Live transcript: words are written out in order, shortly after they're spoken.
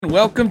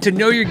Welcome to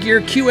Know Your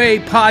Gear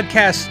QA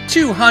Podcast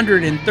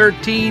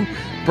 213,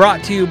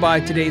 brought to you by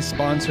today's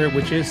sponsor,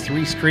 which is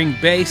 3-String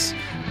Bass.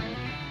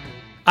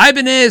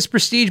 Ibanez,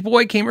 Prestige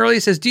Boy, came early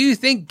and says, do you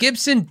think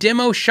Gibson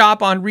Demo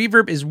Shop on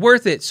Reverb is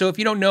worth it? So if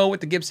you don't know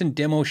what the Gibson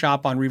Demo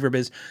Shop on Reverb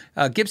is,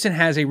 Gibson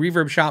has a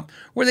reverb shop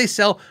where they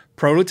sell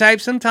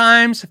prototypes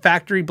sometimes,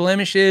 factory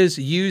blemishes,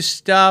 used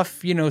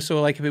stuff,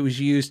 so like if it was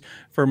used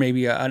for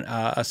maybe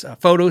a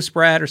photo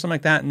spread or something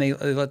like that, and they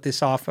let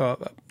this off,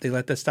 they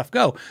let that stuff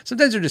go.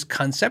 Sometimes they're just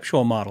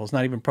conceptual models,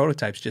 not even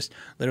prototypes, just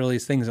literally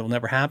things that will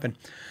never happen.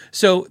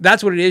 So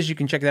that's what it is. You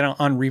can check that out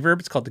on Reverb.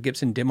 It's called the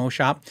Gibson Demo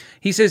Shop.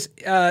 He says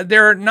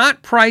they're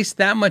not priced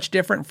that much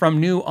different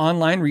from new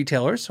online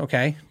retailers.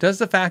 Okay. Does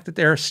the fact that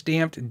they're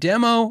stamped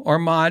demo or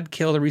mod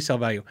kill the resale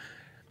value?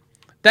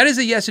 That is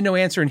a yes and no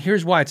answer, and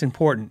here's why it's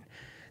important.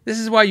 This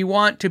is why you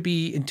want to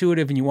be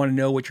intuitive and you want to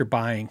know what you're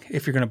buying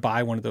if you're going to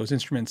buy one of those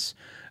instruments.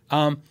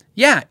 If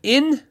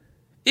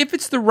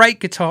it's the right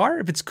guitar,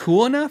 if it's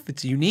cool enough,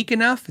 it's unique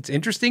enough, it's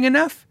interesting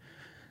enough,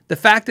 the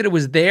fact that it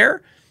was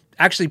there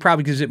actually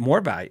probably gives it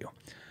more value.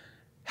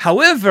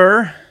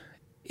 However,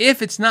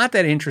 if it's not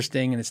that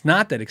interesting and it's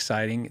not that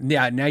exciting,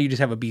 now you just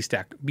have a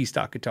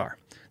B-stock guitar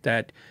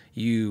that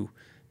you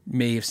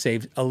may have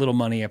saved a little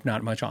money, if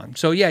not much on.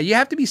 So you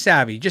have to be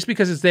savvy. Just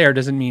because it's there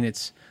doesn't mean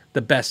it's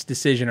the best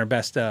decision or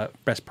best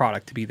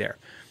product to be there.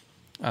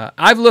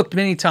 I've looked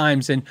many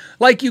times, and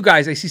like you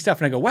guys, I see stuff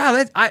and I go, "Wow!"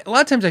 A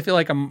lot of times I feel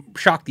like I'm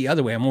shocked the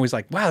other way. I'm always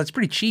like, "Wow, that's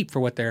pretty cheap for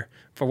what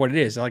it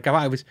is." Like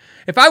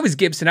if I was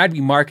Gibson, I'd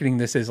be marketing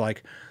this as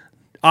like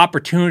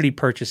opportunity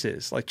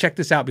purchases, like check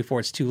this out before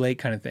it's too late,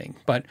 kind of thing.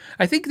 But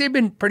I think they've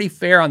been pretty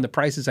fair on the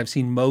prices I've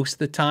seen most of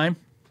the time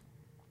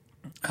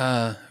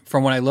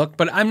from when I look.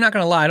 But I'm not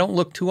gonna lie, I don't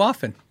look too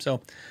often,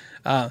 so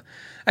I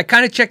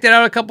kind of checked it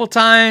out a couple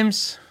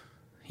times.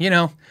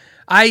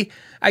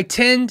 I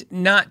tend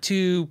not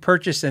to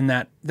purchase in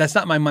that's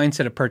not my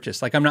mindset of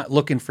purchase. Like I'm not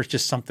looking for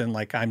just something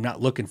like I'm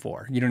not looking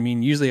for. You know what I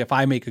mean? Usually if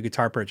I make a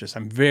guitar purchase,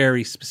 I'm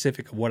very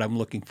specific of what I'm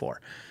looking for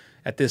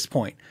at this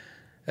point.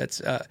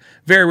 That's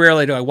very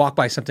rarely do I walk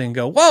by something and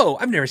go, whoa,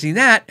 I've never seen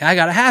that. I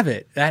got to have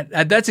it.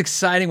 That's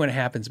exciting when it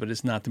happens, but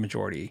it's not the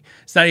majority.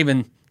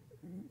 It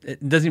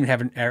doesn't even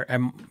have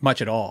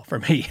much at all for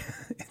me.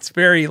 It's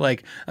very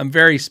I'm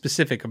very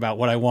specific about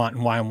what I want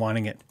and why I'm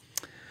wanting it.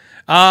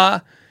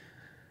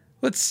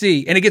 Let's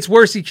see. And it gets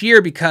worse each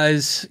year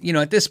because,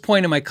 at this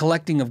point in my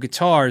collecting of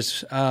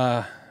guitars,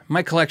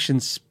 my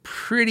collection's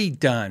pretty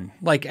done.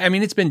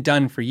 It's been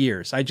done for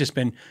years. I've just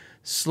been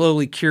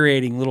slowly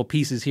curating little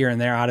pieces here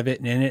and there out of it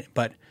and in it.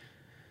 But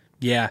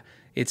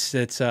it's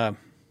not,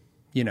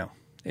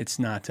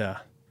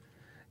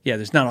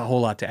 there's not a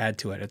whole lot to add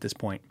to it at this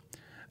point.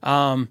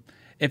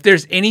 If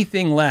there's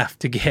anything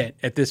left to get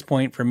at this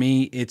point for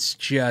me, it's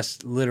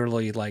just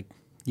literally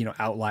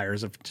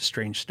outliers of just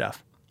strange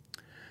stuff.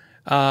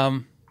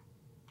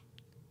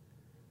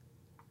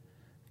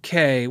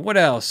 Okay, what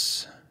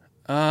else?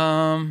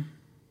 And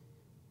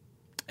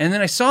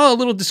then I saw a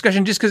little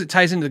discussion, just because it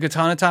ties into the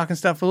Katana talk and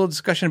stuff, a little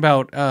discussion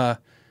about,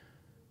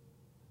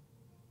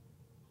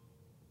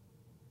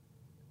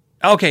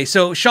 okay,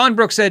 so Sean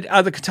Brooks said,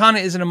 the Katana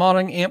isn't a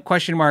modeling amp, ?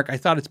 I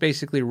thought it's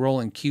basically a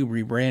Roland Cube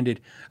rebranded.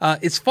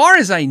 As far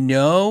as I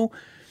know,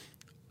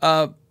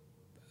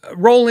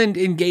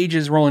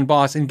 Roland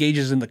Boss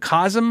engages in the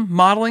COSM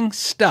modeling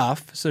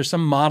stuff. So there's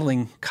some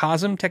modeling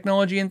COSM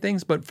technology and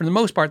things, but for the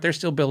most part, they're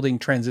still building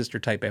transistor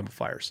type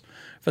amplifiers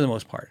for the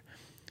most part.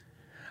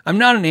 I'm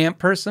not an amp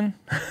person.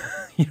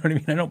 You know what I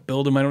mean? I don't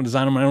build them. I don't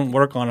design them. I don't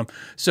work on them.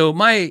 So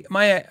my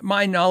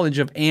knowledge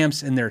of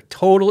amps and their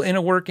total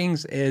inner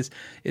workings is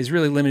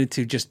really limited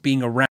to just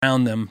being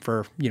around them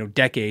for,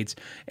 decades.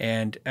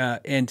 And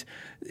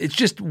it's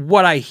just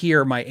what I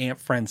hear my amp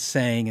friends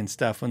saying and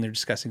stuff when they're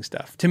discussing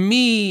stuff. To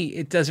me,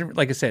 it doesn't,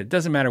 like I said, it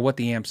doesn't matter what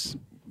the amp's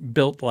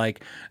built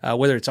like,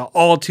 whether it's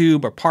all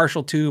tube or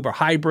partial tube or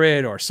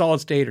hybrid or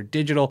solid state or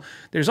digital.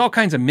 There's all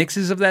kinds of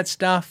mixes of that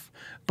stuff.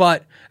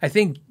 But I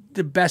think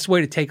the best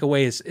way to take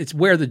away is it's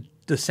where the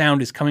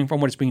sound is coming from,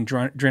 what it's being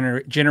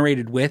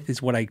generated with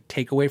is what I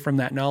take away from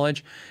that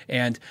knowledge.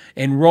 And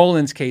in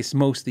Roland's case,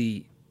 most of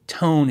the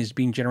tone is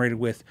being generated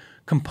with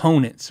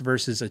components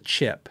versus a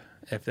chip,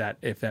 if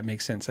that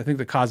makes sense. I think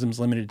the COSM's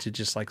limited to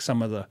just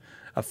some of the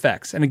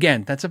effects. And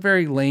again, that's a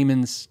very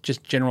layman's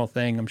just general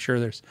thing. I'm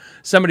sure there's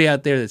somebody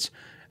out there that's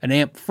an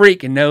amp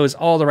freak and knows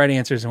all the right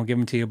answers and will give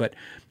them to you, but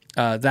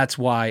that's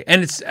why.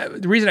 And it's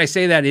the reason I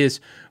say that is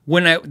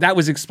when that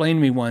was explained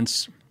to me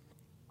once,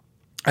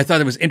 I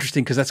thought it was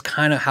interesting because that's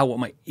kind of how what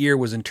my ear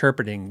was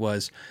interpreting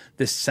was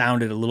this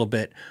sounded a little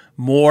bit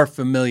more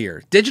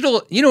familiar.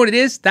 Digital, you know what it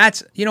is? I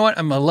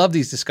love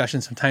these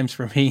discussions sometimes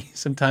for me,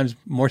 sometimes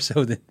more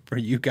so than for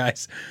you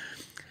guys.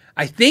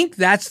 I think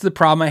that's the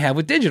problem I have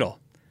with digital.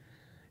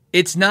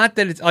 It's not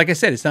that it's, like I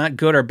said, it's not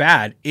good or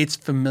bad. It's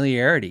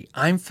familiarity.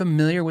 I'm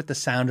familiar with the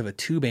sound of a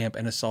tube amp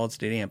and a solid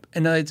state amp.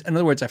 In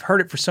other words, I've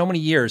heard it for so many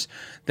years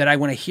that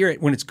when I hear it,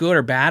 when it's good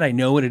or bad, I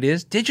know what it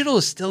is. Digital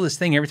is still this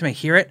thing. Every time I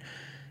hear it,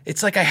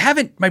 it's like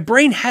my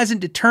brain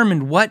hasn't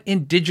determined what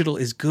in digital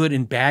is good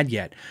and bad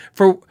yet.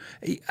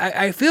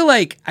 I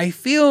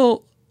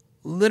feel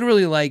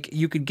literally like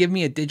you could give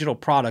me a digital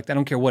product. I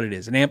don't care what it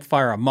is, an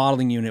amplifier, a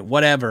modeling unit,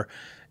 whatever.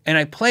 And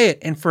I play it.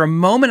 And for a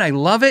moment I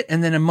love it.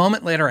 And then a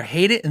moment later I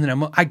hate it. And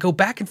then I go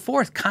back and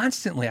forth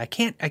constantly. I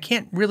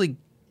can't really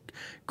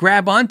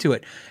grab onto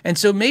it. And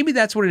so maybe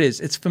that's what it is.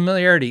 It's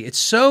familiarity. It's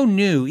so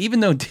new, even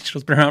though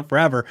digital's been around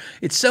forever.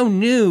 It's so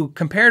new,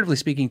 comparatively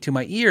speaking, to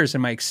my ears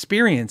and my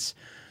experience.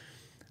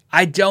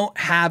 I don't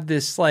have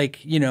this like,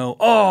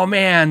 oh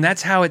man,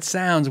 that's how it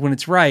sounds when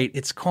it's right.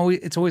 It's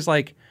always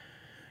like,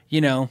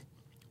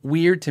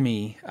 weird to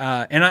me.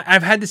 And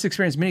I've had this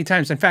experience many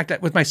times. In fact,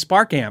 with my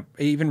Spark amp,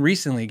 even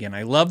recently again,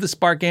 I love the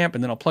Spark amp,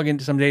 and then I'll plug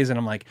into some days and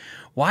I'm like,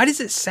 why does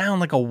it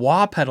sound like a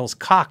wah pedal's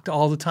cocked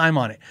all the time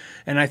on it?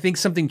 And I think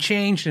something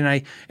changed,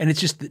 and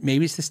it's just,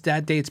 maybe it's this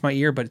that day, it's my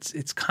ear, but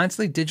it's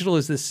constantly digital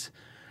is this,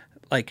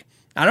 like,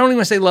 I don't even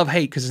want to say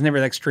love-hate because it's never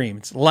that extreme.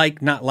 It's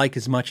not like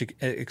as much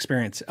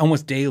experience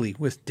almost daily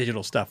with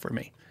digital stuff for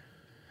me.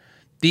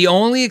 The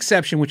only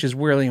exception, which is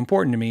really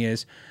important to me,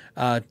 is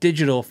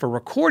digital for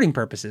recording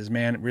purposes.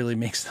 Man, it really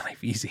makes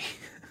life easy.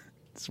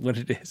 It's what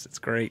it is. It's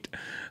great.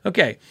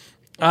 Okay.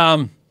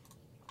 Go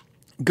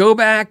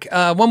back.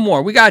 One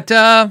more. We got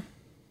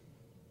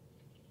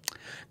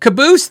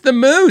Caboose the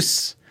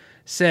Moose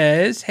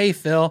says, hey,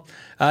 Phil.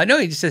 No,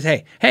 he just says,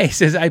 hey. He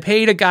says, I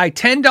paid a guy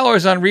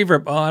 $10 on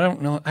Reverb. Oh, I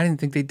don't know. I didn't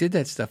think they did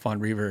that stuff on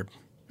Reverb.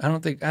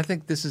 I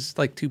think this is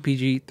like 2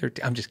 PG-13.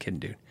 I'm just kidding,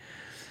 dude.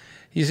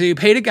 You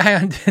paid a guy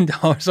on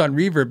 $10 on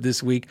Reverb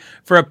this week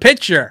for a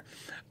picture.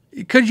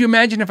 Could you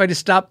imagine if I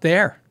just stopped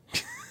there?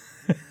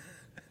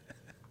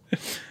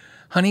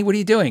 Honey, what are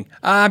you doing?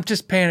 I'm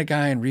just paying a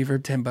guy on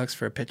Reverb $10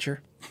 for a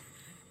picture.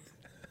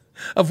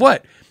 Of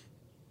what?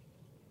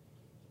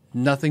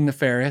 Nothing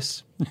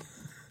nefarious.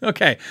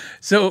 Okay,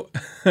 so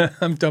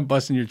I'm done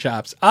busting your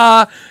chops.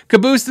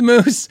 Caboose the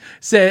Moose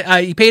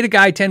said he paid a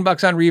guy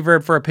 $10 on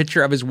Reverb for a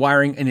picture of his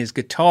wiring in his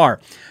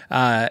guitar.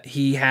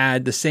 He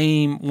had the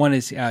same one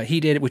as he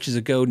did, which is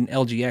a Godin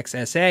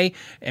LGX SA,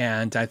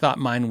 and I thought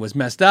mine was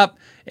messed up,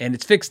 and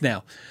it's fixed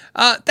now.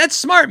 That's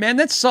smart, man.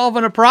 That's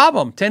solving a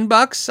problem.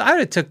 $10, I would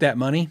have took that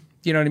money.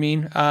 You know what I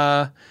mean?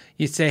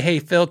 You'd say, hey,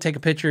 Phil, take a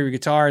picture of your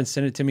guitar and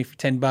send it to me for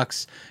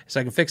 $10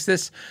 so I can fix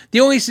this. The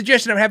only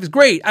suggestion I would have is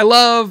great. I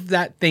love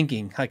that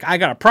thinking. Like, I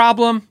got a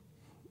problem,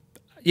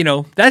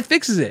 that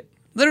fixes it.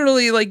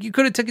 Literally, like, you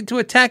could have took it to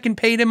a tech and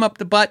paid him up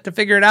the butt to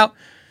figure it out.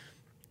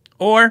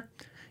 Or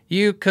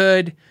you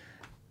could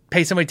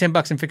pay somebody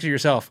 $10 and fix it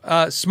yourself.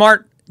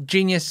 Smart,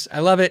 genius. I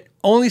love it.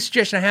 Only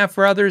suggestion I have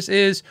for others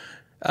is,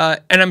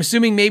 and I'm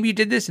assuming maybe you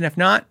did this, and if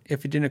not,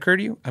 if it didn't occur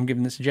to you, I'm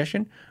giving the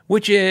suggestion,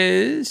 which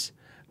is,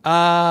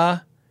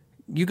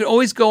 you could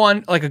always go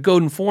on like a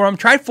Godin forum.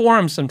 Try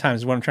forums sometimes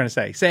is what I'm trying to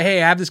say. Say,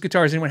 hey, I have this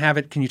guitar. Does anyone have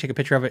it? Can you take a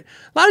picture of it?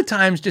 A lot of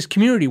times, just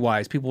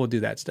community-wise, people will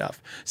do that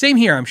stuff. Same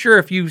here. I'm sure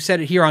if you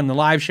said it here on the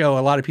live show, a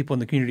lot of people in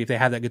the community, if they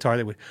have that guitar,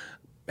 they would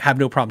have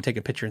no problem taking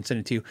a picture and send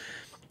it to you.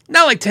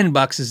 Not like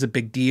 $10 is a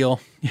big deal.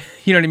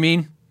 You know what I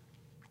mean?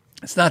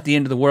 It's not the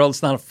end of the world.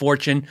 It's not a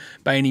fortune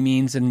by any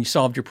means, and you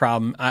solved your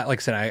problem. Like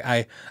I said,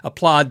 I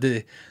applaud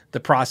the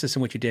process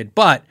in which you did.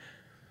 But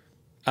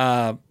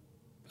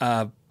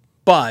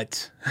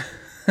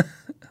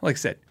like I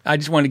said, I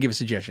just wanted to give a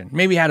suggestion.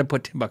 Maybe how to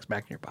put $10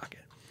 back in your pocket.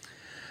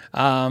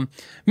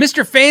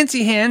 Mr.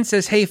 Fancy Hand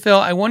says, hey, Phil,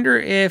 I wonder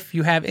if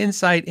you have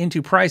insight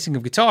into pricing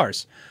of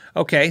guitars.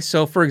 Okay,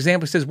 so for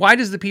example, he says, why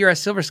does the PRS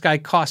Silver Sky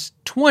cost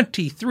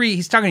 23?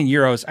 He's talking in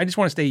euros. I just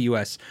want to stay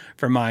US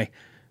for my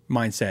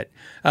mindset.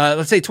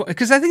 Let's say,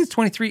 because I think it's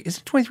 23. Is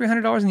it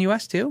 $2,300 in the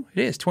US too?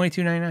 It is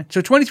 $2,299.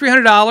 So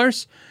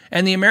 $2,300,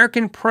 and the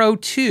American Pro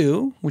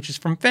 2, which is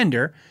from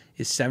Fender,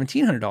 is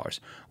 $1,700.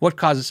 What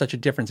causes such a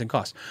difference in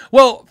cost?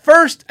 Well,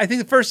 first, I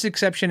think the first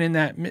exception in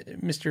that,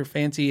 Mr.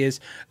 Fancy, is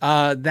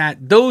that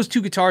those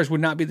two guitars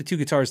would not be the two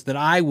guitars that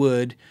I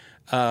would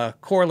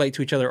correlate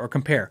to each other or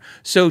compare.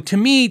 So to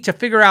me, to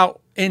figure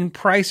out in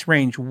price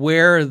range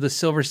where the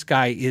Silver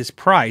Sky is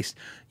priced,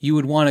 you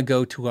would want to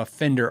go to a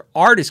Fender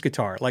artist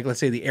guitar, like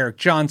let's say the Eric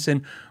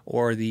Johnson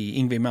or the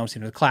Yngwie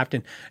Malmsteen or the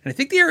Clapton. And I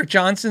think the Eric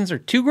Johnsons are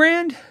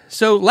 $2,000,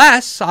 so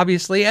less,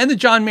 obviously. And the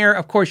John Mayer,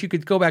 of course, you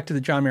could go back to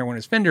the John Mayer when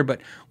it's Fender, but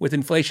with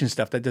inflation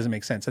stuff, that doesn't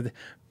make sense. I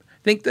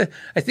think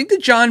the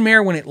John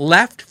Mayer, when he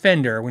left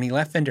Fender,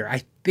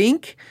 I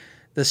think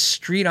the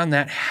street on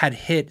that had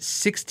hit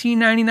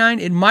 $1,699.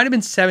 It might have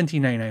been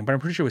 $1,799, but I'm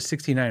pretty sure it was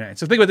 $1,699.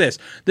 So think about this.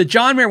 The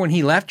John Mayer, when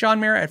he left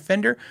John Mayer at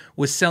Fender,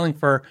 was selling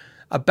for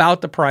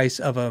about the price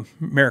of an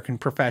American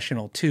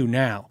Professional 2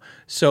 now.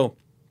 So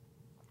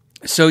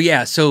you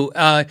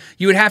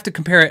would have to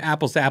compare it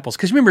apples to apples.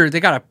 Because remember,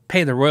 they got to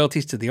pay the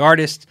royalties to the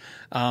artist.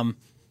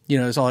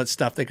 There's all that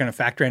stuff they're going to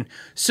factor in.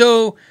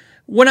 So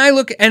when I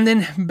look, and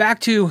then back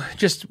to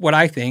just what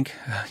I think,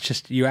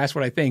 you asked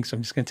what I think, so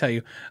I'm just going to tell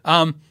you.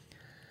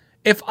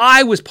 If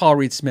I was Paul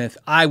Reed Smith,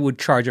 I would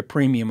charge a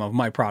premium of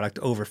my product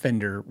over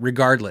Fender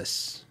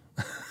regardless.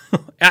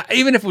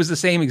 Even if it was the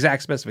same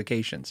exact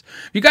specifications.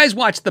 If you guys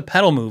watched the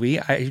Pedal movie,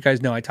 you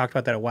guys know I talked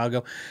about that a while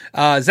ago.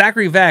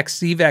 Zachary Vex,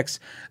 C-Vex,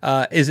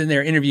 is in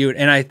there interviewed,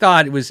 and I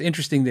thought it was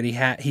interesting that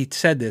he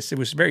said this. It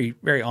was very,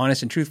 very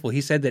honest and truthful.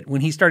 He said that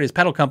when he started his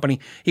pedal company,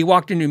 he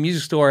walked into a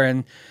music store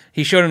and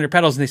he showed them their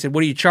pedals, and they said,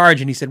 "What do you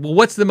charge?" And he said, "Well,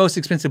 what's the most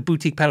expensive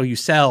boutique pedal you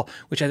sell?"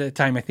 Which at the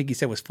time I think he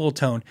said was Full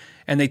Tone.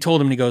 And they told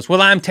him, and he goes,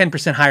 "Well, I'm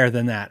 10% higher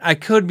than that." I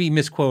could be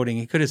misquoting.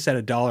 He could have said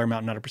a dollar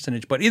amount, not a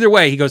percentage. But either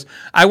way, he goes,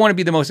 "I want to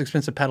be the most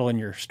expensive pedal in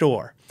your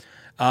store."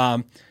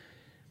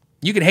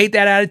 You can hate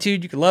that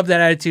attitude. You can love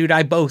that attitude.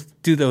 I both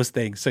do those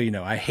things. So,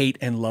 I hate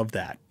and love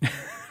that,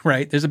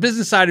 right? There's a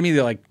business side of me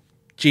that like,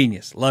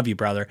 genius, love you,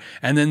 brother.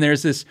 And then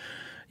there's this,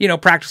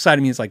 practical side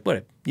of me is like,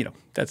 but,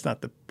 that's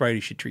not the way you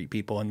should treat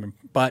people.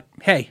 But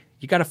hey,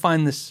 you got to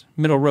find this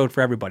middle road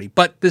for everybody.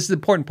 But this is the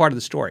important part of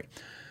the story.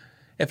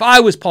 If I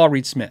was Paul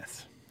Reed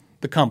Smith,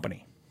 the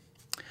company,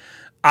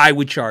 I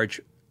would charge,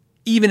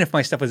 even if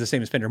my stuff was the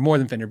same as Fender, more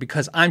than Fender,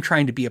 because I'm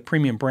trying to be a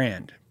premium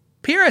brand.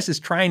 PRS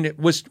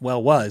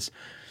is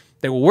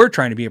they were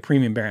trying to be a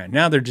premium brand.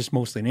 Now they're just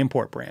mostly an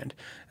import brand.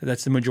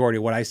 That's the majority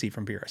of what I see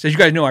from PRS. As you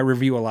guys know, I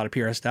review a lot of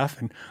PRS stuff,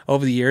 and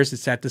over the years,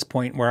 it's at this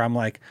point where I'm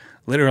like,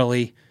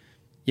 literally,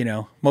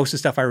 most of the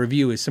stuff I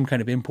review is some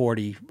kind of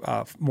importy,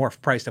 more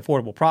priced,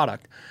 affordable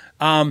product.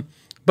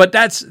 But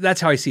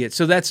that's how I see it.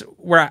 So that's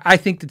where I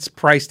think it's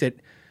priced at,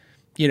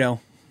 I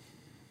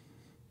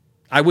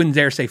wouldn't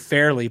dare say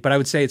fairly, but I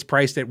would say it's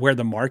priced at where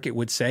the market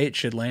would say it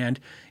should land.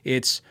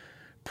 It's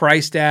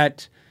priced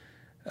at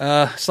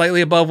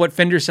slightly above what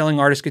Fender's selling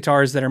artist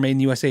guitars that are made in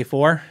the USA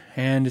for,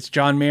 and it's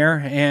John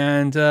Mayer,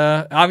 and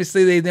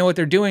obviously they know what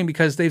they're doing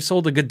because they've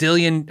sold a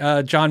gadillion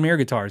John Mayer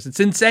guitars. It's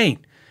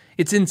insane.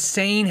 It's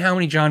insane how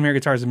many John Mayer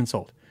guitars have been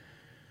sold.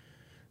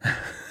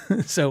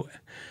 So,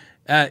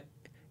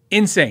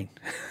 insane.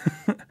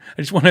 I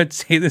just want to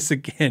say this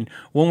again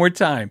one more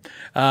time.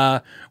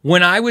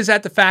 When I was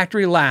at the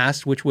factory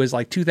last, which was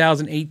like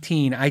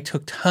 2018, I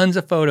took tons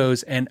of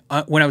photos, and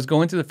when I was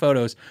going through the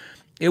photos,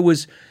 it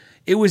was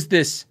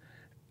this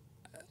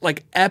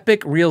like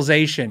epic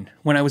realization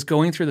when I was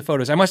going through the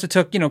photos. I must have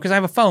took, because I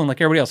have a phone like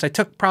everybody else. I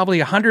took probably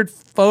 100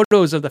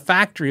 photos of the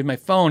factory with my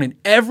phone, and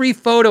every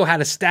photo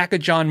had a stack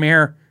of John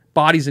Mayer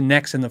bodies and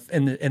necks in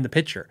the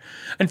picture.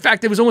 In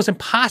fact, it was almost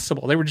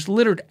impossible. They were just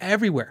littered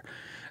everywhere.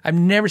 I've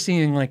never seen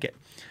anything like it.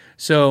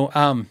 So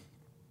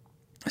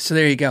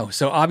there you go.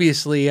 So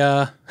obviously,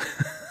 that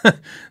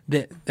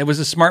was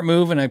a smart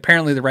move and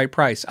apparently the right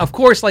price. Of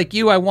course, like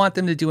you, I want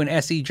them to do an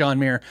SE John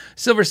Mayer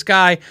Silver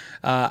Sky.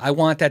 I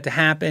want that to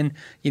happen.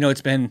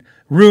 It's been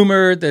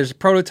rumored. There's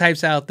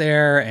prototypes out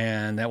there,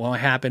 and that won't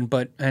happen.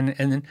 But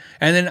and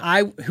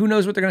then who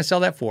knows what they're going to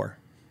sell that for?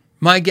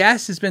 My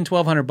guess has been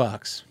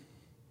 $1,200,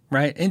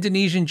 right?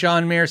 Indonesian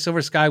John Mayer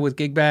Silver Sky with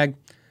gig bag,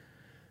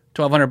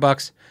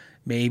 $1,200,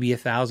 maybe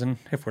 $1,000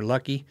 if we're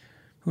lucky.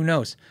 Who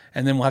knows?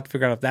 And then we'll have to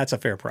figure out if that's a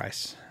fair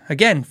price.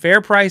 Again, fair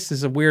price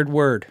is a weird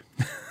word.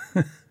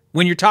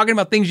 When you're talking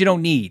about things you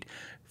don't need,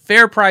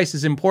 fair price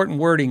is important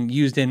wording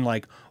used in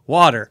like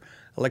water,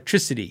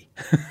 electricity,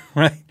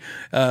 right?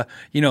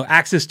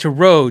 Access to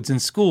roads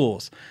and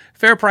schools.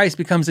 Fair price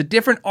becomes a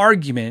different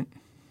argument,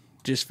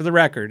 just for the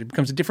record, it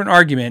becomes a different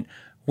argument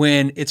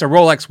when it's a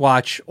Rolex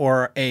watch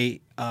or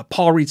a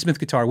Paul Reed Smith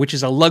guitar, which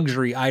is a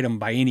luxury item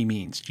by any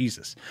means.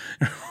 Jesus,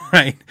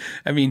 right?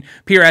 I mean,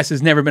 PRS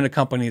has never been a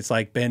company that's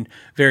like been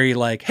very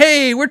like,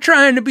 hey, we're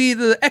trying to be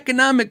the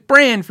economic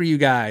brand for you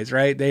guys,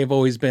 right? They've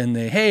always been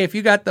the, hey, if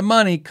you got the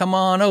money, come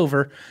on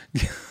over.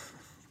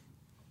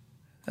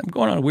 I'm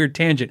going on a weird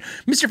tangent.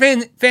 Mr.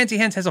 Fancy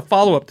Hands has a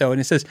follow-up, though, and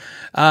it says,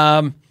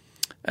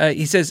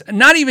 he says,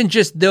 not even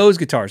just those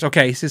guitars.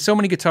 Okay, he says so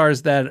many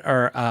guitars that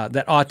are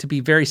that ought to be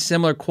very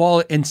similar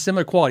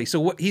quality. So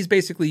what he's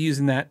basically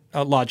using that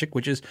logic,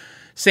 which is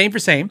same for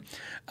same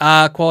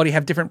quality,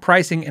 have different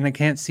pricing, and I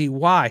can't see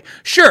why.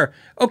 Sure,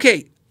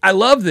 okay, I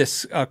love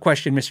this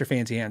question, Mr.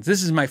 Fancy Hands.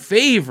 This is my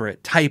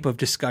favorite type of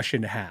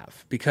discussion to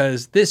have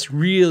because this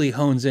really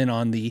hones in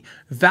on the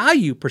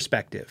value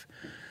perspective.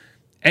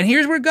 And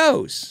here's where it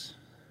goes.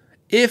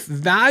 If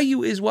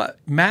value is what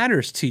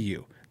matters to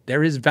you,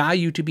 there is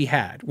value to be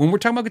had. When we're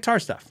talking about guitar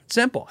stuff, it's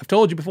simple. I've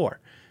told you before.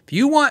 If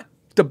you want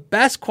the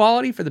best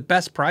quality for the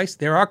best price,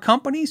 there are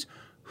companies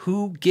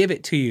who give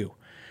it to you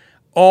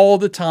all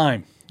the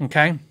time,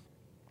 okay?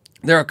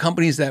 There are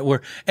companies that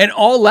were at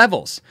all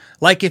levels.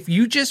 Like if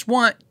you just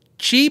want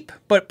cheap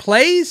but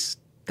plays,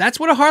 that's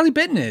what a Harley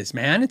Benton is,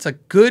 man. It's a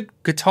good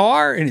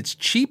guitar and it's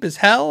cheap as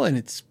hell and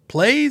it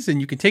plays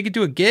and you can take it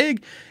to a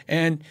gig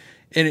and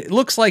it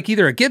looks like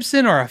either a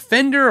Gibson or a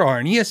Fender or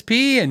an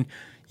ESP, and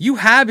you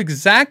have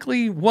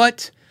exactly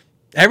what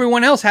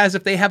everyone else has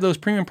if they have those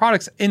premium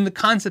products. In the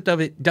concept of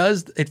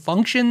it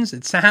functions,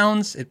 it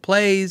sounds, it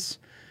plays,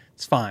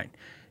 it's fine.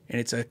 And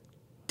it's a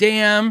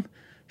damn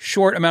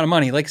short amount of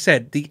money. Like I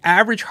said, the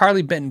average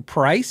Harley Benton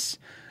price,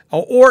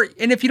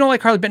 and if you don't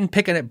like Harley Benton,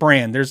 pick a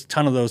brand. There's a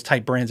ton of those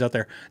type brands out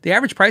there. The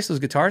average price of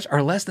those guitars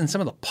are less than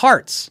some of the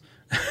parts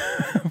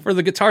for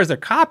the guitars they're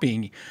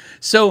copying.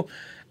 So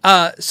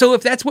So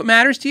if that's what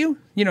matters to you,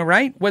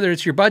 right? Whether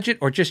it's your budget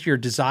or just your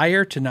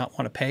desire to not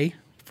want to pay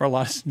for a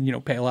lot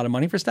of, pay a lot of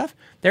money for stuff,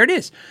 there it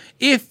is.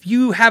 If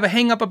you have a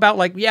hang up about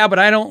like, yeah, but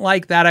I don't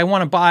like that, I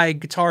want to buy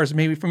guitars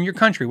maybe from your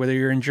country, whether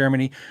you're in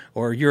Germany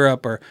or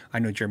Europe, or I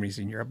know Germany's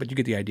in Europe, but you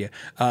get the idea,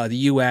 the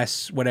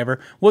US,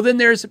 whatever. Well, then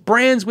there's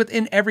brands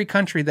within every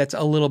country that's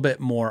a little bit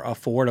more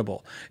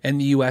affordable. In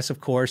the US, of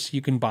course,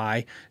 you can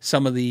buy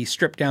some of the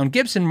stripped down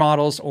Gibson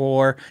models,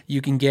 or you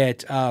can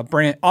get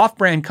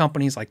off-brand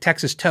companies like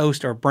Texas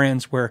Toast, or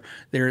brands where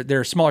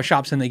they're smaller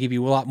shops and they give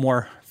you a lot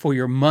more for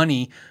your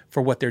money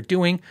for what they're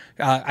doing.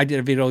 I did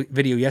a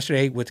video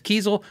yesterday with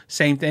Kiesel.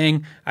 Same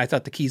thing. I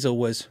thought the Kiesel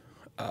was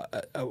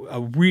a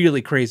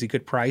really crazy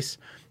good price.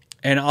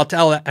 And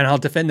I'll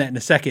defend that in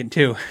a second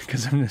too,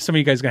 because some of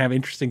you guys are going to have an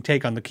interesting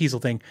take on the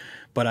Kiesel thing.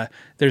 But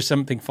there's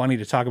something funny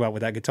to talk about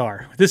with that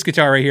guitar. This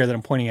guitar right here that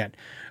I'm pointing at.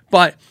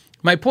 But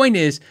my point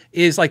is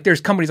like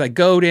there's companies like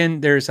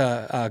Godin, there's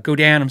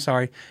Godin, I'm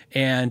sorry,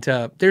 and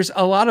there's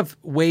a lot of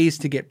ways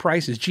to get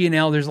prices.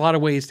 G&L, there's a lot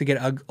of ways to get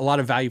a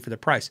lot of value for the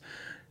price.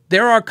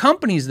 There are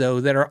companies,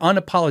 though, that are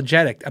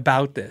unapologetic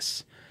about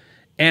this.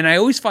 And I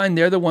always find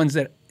they're the ones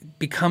that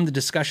become the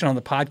discussion on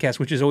the podcast,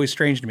 which is always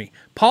strange to me.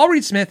 Paul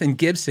Reed Smith and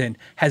Gibson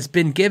has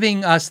been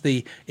giving us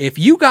the, if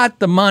you got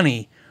the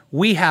money,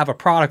 we have a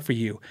product for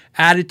you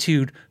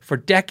attitude for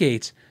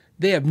decades.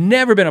 They have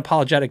never been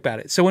apologetic about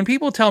it. So when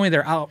people tell me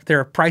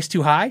they're priced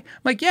too high, I'm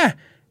like, yeah,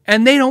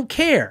 and they don't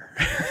care,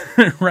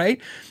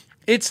 right?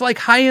 It's like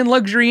high-end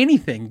luxury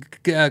anything,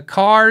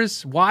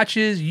 cars,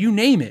 watches, you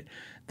name it.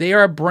 They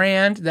are a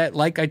brand that,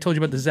 like I told you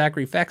about the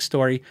Zachary Fex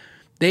story,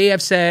 they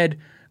have said,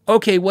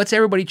 okay, what's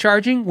everybody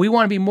charging? We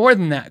want to be more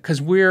than that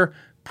because we're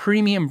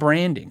premium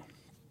branding.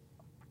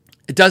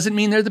 It doesn't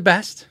mean they're the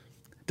best.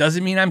 It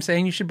doesn't mean I'm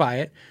saying you should buy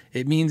it.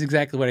 It means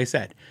exactly what I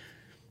said.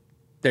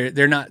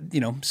 They're not,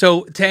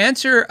 So to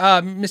answer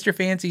Mr.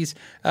 Fancy's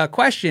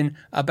question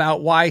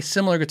about why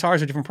similar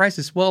guitars are different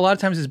prices, well, a lot of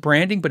times it's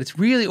branding, but it's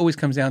really always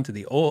comes down to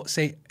the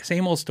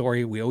same old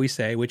story we always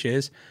say, which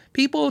is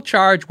people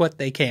charge what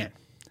they can.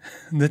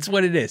 That's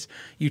what it is.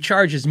 You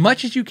charge as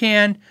much as you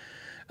can.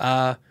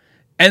 And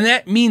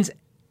that means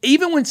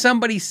even when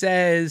somebody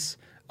says,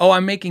 oh,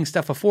 I'm making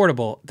stuff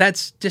affordable,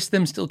 that's just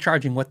them still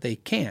charging what they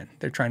can.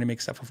 They're trying to make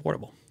stuff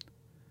affordable.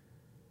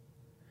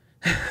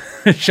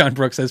 Sean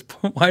Brooks says,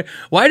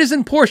 why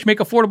doesn't Porsche make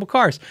affordable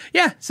cars?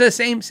 Yeah, it's the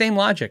same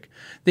logic.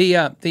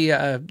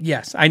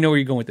 Yes, I know where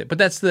you're going with it, but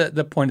that's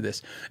the point of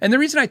this. And the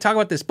reason I talk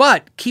about this,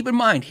 but keep in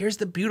mind, here's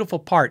the beautiful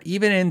part.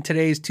 Even in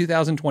today's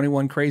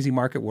 2021 crazy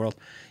market world,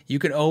 you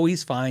can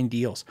always find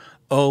deals.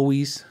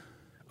 Always.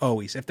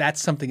 If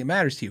that's something that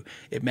matters to you.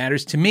 It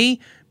matters to me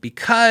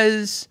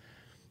because,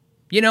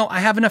 I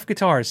have enough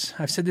guitars.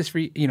 I've said this for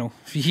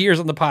years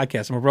on the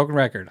podcast. I'm a broken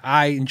record.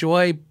 I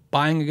enjoy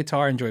buying a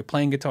guitar, enjoy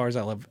playing guitars.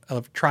 I love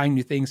trying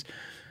new things.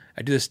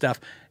 I do this stuff.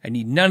 I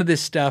need none of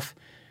this stuff.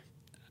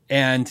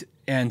 And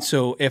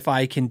so if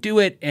I can do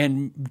it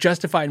and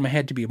justify it in my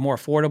head to be more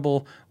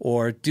affordable,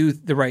 or do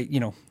the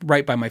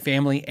right by my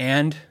family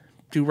and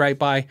do right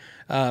by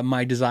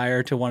my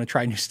desire to want to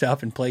try new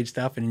stuff and play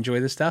stuff and enjoy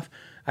this stuff,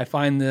 I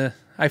find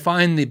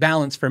the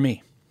balance for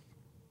me.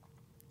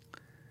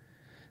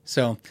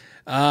 So,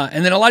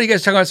 and then a lot of you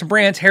guys talk about some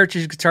brands.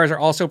 Heritage guitars are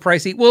also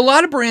pricey. Well, a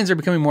lot of brands are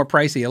becoming more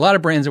pricey. A lot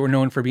of brands that were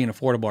known for being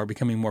affordable are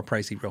becoming more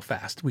pricey real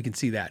fast. We can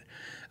see that.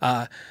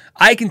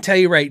 I can tell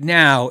you right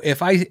now,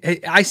 if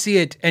I see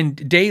it,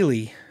 and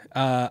daily,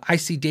 I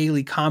see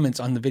daily comments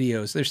on the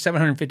videos. There's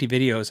 750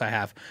 videos I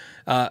have.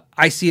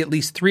 I see at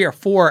least 3 or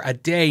 4 a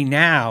day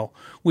now,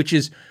 which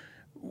is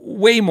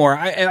way more.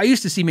 I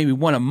used to see maybe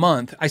 1 a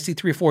month. I see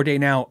 3 or 4 a day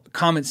now.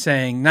 Comments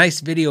saying,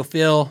 "Nice video,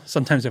 Phil."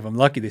 Sometimes, if I'm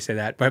lucky, they say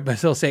that, but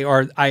they'll say,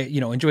 or I,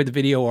 enjoyed the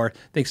video, or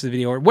thanks for the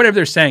video, or whatever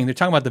they're saying. They're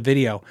talking about the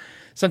video.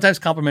 Sometimes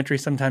complimentary,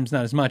 sometimes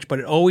not as much.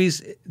 But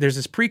there's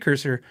this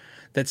precursor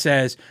that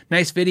says,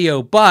 "Nice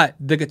video, but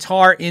the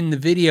guitar in the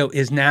video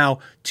is now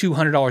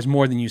 $200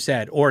 more than you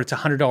said, or it's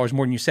 $100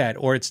 more than you said,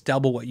 or it's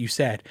double what you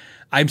said."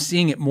 I'm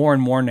seeing it more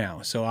and more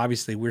now. So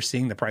obviously we're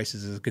seeing the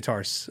prices of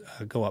guitars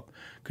go up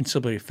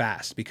considerably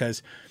fast,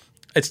 because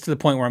it's to the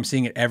point where I'm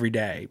seeing it every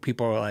day.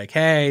 People are like,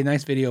 "Hey,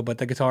 nice video, but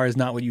the guitar is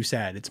not what you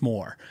said. It's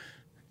more,"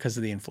 because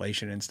of the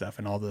inflation and stuff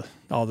and all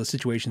the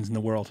situations in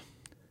the world.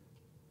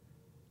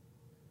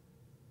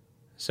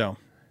 So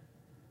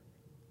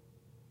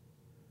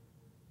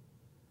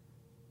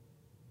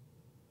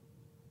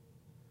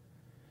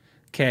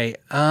okay,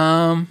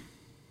 and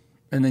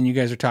then you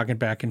guys are talking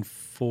back and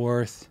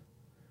forth.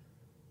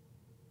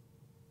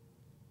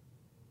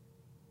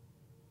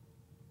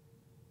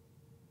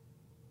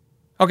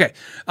 Okay,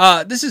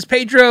 this is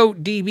Pedro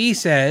DB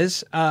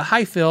says,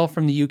 "Hi Phil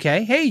from the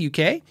UK." Hey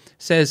UK,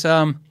 says,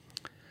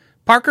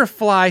 "Parker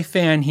Fly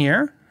fan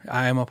here."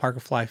 I am a Parker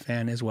Fly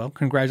fan as well.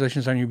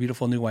 "Congratulations on your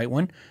beautiful new white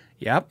one."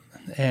 Yep.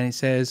 And he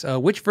says,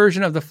 "Which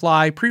version of the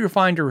Fly,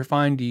 pre-refined or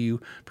refined, do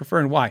you prefer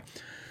and why?"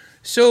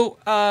 So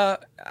I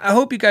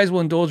hope you guys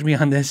will indulge me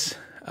on this,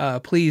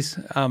 please.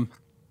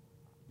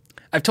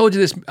 I've told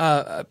you this,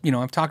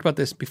 I've talked about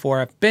this before.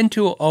 I've been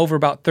to over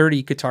about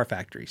 30 guitar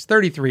factories,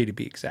 33 to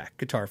be exact,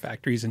 guitar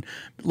factories and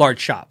large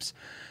shops.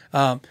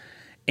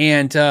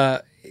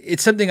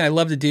 It's something I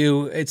love to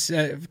do.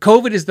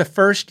 COVID is the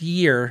first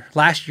year,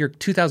 last year,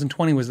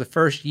 2020 was the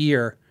first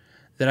year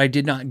that I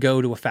did not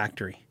go to a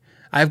factory.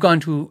 I've gone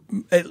to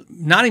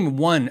not even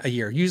one a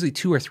year, usually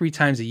 2 or 3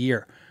 times a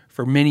year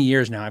for many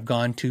years now. I've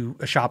gone to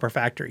a shop or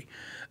factory.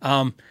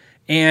 Because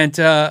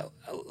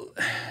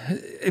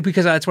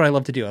that's what I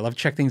love to do. I love to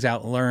check things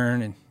out and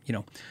learn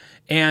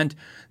and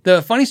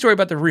the funny story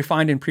about the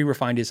refined and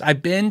pre-refined is I say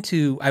been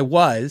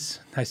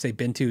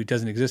to, it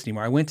doesn't exist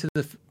anymore. I went to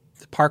the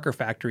Parker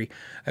factory,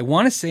 I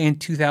want to say in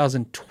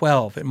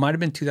 2012. It might have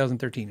been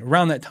 2013,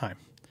 around that time,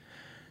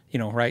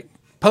 right?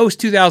 Post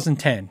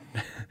 2010.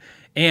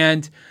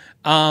 And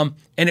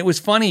it was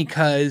funny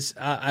because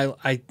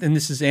and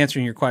this is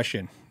answering your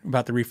question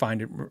about the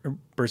refined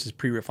versus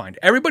pre-refined.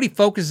 Everybody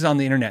focuses on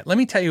the internet. Let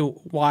me tell you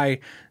why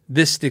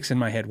this sticks in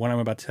my head, what I'm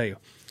about to tell you.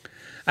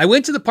 I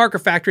went to the Parker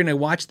factory and I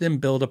watched them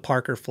build a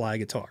Parker Fly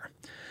guitar.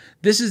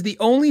 This is the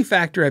only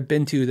factory I've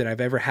been to that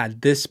I've ever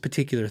had this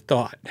particular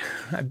thought.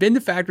 I've been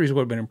to factories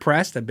where I've been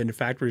impressed. I've been to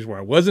factories where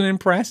I wasn't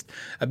impressed.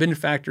 I've been to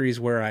factories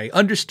where I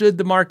understood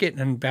the market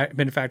and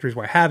been to factories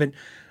where I haven't.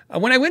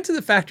 When I went to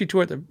the factory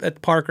tour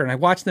at Parker and I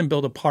watched them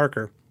build a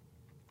Parker,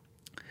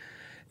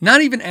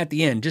 not even at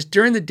the end, just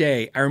during the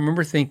day, I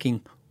remember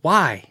thinking,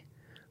 why?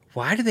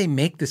 Why do they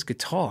make this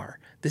guitar?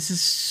 This is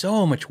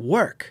so much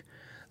work.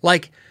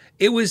 Like,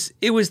 it was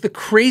the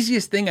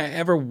craziest thing I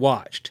ever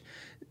watched.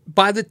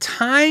 By the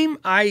time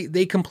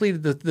they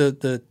completed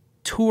the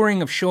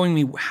touring of showing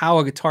me how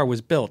a guitar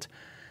was built,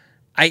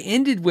 I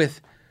ended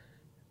with,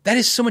 that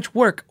is so much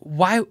work.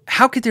 Why?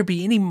 How could there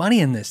be any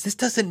money in this? This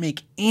doesn't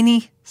make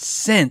any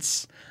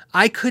sense.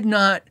 I could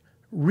not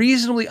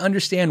reasonably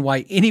understand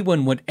why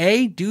anyone would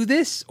A, do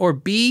this, or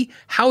B,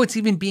 how it's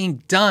even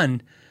being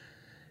done.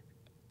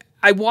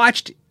 I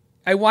watched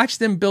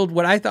them build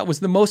what I thought was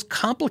the most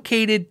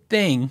complicated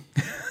thing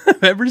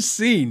I've ever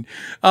seen.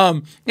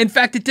 In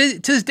fact, to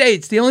this day,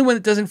 it's the only one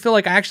that doesn't feel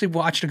like I actually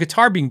watched a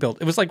guitar being built.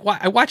 It was like,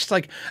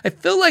 I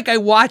feel like I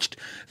watched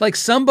like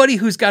somebody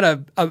who's got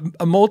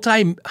a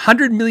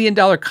multi-$100 million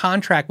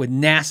contract with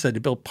NASA to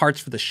build parts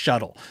for the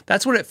shuttle.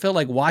 That's what it felt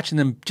like watching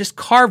them just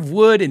carve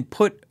wood and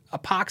put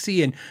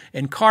epoxy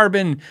and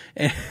carbon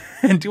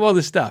and do all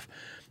this stuff.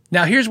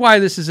 Now, here's why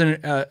this is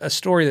a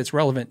story that's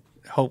relevant,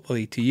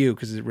 hopefully, to you,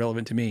 because it's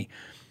relevant to me.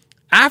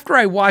 After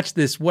I watched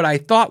this, what I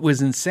thought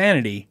was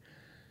insanity,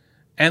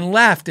 and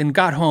left and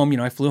got home,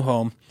 I flew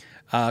home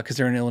because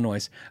they're in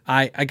Illinois.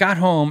 I got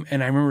home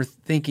and I remember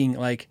thinking,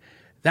 like,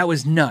 that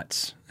was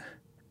nuts.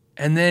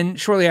 And then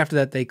shortly after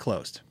that, they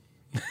closed.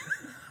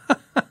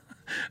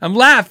 I'm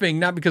laughing,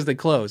 not because they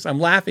closed. I'm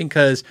laughing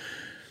because,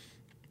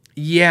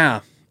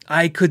 yeah,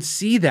 I could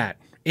see that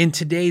in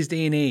today's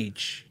day and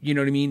age. You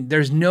know what I mean?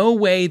 There's no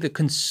way the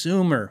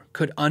consumer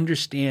could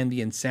understand the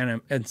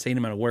insane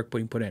amount of work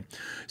being put in.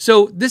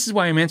 So this is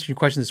why I'm answering your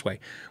question this way.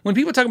 When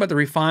people talk about the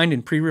refined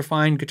and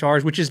pre-refined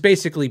guitars, which is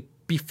basically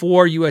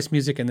before US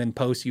music and then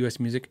post US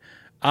music,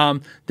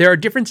 there are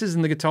differences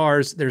in the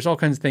guitars. There's all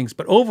kinds of things.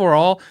 But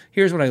overall,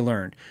 here's what I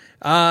learned.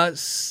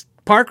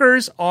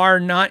 Parkers are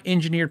not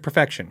engineered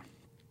perfection.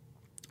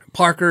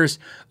 Parkers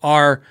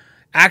are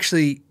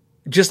actually,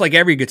 just like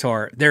every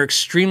guitar, they're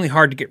extremely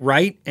hard to get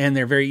right and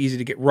they're very easy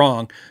to get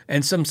wrong.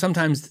 And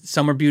sometimes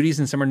some are beauties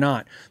and some are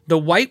not. The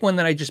white one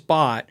that I just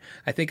bought,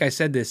 I think I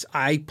said this,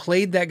 I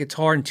played that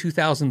guitar in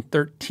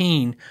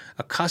 2013.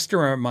 A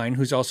customer of mine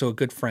who's also a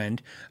good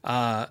friend,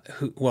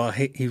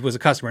 he was a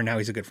customer, now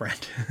he's a good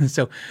friend.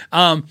 So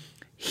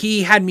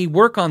he had me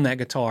work on that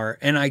guitar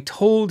and I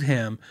told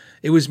him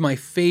it was my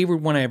favorite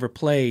one I ever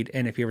played,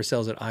 and if he ever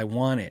sells it, I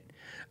want it.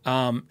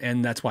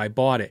 And that's why I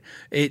bought it.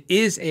 It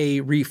is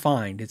a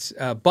refined.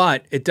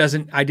 But it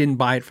doesn't. I didn't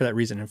buy it for that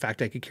reason. In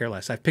fact, I could care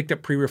less. I've picked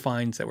up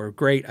pre-refines that were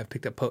great. I've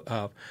picked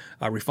up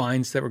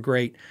refines that were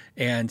great,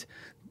 and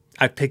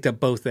I've picked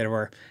up both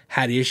that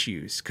had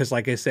issues. Because,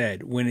 like I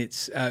said, when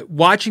it's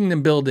watching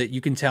them build it,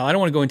 you can tell. I don't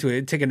want to go into it.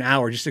 It'd take an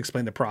hour just to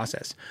explain the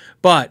process.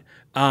 But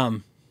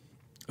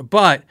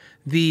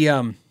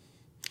the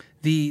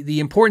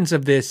importance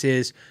of this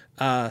is.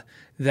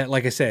 That,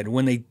 like I said,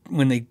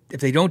 if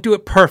they don't do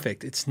it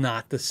perfect, it's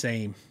not the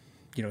same.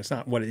 It's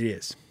not what it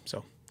is.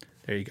 So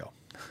there you go.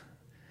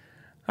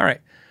 All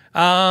right.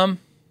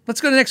 Let's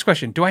go to the next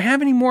question. Do I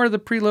have any more of the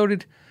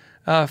preloaded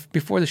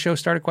before the show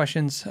started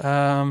questions?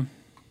 Here's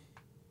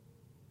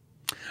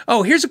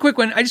a quick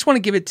one. I just want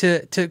to give it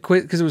to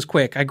quick because it was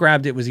quick. I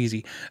grabbed it. It was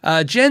easy.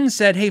 Jen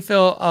said, "Hey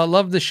Phil,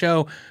 love the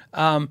show.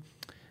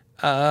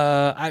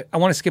 I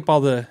want to skip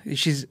all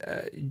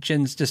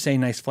Jen's just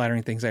saying nice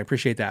flattering things. I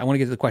appreciate that. I want to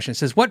get to the question. It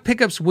says, what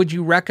pickups would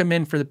you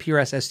recommend for the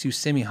PRS S2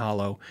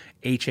 semi-hollow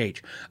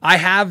HH? I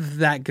have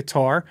that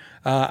guitar.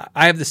 I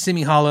have the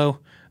semi-hollow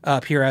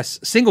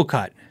PRS single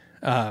cut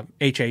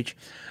HH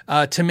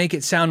to make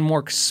it sound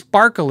more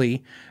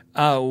sparkly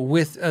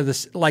with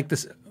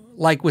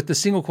with the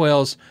single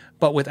coils,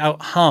 but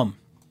without hum.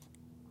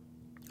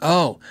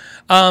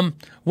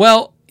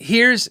 Well,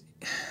 here's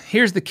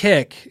here's the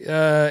kick.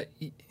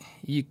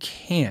 You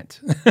can't.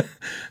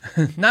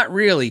 Not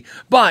really.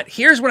 But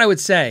here's what I would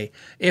say.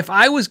 If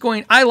I was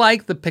going, I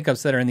like the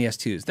pickups that are in the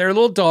S2s. They're a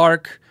little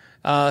dark.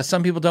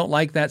 Some people don't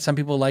like that. Some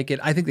people like it.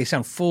 I think they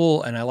sound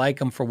full, and I like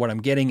them for what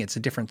I'm getting. It's a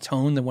different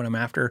tone than what I'm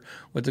after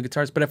with the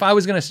guitars. But if I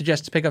was going to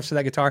suggest pickups for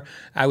that guitar,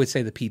 I would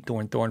say the Pete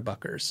Thorn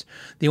Thornbuckers.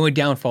 The only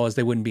downfall is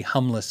they wouldn't be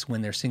humless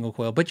when they're single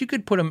coil. But you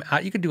could put them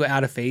out. You could do an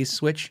out of phase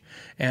switch,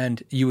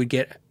 and you would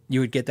get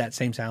that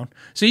same sound.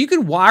 So you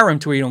could wire them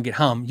to where you don't get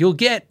hum. You'll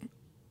get,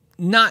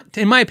 not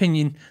in my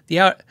opinion,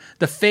 the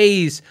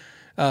phase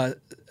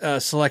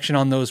selection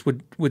on those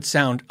would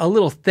sound a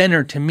little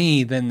thinner to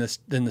me than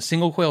the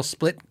single coil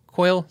split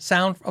coil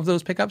sound of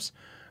those pickups.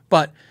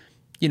 But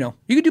you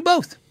could do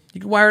both. You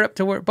could wire it up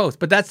to where both.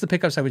 But that's the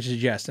pickups I would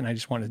suggest, and I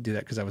just wanted to do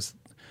that because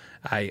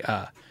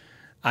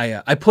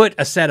I put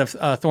a set of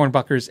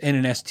Thornbuckers in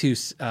an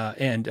S2,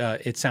 and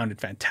it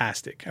sounded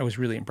fantastic. I was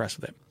really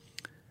impressed with it.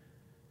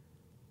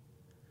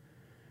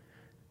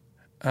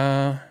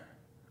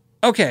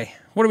 Okay,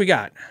 what do we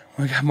got?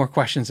 We got more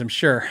questions, I'm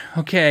sure.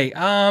 Okay,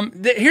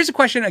 here's a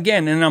question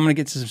again, and I'm going to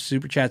get to some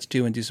super chats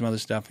too and do some other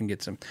stuff and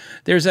get some.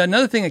 There's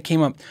another thing that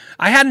came up.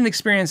 I had an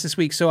experience this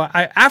week, so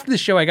after the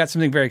show, I got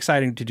something very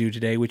exciting to do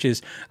today, which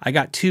is I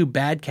got 2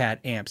 Bad Cat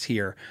amps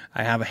here.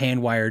 I have a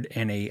hand wired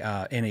and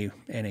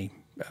a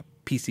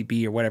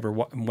PCB or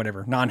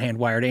whatever non-hand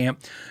wired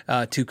amp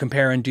to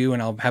compare and do,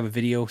 and I'll have a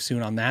video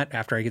soon on that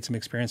after I get some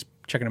experience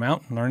checking them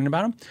out and learning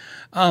about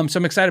them. So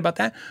I'm excited about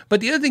that.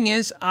 But the other thing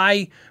is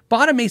I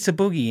bought a Mesa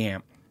Boogie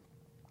amp,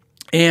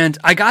 and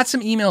I got some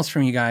emails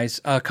from you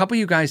guys. A couple of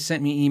you guys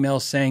sent me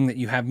emails saying that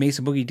you have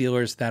Mesa Boogie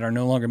dealers that are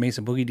no longer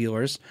Mesa Boogie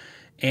dealers.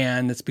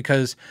 And it's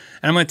because,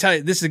 and I'm going to tell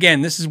you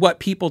this is what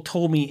people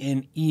told me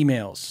in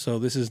emails. So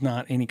this is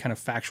not any kind of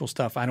factual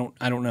stuff. I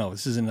don't know.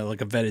 This isn't like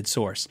a vetted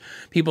source.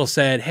 People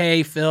said,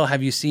 "Hey, Phil,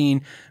 have you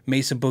seen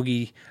Mesa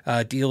Boogie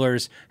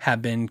dealers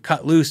have been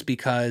cut loose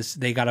because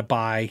they got to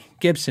buy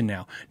Gibson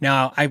now?"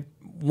 Now,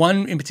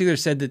 one in particular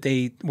said that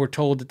they were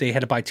told that they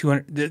had to buy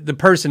 $200. The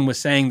person was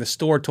saying the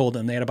store told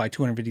them they had to buy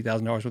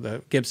 $250,000 worth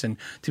of Gibson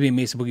to be a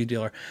Mesa Boogie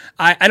dealer.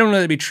 I don't know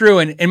that to be true,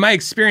 and in my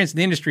experience in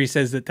the industry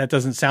says that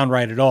doesn't sound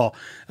right at all.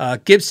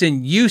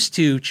 Gibson used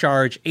to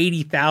charge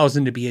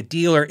 $80,000 to be a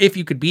dealer if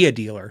you could be a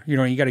dealer.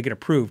 You got to get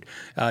approved,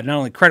 not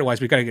only credit wise,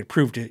 but you got to get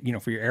approved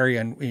for your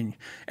area and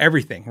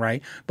everything,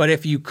 right? But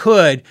if you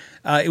could,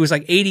 it was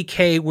like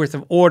 $80K worth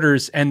of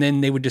orders, and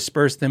then they would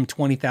disperse them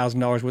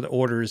 $20,000 worth of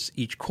orders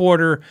each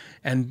quarter.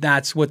 And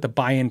that's what the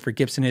buy-in for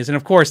Gibson is. And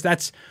of course,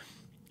 that's,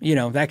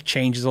 that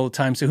changes all the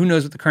time. So who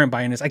knows what the current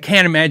buy-in is? I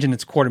can't imagine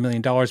it's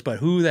 $250,000, but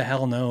who the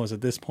hell knows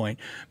at this point?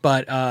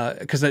 But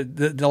because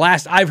the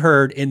last I've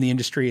heard in the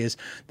industry is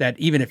that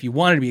even if you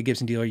wanted to be a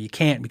Gibson dealer, you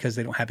can't because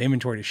they don't have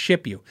inventory to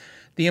ship you.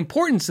 The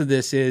importance of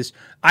this is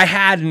I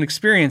had an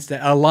experience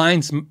that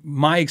aligns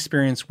my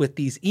experience with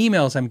these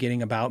emails I'm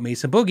getting about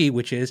Mesa Boogie,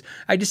 which is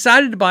I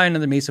decided to buy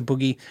another Mesa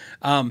Boogie.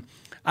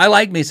 I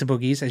like Mesa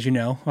Boogies, as you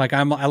know. Like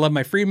I love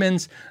my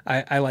Friedmans.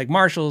 I like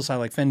Marshalls. I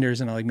like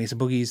Fenders, and I like Mesa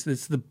Boogies.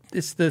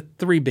 It's the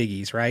 3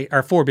 biggies, right?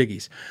 Or 4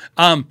 biggies.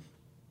 And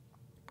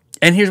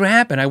here's what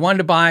happened. I wanted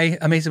to buy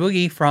a Mesa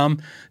Boogie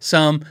from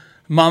some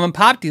mom and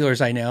pop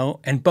dealers I know,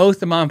 and both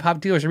the mom and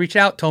pop dealers I reached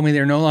out told me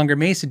they're no longer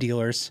Mesa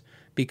dealers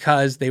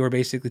because they were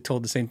basically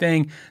told the same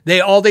thing.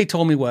 All they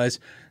told me was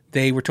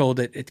they were told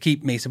that to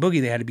keep Mesa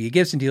Boogie they had to be a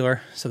Gibson dealer,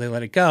 so they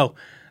let it go.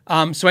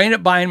 So I ended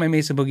up buying my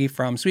Mesa Boogie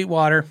from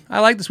Sweetwater. I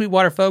like the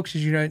Sweetwater folks.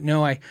 As you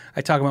know, I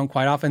talk about them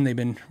quite often. They've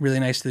been really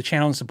nice to the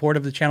channel and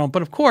supportive of the channel.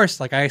 But of course,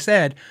 like I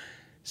said,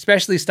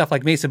 especially stuff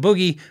like Mesa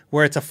Boogie,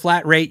 where it's a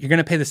flat rate, you're going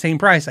to pay the same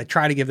price. I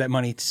try to give that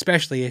money,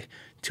 especially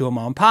to a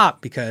mom and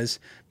pop, because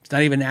it's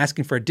not even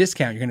asking for a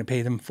discount. You're going to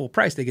pay them full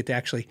price. They get to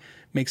actually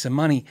make some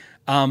money.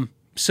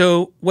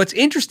 So what's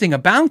interesting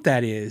about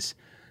that is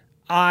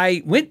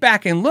I went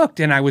back and looked,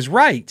 and I was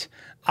right.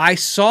 I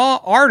seen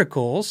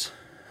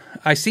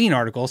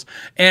articles,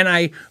 and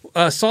I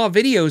saw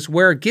videos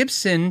where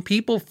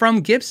people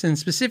from Gibson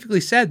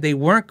specifically said they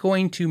weren't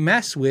going to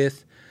mess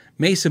with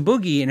Mesa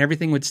Boogie and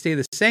everything would stay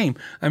the same.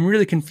 I'm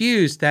really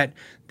confused that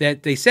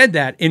they said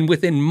that, and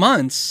within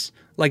months,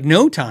 like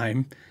no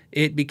time,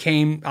 it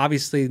became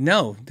obviously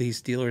no,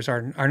 these dealers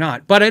are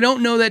not. But I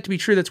don't know that to be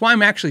true. That's why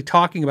I'm actually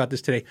talking about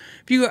this today.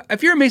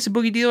 If you're a Mesa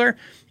Boogie dealer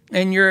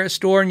and you're a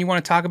store and you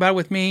want to talk about it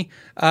with me,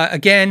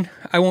 again,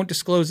 I won't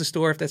disclose the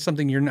store if that's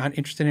something you're not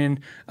interested in.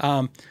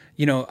 I'm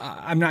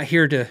not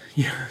here to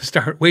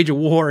wage a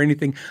war or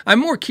anything. I'm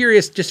more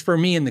curious just for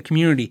me and the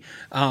community.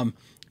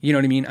 You know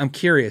what I mean? I'm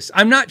curious.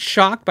 I'm not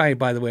shocked by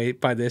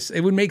this.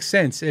 It would make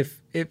sense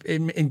if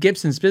in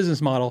Gibson's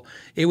business model,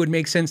 it would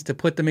make sense to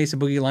put the Mesa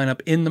Boogie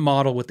lineup in the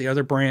model with the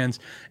other brands,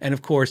 and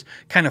of course,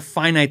 kind of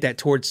finite that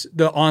towards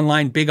the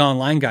big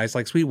online guys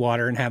like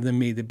Sweetwater, and have them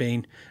be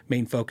the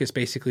main focus.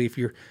 Basically, if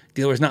your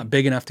dealer is not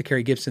big enough to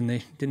carry Gibson,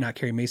 they did not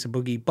carry Mesa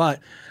Boogie.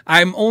 But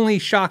I'm only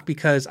shocked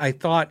because I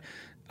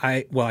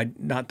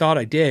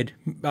did.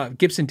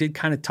 Gibson did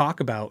kind of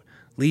talk about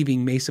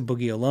leaving Mesa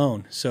Boogie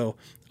alone, so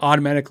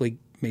automatically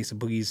Mesa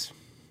Boogie's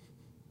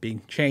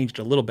being changed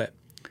a little bit.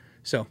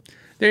 So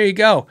there you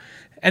go.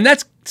 And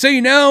that's, so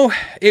you know,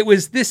 it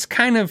was this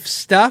kind of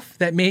stuff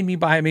that made me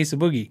buy a Mesa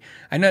Boogie.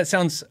 I know it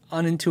sounds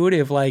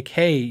unintuitive, like,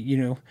 hey, you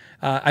know,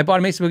 I bought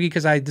a Mesa Boogie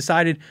because I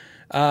decided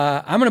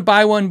I'm going to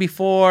buy one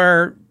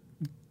before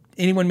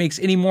anyone makes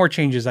any more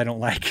changes I don't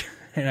like.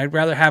 And I'd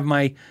rather have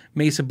my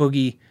Mesa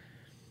Boogie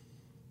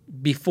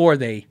before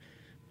they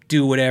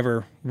do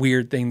whatever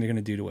weird thing they're going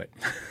to do to it.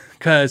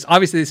 Because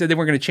obviously they said they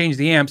weren't going to change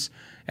the amps,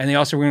 and they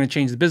also were going to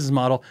change the business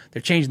model.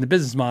 They're changing the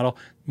business model,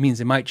 means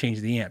they might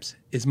change the amps,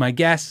 is my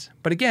guess.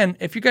 But again,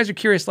 if you guys are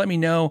curious, let me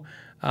know.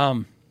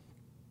 The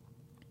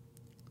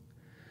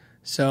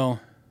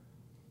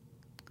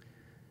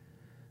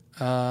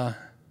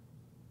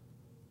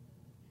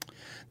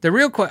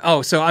real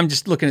question, so I'm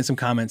just looking at some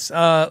comments.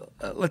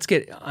 Let's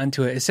get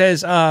onto it. It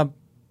says,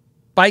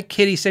 Bike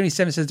Kitty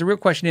 77 says, the real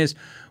question is,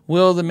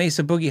 will the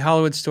Mesa Boogie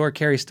Hollywood store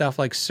carry stuff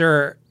like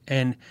Sir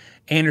and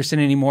Anderson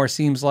anymore?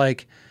 Seems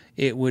like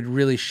it would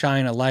really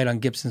shine a light on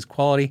Gibson's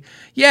quality.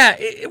 Yeah,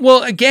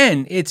 well,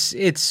 again,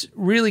 it's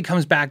really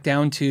comes back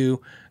down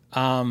to,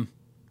 Mesa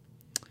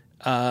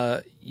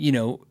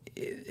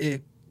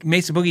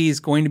Boogie is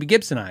going to be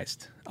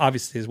Gibsonized,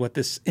 obviously, is what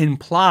this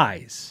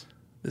implies.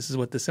 This is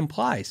what this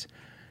implies.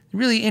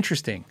 Really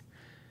interesting.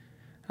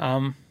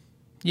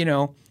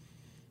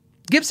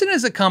 Gibson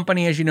is a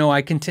company, as you know,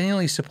 I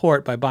continually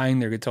support by buying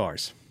their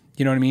guitars.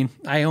 You know what I mean?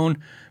 I own,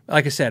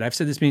 like I said, I've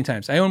said this many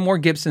times, I own more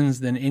Gibsons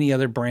than any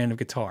other brand of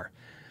guitar.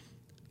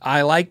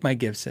 I like my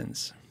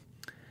Gibsons.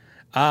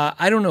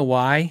 I don't know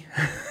why.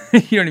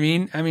 You know what I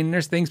mean? I mean,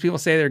 there's things people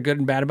say they're good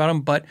and bad about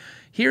them, but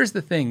here's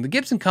the thing. The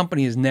Gibson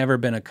company has never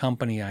been a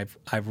company I've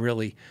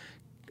really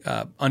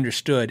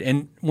understood.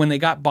 And when they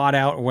got bought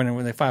out, or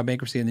when they filed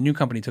bankruptcy and the new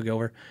company took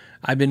over,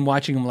 I've been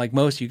watching them like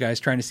most of you guys,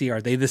 trying to see,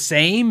 are they the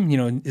same? You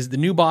know, is the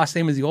new boss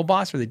same as the old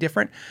boss? Are they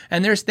different?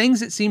 And there's things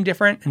that seem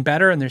different and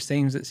better, and there's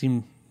things that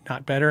seem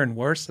not better and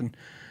worse.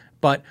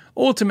 But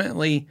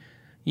ultimately,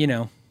 you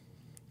know,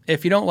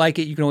 if you don't like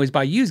it, you can always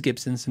buy used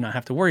Gibsons and not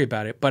have to worry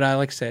about it. But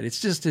like I said, it's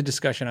just a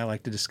discussion I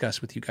like to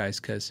discuss with you guys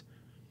because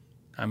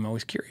I'm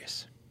always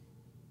curious.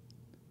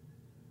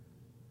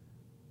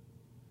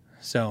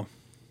 So,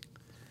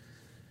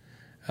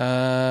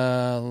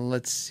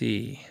 let's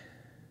see.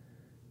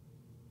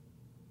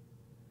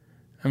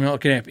 I'm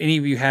looking at if any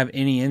of you have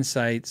any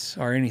insights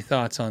or any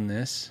thoughts on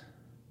this.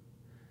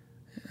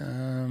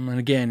 And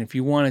again, if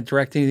you want to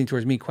direct anything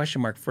towards me,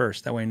 question mark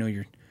first. That way I know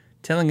you're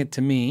telling it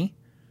to me.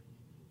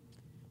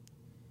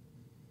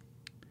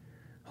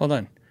 Hold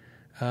on.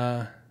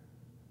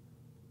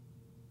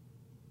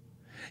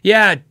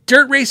 Yeah,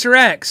 Dirt Racer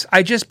X.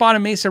 I just bought a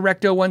Mesa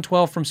Recto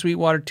 112 from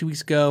Sweetwater 2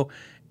 weeks ago,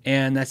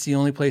 and that's the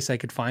only place I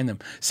could find them.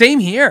 Same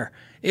here.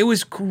 It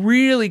was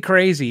really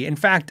crazy. In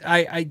fact,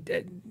 I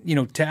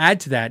to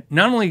add to that,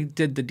 not only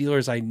did the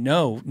dealers I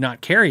know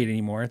not carry it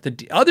anymore,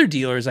 the other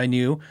dealers I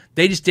knew,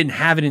 they just didn't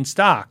have it in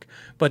stock,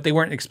 but they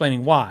weren't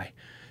explaining why.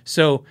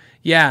 So,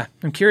 yeah,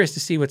 I'm curious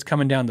to see what's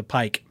coming down the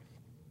pike.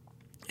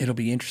 It'll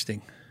be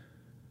interesting.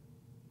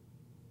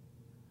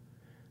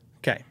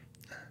 Okay.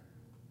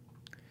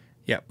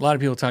 Yeah, a lot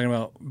of people talking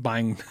about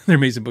buying their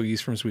Mesa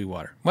Boogies from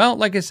Sweetwater. Well,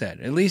 like I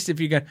said, at least if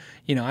you got,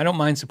 I don't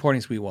mind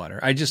supporting Sweetwater.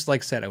 I just,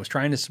 like I said, I was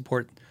trying to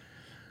support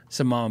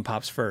some mom and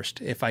pops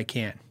first, if I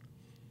can.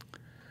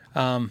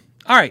 All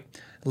right,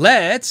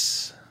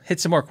 let's hit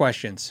some more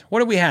questions. What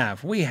do we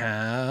have? We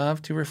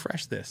have to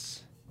refresh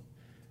this.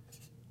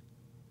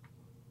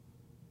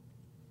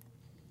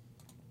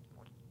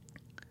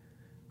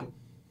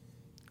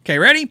 Okay,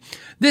 ready?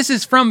 This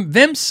is from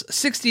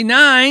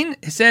Vimps69.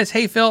 It says,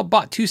 hey, Phil,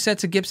 bought 2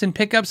 sets of Gibson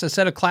pickups, a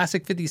set of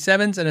classic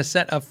 57s and a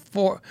set of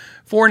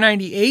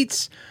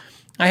 498s.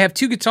 I have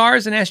 2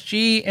 guitars, an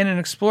SG and an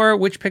Explorer.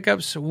 Which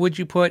pickups would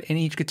you put in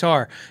each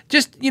guitar?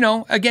 Just,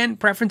 again,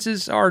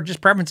 preferences are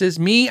just preferences.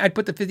 Me, I'd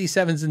put the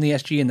 57s in the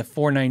SG and the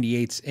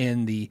 498s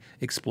in the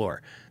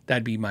Explorer.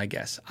 That'd be my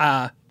guess.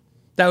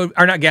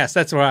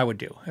 That's what I would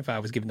do if I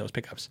was given those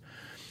pickups.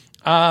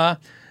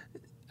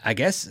 I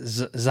guess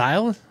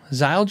Zylgil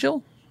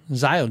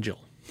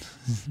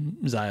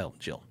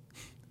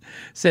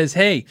says,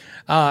 hey,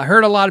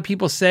 heard a lot of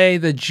people say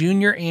the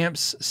Junior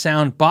amps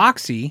sound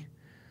boxy.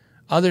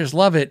 Others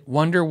love it.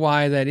 Wonder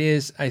why that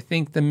is. I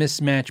think the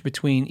mismatch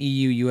between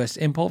EU-US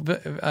impulse.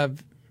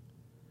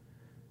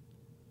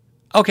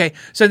 Okay,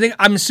 so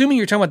I'm assuming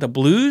you're talking about the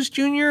Blues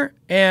Junior,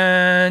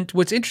 and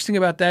what's interesting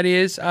about that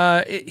is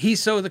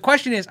so the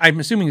question is, I'm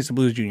assuming it's the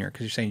Blues Junior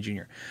because you're saying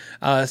Junior.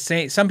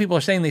 Some people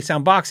are saying they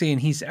sound boxy,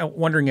 and he's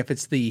wondering if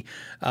it's the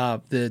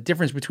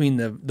difference between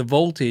the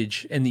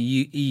voltage in the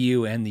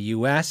EU and the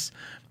US.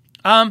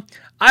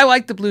 I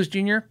like the Blues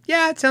Junior.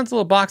 Yeah, it sounds a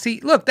little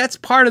boxy. Look, that's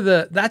part of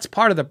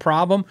the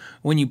problem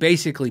when you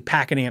basically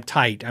pack an amp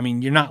tight. I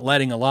mean, you're not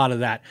letting a lot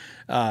of that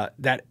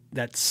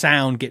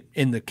sound get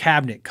in the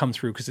cabinet come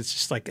through because it's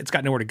just like it's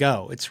got nowhere to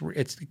go.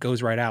 It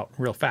goes right out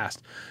real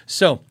fast.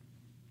 So,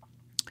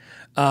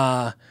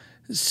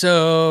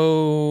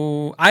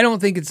 So I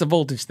don't think it's a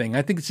voltage thing.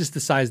 I think it's just the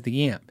size of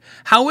the amp.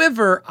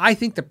 However, I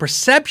think the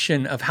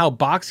perception of how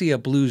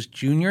Boxia Blues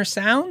Jr.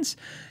 sounds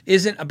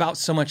isn't about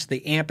so much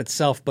the amp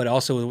itself, but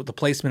also the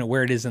placement of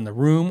where it is in the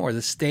room or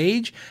the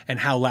stage and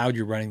how loud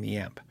you're running the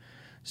amp.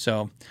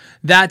 So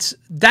that's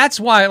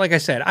why, like I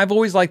said, I've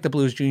always liked the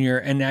Blues Jr.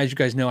 And as you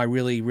guys know, I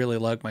really, really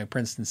like my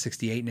Princeton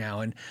 68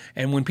 now.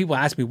 And when people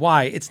ask me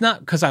why, it's not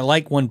because I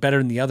like one better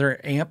than the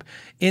other amp.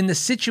 In the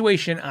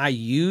situation I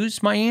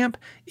use my amp,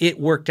 it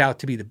worked out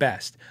to be the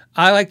best.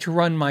 I like to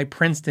run my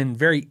Princeton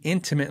very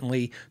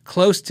intimately,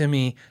 close to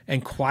me,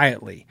 and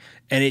quietly.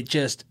 And it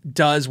just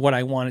does what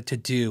I want it to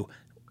do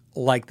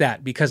like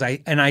that. Because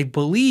I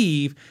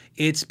believe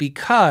it's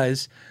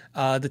because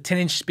the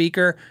 10-inch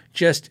speaker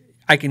just...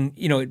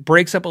 it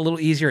breaks up a little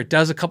easier. It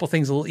does a couple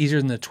things a little easier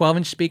than the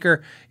 12-inch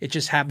speaker. It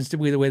just happens to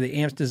be the way the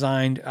amp's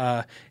designed,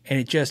 and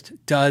it just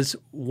does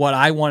what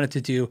I want it to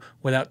do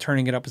without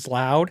turning it up as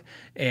loud.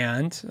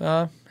 And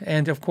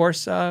of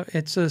course,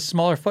 it's a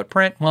smaller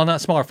footprint. Well, not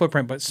smaller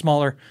footprint, but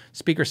smaller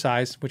speaker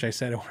size, which I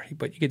said already,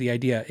 but you get the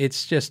idea.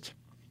 It's just,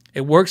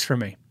 it works for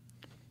me.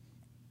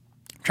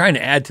 Trying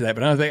to add to that,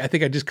 but I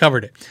think I just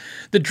covered it.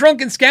 The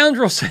Drunken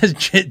Scoundrel says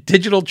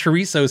digital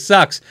chorizo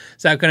sucks.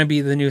 Is that going to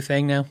be the new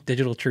thing now?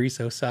 Digital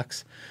chorizo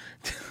sucks.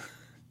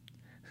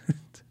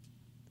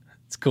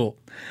 It's cool.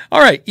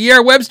 All right,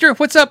 ER Webster.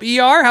 What's up,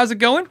 ER? How's it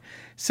going?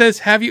 Says,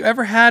 have you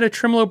ever had a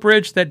tremolo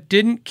bridge that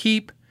didn't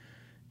keep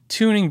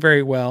tuning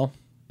very well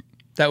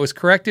that was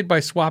corrected by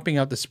swapping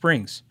out the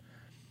springs?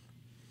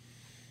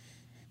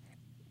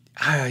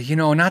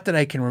 Not that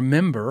I can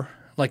remember.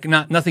 Like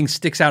nothing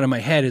sticks out in my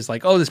head is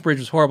like, oh, this bridge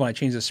was horrible and I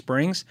changed the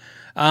springs.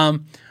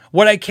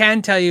 What I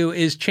can tell you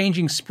is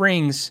changing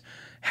springs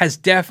has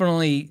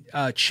definitely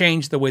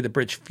changed the way the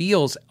bridge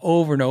feels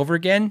over and over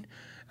again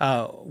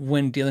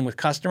when dealing with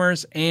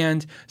customers.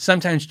 And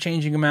sometimes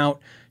changing them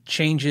out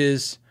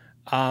changes.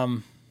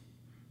 No,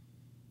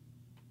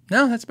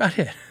 that's about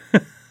it.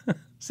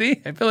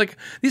 See, I feel like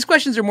these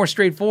questions are more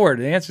straightforward.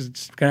 The answer's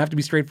going to have to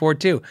be straightforward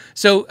too.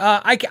 So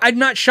I'm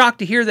not shocked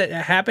to hear that it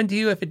happened to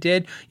you. If it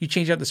did, you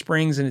change out the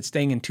springs and it's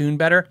staying in tune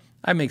better.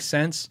 That makes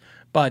sense.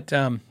 But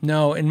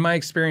no, in my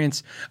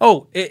experience,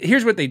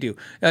 here's what they do.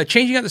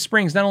 Changing out the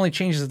springs not only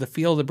changes the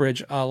feel of the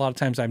bridge, a lot of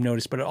times I've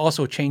noticed, but it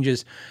also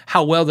changes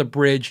how well the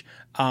bridge,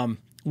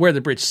 where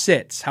the bridge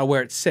sits,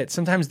 where it sits.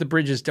 Sometimes the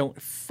bridges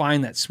don't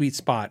find that sweet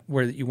spot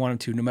where you want them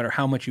to, no matter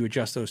how much you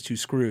adjust those two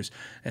screws.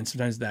 And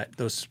sometimes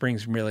those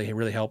springs really,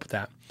 really help with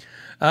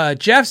that.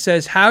 Jeff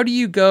says, how do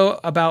you go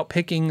about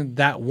picking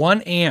that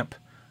one amp?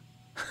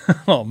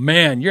 Oh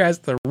man, you're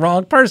asking the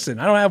wrong person.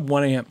 I don't have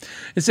one amp.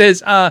 It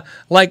says,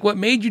 like what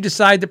made you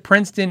decide the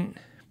Princeton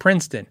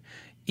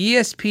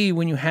ESP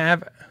when you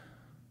have,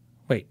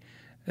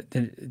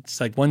 it's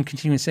like one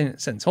continuous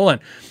sentence. Hold on.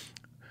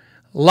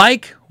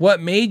 Like what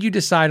made you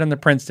decide on the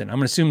Princeton? I'm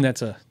going to assume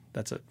that's a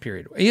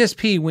period.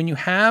 ESP, when you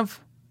have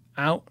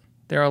out,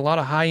 there are a lot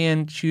of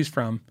high-end to choose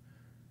from.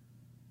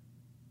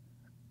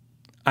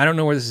 I don't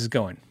know where this is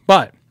going,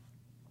 but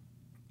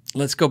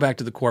let's go back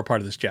to the core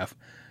part of this, Jeff.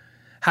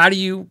 How do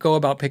you go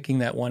about picking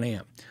that one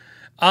amp?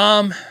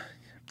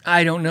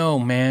 I don't know,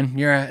 man.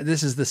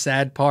 This is the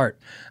sad part.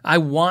 I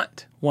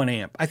want one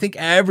amp. I think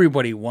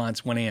everybody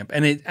wants one amp.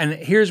 And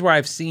here's where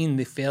I've seen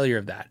the failure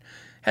of that.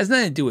 It has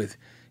nothing to do with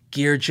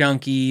gear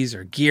junkies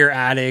or gear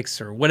addicts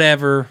or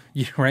whatever,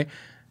 right?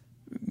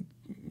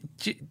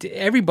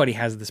 Everybody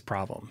has this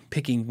problem,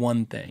 picking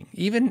one thing.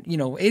 Even,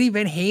 Eddie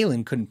Van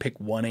Halen couldn't pick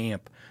one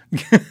amp. You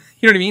know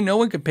what I mean? No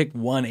one could pick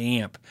one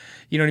amp.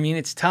 You know what I mean?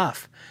 It's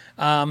tough.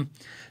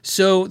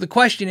 So the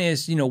question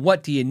is,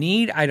 what do you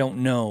need? I don't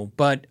know.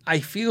 But I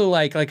feel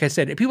like I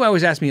said, people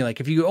always ask me, like,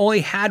 if you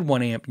only had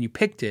one amp and you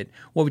picked it,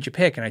 what would you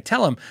pick? And I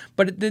tell them,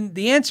 but then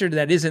the answer to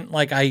that isn't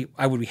like I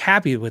would be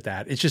happy with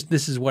that. It's just,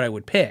 this is what I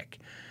would pick.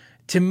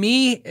 To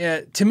me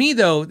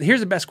though,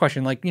 here's the best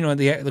question. Like,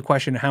 the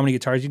question, how many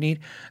guitars you need?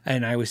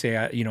 And I always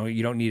say, you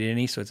don't need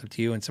any, so it's up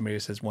to you. And somebody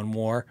says one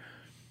more.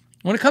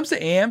 When it comes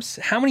to amps,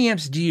 how many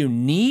amps do you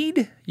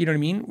need? You know what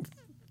I mean?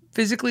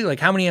 Physically, like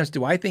how many amps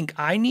do I think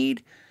I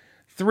need?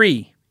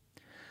 3.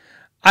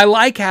 I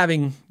like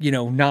having,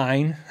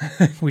 9,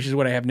 which is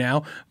what I have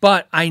now,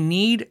 but I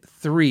need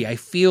 3. I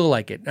feel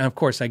like it. And of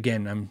course,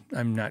 again,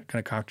 I'm not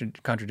going to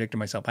contradict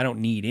myself. I don't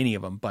need any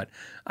of them, but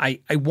I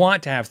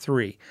want to have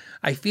 3.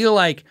 I feel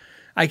like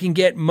I can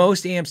get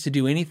most amps to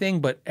do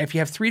anything, but if you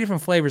have 3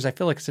 different flavors, I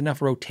feel like it's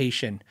enough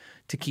rotation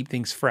to keep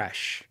things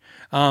fresh.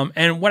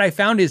 And what I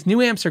found is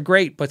new amps are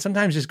great, but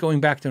sometimes just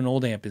going back to an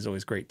old amp is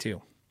always great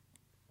too.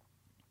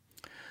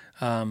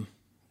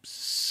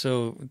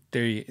 So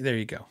there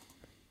you go.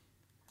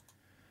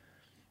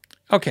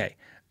 Okay.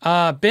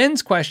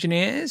 Ben's question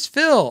is,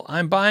 Phil,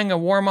 I'm buying a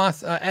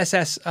Warmoth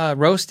SS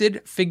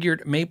roasted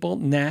figured maple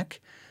neck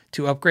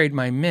to upgrade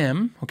my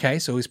MIM. Okay,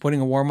 so he's putting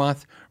a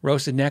Warmoth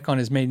roasted neck on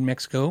his Made in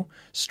Mexico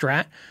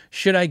Strat.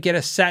 Should I get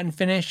a satin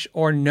finish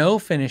or no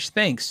finish?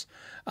 Thanks.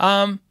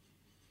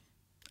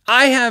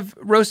 I have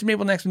roasted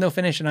maple necks with no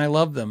finish, and I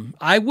love them.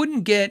 I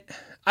wouldn't get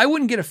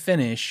a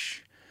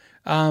finish.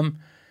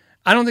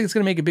 I don't think it's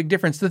going to make a big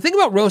difference. The thing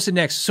about roasted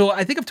necks, so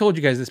I think I've told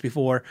you guys this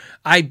before.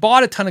 I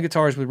bought a ton of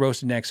guitars with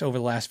roasted necks over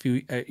the last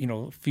few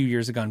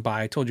years have gone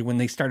by. I told you when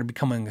they started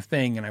becoming a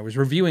thing, and I was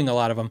reviewing a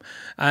lot of them.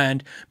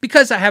 And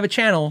because I have a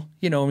channel,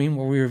 where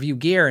we review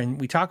gear and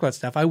we talk about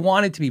stuff, I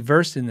wanted to be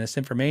versed in this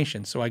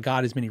information. So I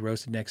got as many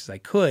roasted necks as I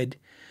could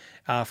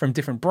from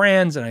different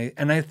brands,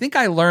 and I think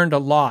I learned a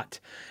lot.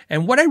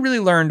 And what I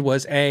really learned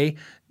was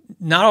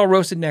not all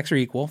roasted necks are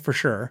equal, for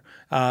sure.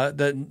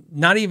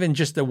 Not even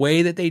just the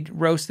way that they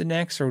roast the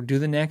necks or do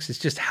the necks, it's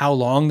just how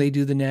long they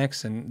do the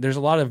necks, and there's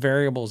a lot of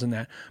variables in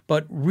that.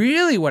 But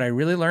really, what I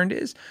really learned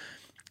is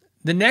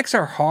the necks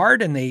are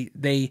hard, and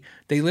they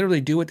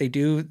literally do what they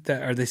do,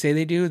 or they say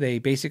they do. They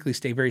basically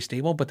stay very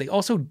stable, but they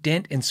also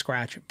dent and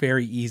scratch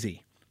very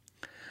easy.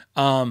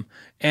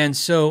 And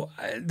so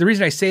the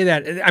reason I say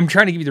that, I'm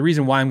trying to give you the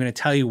reason why I'm going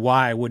to tell you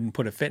why I wouldn't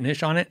put a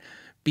finish on it,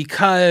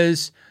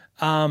 because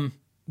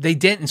they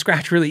dent and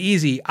scratch really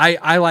easy.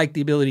 I like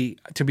the ability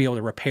to be able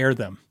to repair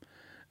them,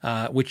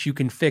 which you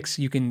can fix.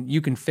 You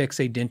can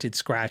fix a dented,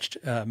 scratched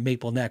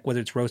maple neck,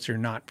 whether it's roasted or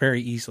not,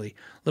 very easily.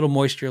 A little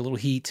moisture, a little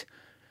heat,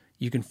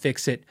 you can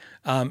fix it.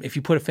 If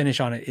you put a finish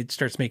on it, it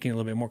starts making it a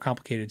little bit more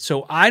complicated.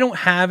 So I don't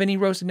have any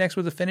roasted necks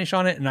with a finish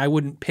on it, and I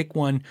wouldn't pick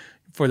one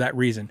for that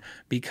reason.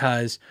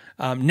 Because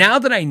now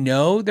that I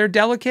know they're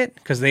delicate,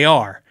 because they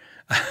are,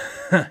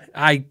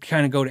 I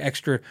kind of go to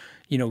extra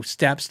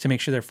steps to make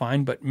sure they're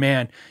fine. But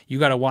man, you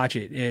got to watch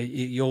it.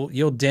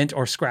 You'll dent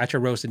or scratch a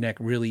roasted neck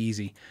really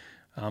easy.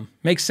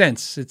 Makes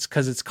sense. It's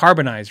because it's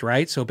carbonized,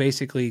 right? So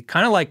basically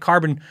kind of like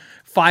carbon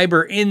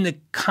fiber in the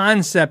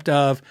concept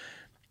of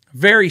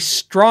very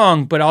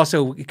strong, but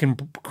also it can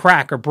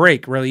crack or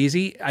break really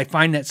easy. I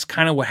find that's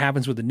kind of what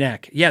happens with the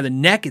neck. Yeah, the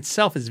neck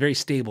itself is very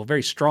stable,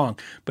 very strong,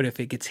 but if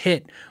it gets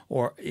hit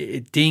or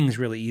it dings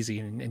really easy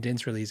and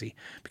dents really easy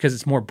because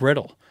it's more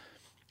brittle.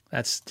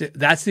 That's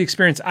the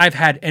experience I've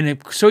had. And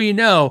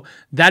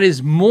that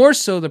is more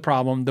so the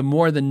problem the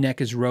more the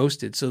neck is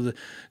roasted. So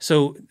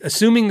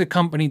assuming the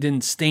company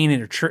didn't stain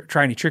it or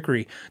try any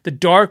trickery, the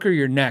darker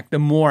your neck, the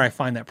more I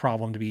find that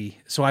problem to be.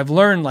 So I've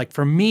learned, like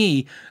for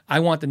me,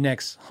 I want the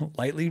necks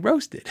lightly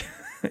roasted.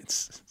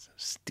 It's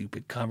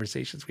stupid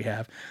conversations we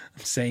have.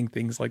 I'm saying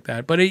things like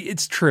that, but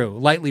it's true.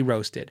 Lightly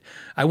roasted.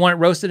 I want it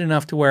roasted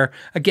enough to where,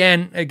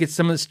 again, it gets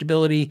some of the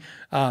stability,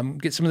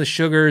 get some of the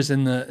sugars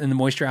and the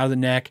moisture out of the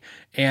neck,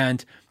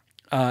 and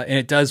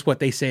it does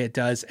what they say it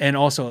does. And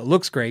also it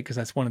looks great, because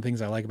that's one of the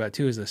things I like about it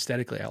too, is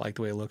aesthetically I like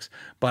the way it looks,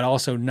 but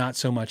also not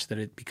so much that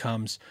it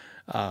becomes,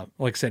 like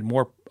I said,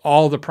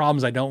 all the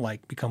problems I don't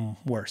like become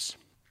worse.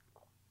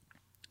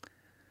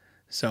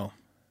 So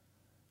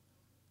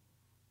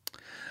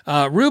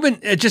Ruben,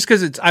 just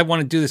because I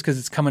want to do this because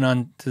it's coming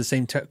on to the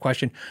same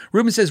question.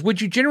 Ruben says,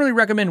 would you generally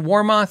recommend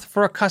Warmoth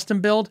for a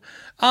custom build?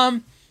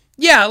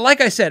 Yeah,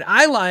 like I said,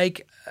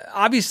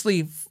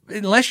 obviously,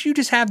 unless you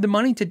just have the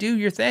money to do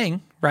your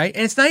thing, right?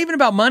 And it's not even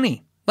about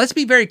money. Let's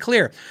be very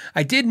clear.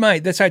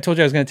 That's why I told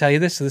you I was going to tell you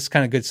this, so this is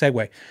kind of a good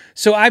segue.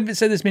 So I've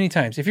said this many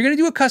times. If you're going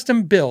to do a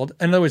custom build,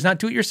 in other words, not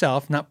do it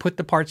yourself, not put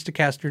the parts to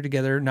caster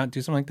together, not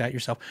do something like that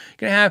yourself,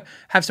 you're going to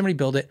have somebody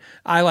build it.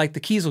 I like the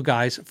Kiesel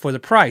guys for the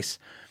price.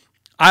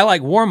 I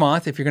like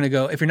Warmoth. If you're not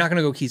going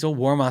to go Kiesel,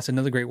 Warmoth's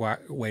another great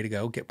way to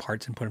go. Get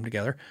parts and put them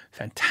together.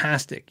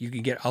 Fantastic. You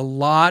can get a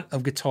lot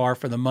of guitar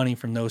for the money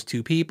from those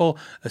two people,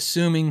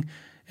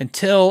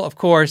 until, of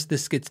course,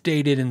 this gets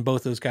dated and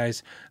both those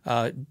guys,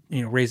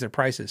 raise their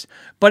prices.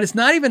 But it's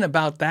not even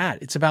about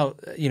that. It's about,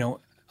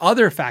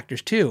 other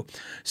factors too.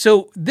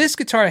 So this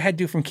guitar I had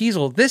to do from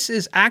Kiesel, this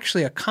is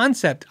actually a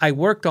concept I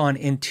worked on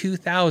in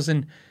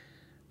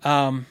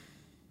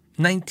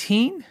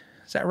 2019.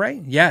 Is that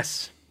right?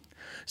 Yes.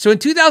 So in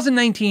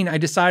 2019, I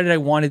decided I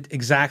wanted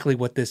exactly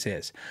what this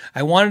is.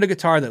 I wanted a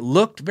guitar that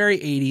looked very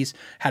 80s,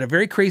 had a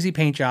very crazy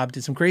paint job,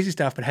 did some crazy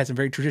stuff, but had some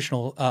very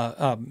traditional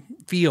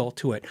feel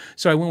to it.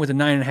 So I went with a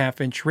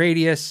 9.5-inch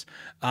radius.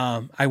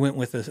 I went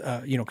with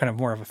a kind of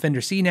more of a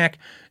Fender C-neck,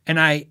 and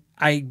I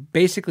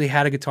basically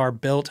had a guitar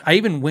built. I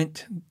even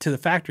went to the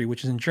factory,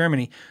 which is in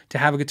Germany, to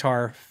have a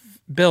guitar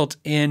built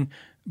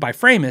by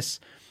Framus.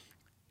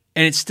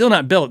 And it's still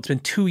not built. It's been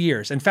 2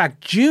 years. In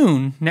fact,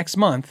 June next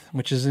month,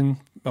 which is in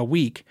a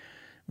week,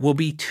 will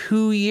be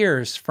 2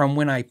 years from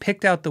when I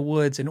picked out the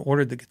woods and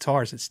ordered the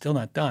guitars. It's still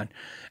not done.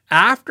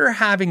 After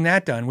having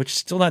that done, which is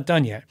still not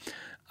done yet,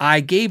 I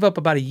gave up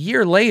about a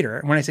year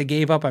later. When I say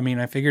gave up, I mean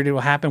I figured it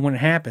will happen when it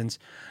happens.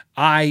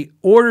 I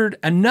ordered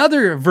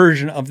another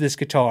version of this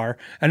guitar.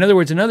 In other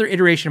words, another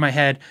iteration in my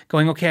head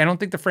going, okay, I don't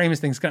think the Framus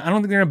thing's I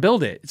don't think they're going to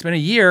build it. It's been a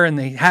year and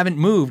they haven't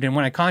moved. And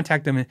when I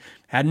contact them, it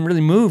hadn't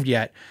really moved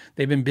yet.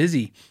 They've been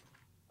busy.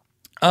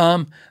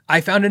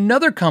 I found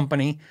another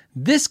company.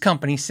 This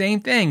company, same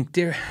thing,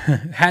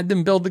 had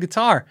them build the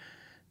guitar.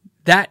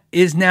 That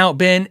is now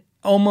been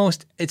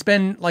it's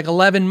been like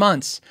 11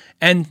 months.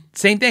 And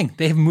same thing,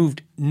 they've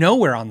moved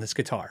nowhere on this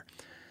guitar.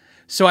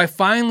 So I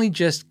finally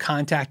just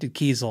contacted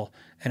Kiesel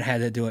and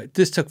had to do it.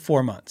 This took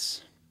 4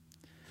 months.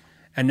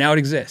 And now it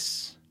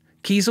exists.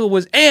 Kiesel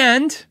was,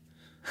 and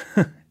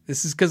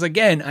this is because,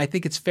 again, I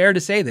think it's fair to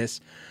say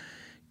this.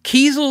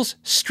 Kiesel's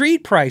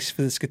street price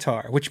for this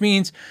guitar, which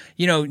means,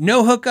 no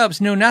hookups,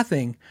 no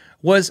nothing,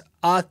 was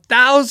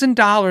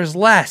 $1,000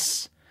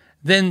 less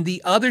than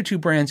the other two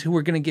brands who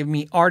were going to give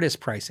me artist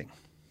pricing.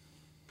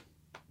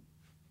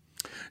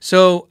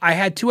 So I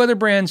had two other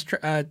brands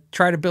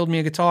try to build me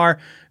a guitar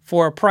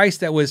for a price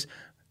that was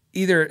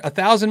either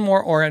 $1,000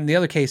 more, or in the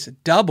other case,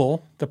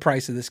 double the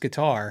price of this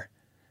guitar,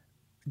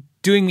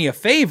 doing me a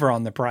favor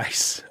on the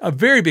price, a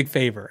very big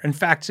favor. In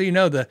fact, so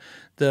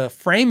the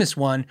Framus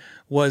one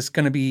was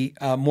going to be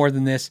more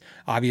than this,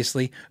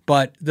 obviously,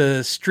 but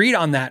the street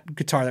on that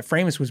guitar, that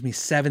Framus, was me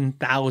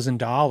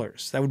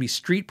 $7,000. That would be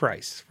street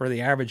price for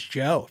the average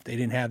Joe if they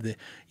didn't have the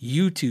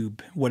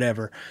YouTube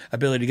whatever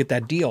ability to get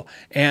that deal.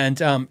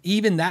 And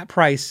even that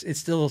price, it's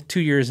still 2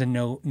 years and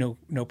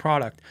no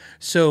product.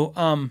 So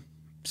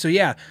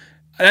yeah,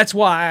 that's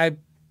why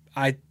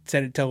I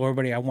said it, tell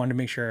everybody, I wanted to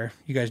make sure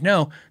you guys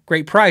know,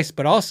 great price,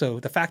 but also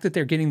the fact that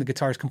they're getting the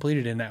guitars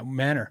completed in that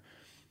manner,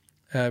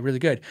 really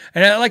good.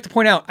 And I like to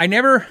point out, I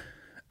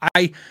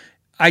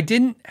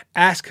didn't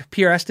ask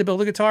PRS to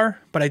build a guitar,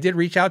 but I did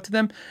reach out to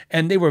them,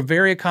 and they were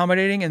very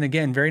accommodating, and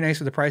again, very nice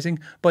with the pricing,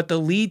 but the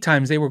lead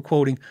times they were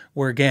quoting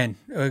were, again,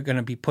 going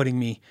to be putting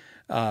me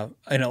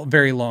in a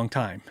very long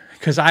time,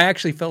 because I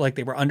actually felt like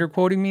they were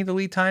underquoting me the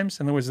lead times.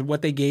 In other words,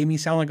 what they gave me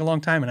sounded like a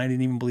long time, and I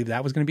didn't even believe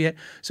that was going to be it.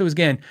 So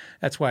again,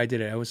 that's why I did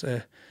it.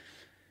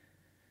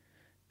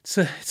 It's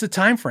a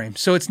time frame.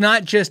 So it's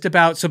not just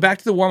about, so back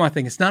to the Warmoth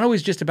thing. It's not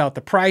always just about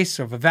the price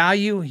or the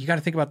value. You got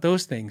to think about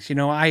those things. You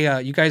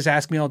guys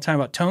ask me all the time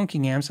about Tone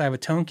King amps. I have a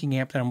Tone King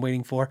amp that I'm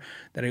waiting for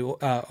that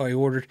I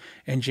ordered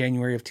in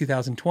January of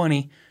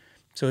 2020.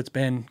 So it's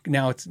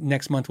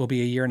next month will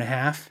be a year and a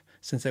half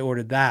since I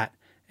ordered that.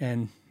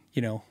 And,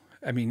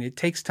 it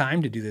takes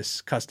time to do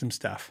this custom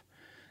stuff.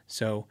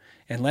 So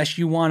unless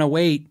you want to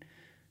wait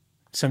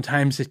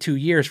sometimes 2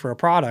 years for a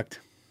product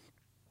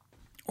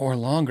or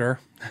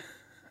longer,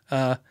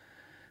 it's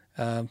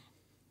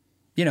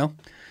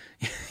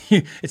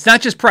not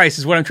just price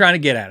is what I'm trying to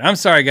get at. I'm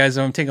sorry, guys.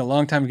 I'm taking a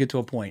long time to get to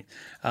a point.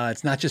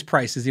 It's not just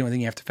price is the only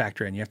thing you have to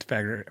factor in. You have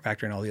to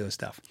factor in all the other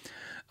stuff.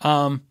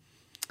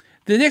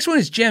 The next one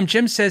is Jim.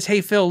 Jim says,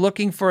 hey, Phil,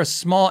 looking for a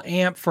small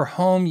amp for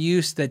home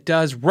use that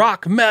does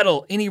rock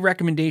metal. Any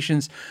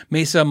recommendations?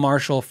 Mesa,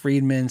 Marshall,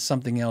 Friedman,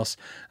 something else.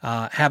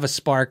 Have a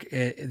Spark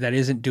that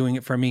isn't doing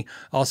it for me.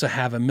 Also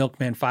have a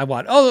Milkman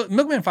 5-watt. Oh,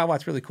 Milkman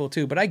 5-watt's really cool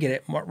too, but I get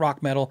it.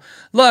 Rock metal.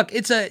 Look,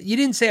 you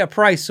didn't say a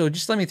price, so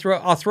just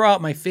I'll throw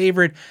out my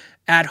favorite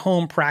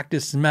at-home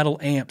practice metal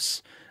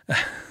amps.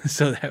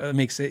 So that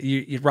makes it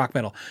you rock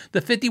metal.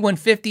 The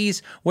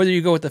 5150s, whether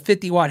you go with the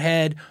 50-watt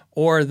head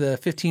or the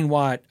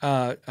 15-watt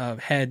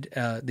head,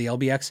 the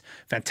LBX,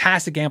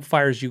 fantastic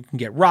amplifiers. You can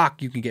get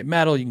rock, you can get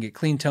metal, you can get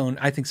clean tone.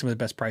 I think some of the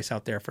best price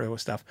out there for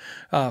those stuff.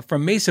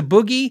 From Mesa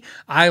Boogie,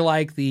 I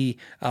like the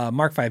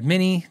Mark V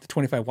Mini, the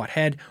 25-watt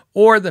head,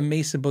 or the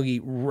Mesa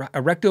Boogie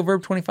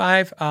Rectoverb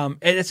 25. And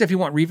that's if you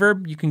want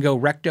reverb. You can go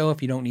Recto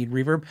if you don't need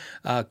reverb.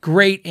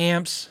 Great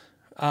amps.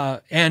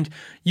 And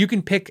you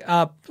can pick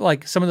up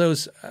like some of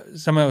those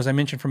I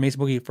mentioned from Mesa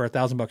Boogie for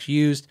 $1,000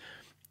 used,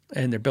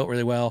 and they're built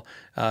really well.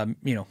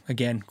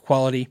 Again,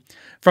 quality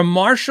from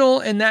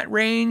Marshall in that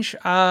range.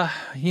 Like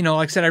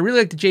I said, I really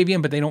like the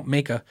JVM, but they don't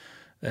make a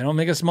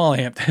small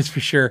amp. That's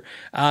for sure.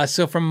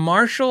 So from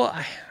Marshall,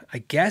 I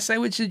guess I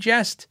would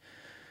suggest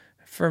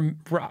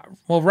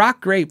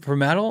rock great for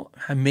metal,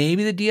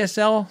 maybe the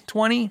DSL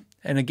 20.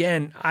 And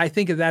again, I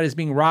think of that as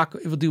being rock.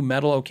 It will do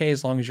metal okay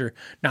as long as you're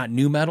not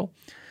new metal.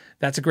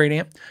 That's a great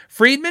amp.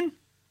 Friedman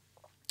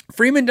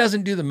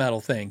doesn't do the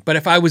metal thing, but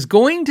if I was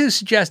going to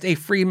suggest a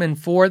Friedman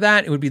for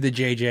that, it would be the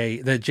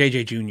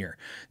JJ Junior.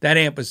 That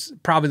amp was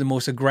probably the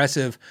most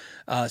aggressive,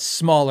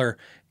 smaller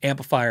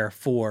amplifier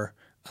for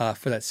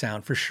that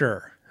sound for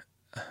sure.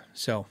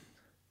 So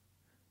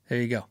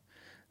there you go.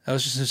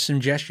 Those are some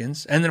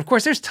suggestions. And then, of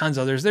course, there's tons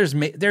of others.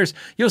 There's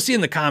you'll see in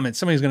the comments,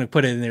 somebody's going to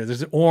put it in there.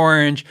 There's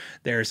orange.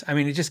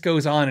 It just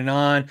goes on and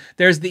on.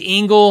 There's the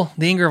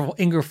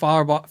Inger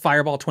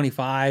Fireball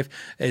 25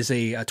 is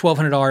a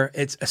 $1,200.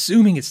 It's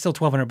assuming it's still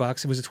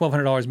 $1,200. It was a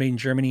 $1,200 made in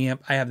Germany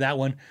amp. I have that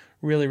one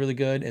really, really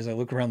good as I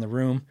look around the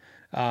room.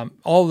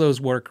 All of those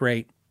work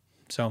great.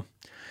 So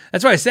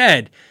that's why I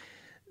said,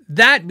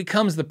 that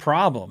becomes the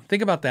problem.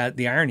 Think about that,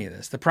 the irony of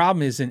this. The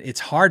problem isn't it's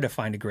hard to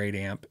find a great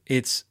amp.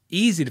 It's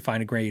easy to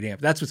find a great amp.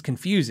 That's what's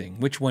confusing.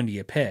 Which one do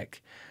you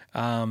pick?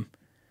 And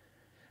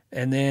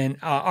then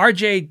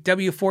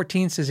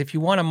RJW14 says, if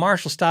you want a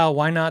Marshall style,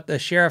 why not the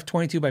Sheriff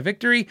 22 by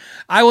Victory?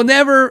 I will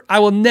never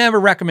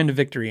recommend a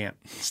Victory amp.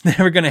 It's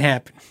never going to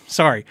happen.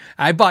 Sorry.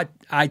 I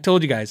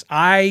told you guys,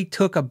 I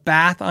took a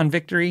bath on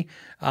Victory.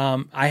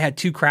 I had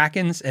 2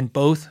 Krakens and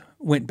both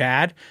went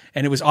bad,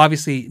 and it was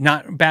obviously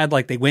not bad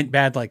like they went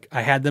bad like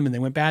I had them and they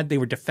went bad. They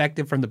were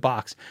defective from the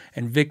box,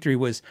 and Victory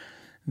was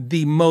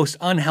the most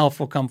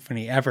unhelpful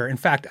company ever. In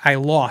fact, I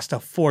lost a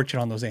fortune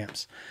on those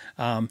amps.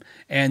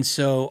 And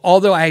so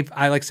although I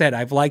like I said,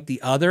 I've liked the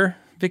other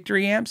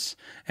Victory amps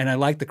and I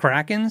like the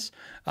Krakens,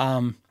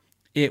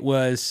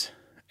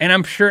 And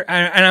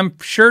I'm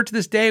sure to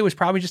this day it was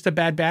probably just a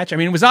bad batch. I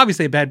mean, it was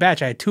obviously a bad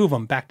batch. I had 2 of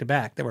them back to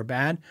back that were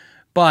bad,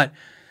 but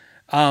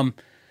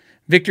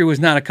Victory was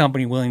not a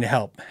company willing to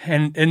help.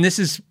 And this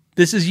is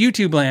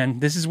YouTube land.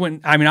 This is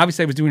when, I mean,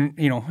 obviously I was doing,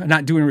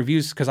 not doing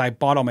reviews because I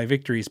bought all my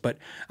Victories, but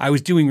I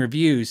was doing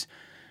reviews.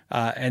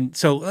 And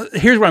so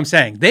here's what I'm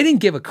saying. They didn't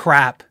give a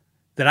crap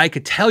that I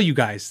could tell you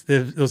guys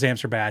those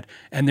amps are bad,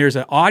 and there's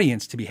an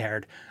audience to be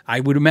heard. I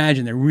would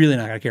imagine they're really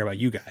not going to care about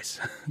you guys.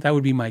 That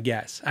would be my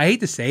guess. I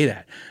hate to say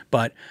that,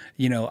 but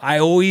I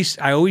always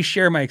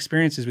share my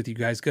experiences with you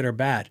guys, good or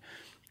bad.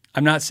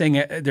 I'm not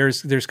saying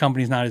there's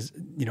companies not as,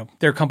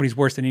 their company's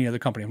worse than any other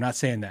company. I'm not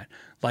saying that.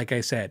 Like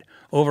I said,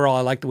 overall,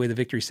 I like the way the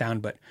Victory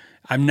sound, but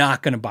I'm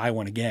not going to buy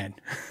one again.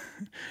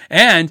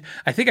 And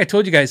I think I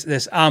told you guys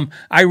this.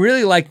 I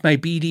really liked my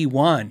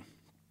BD1,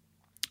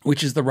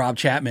 which is the Rob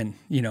Chapman,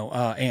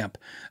 amp.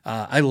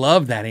 I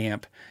love that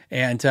amp.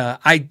 And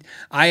I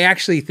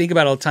actually think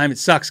about it all the time. It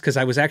sucks because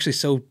I was actually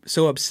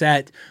so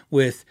upset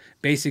with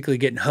basically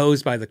getting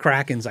hosed by the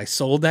Krakens. I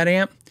sold that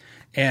amp,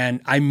 and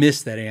I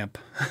miss that amp.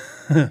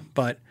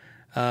 But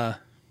yeah,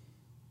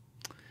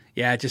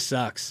 it just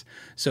sucks.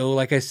 So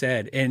like I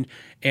said, and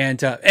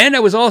I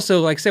was also,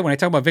 like I said, when I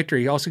talk about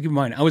Victory, also keep in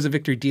mind, I was a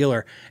Victory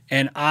dealer,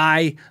 and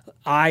I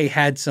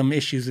had some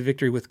issues with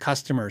Victory with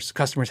customers.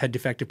 Customers had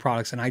defective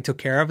products, and I took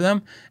care of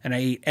them, and I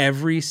ate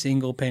every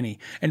single penny.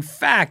 In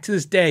fact, to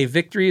this day,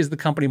 Victory is the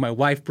company my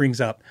wife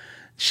brings up.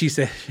 She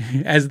said,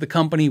 as the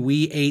company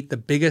we ate the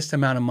biggest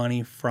amount of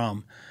money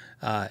from.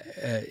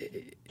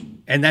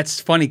 And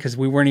that's funny because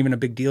we weren't even a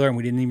big dealer and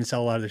we didn't even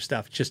sell a lot of their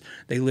stuff. It's just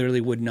they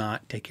literally would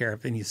not take care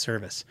of any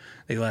service.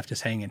 They left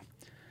us hanging.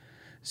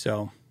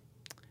 So,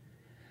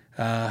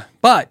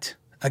 but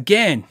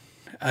again,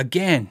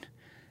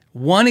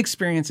 one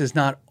experience is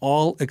not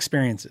all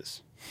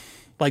experiences.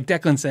 Like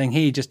Declan saying,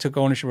 hey, he just took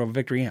ownership of a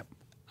Victory amp.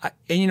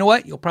 And you know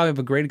what? You'll probably have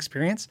a great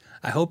experience.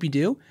 I hope you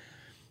do.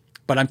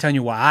 But I'm telling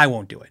you why I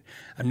won't do it.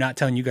 I'm not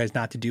telling you guys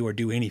not to do or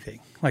do anything.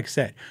 Like I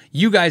said,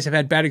 you guys have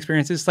had bad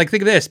experiences. Like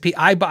think of this.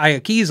 I buy a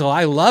Kiesel.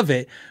 I love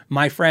it.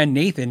 My friend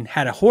Nathan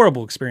had a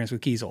horrible experience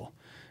with Kiesel,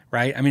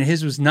 right? I mean,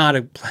 his was not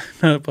a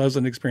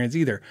pleasant experience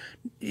either.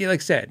 Like I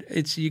said,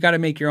 you got to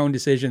make your own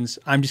decisions.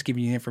 I'm just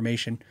giving you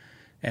information.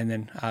 And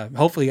then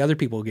hopefully other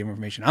people will give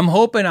information. I'm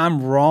hoping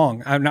I'm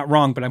wrong. I'm not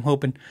wrong, but I'm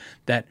hoping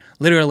that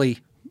literally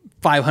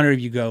 500 of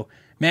you go,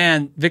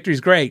 man,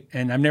 Victory's great,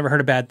 and I've never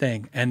heard a bad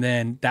thing. And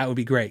then that would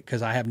be great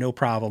because I have no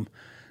problem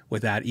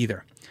with that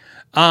either.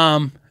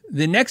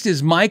 The next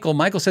is Michael.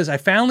 Michael says, I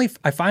finally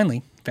found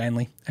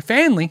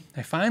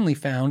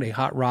a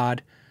hot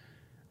rod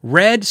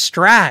red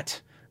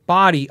Strat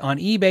body on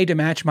eBay to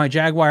match my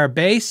Jaguar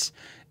bass,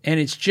 and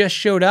it's just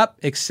showed up,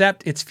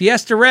 except it's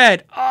Fiesta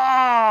Red.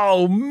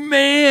 Oh,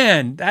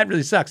 man, that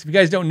really sucks. If you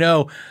guys don't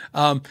know,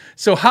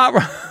 so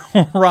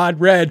Hot Rod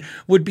Red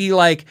would be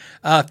like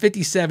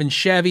 57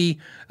 Chevy,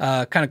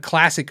 kind of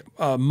classic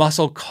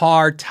muscle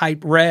car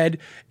type red,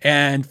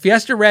 and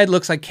Fiesta Red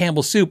looks like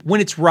Campbell Soup when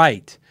it's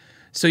right.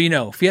 So,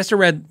 Fiesta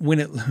Red, when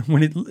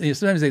it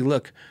sometimes they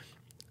look,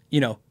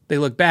 they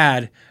look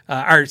bad,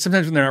 or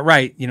sometimes when they're not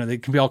right, they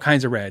can be all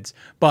kinds of reds.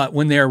 But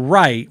when they're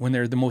right, when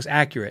they're the most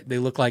accurate, they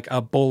look like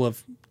a bowl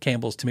of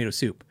Campbell's tomato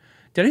soup.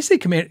 Did I say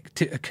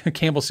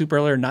Campbell's soup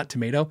earlier, not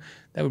tomato?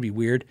 That would be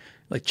weird.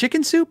 Like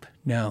chicken soup?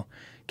 No,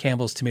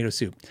 Campbell's tomato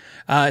soup.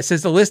 It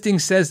says the listing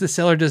says the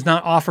seller does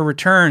not offer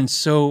returns,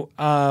 so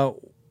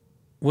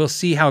we'll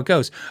see how it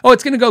goes. Oh,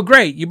 it's going to go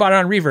great. You bought it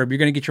on Reverb. You're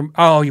going to get you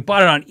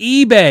bought it on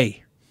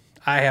eBay.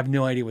 I have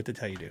no idea what to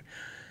tell you, dude.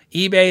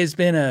 eBay has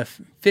been a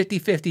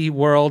 50-50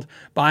 world,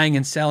 buying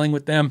and selling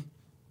with them.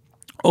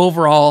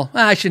 Overall,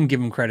 I shouldn't give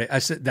them credit. I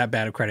said that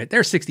bad of credit.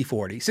 They're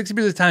 60-40. 60% of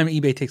the time,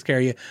 eBay takes care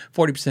of you.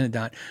 40% of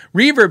not.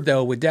 Reverb,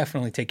 though, would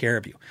definitely take care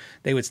of you.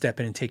 They would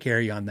step in and take care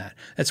of you on that.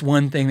 That's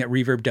one thing that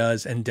Reverb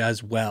does and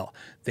does well.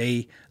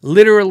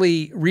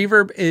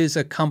 Reverb is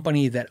a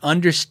company that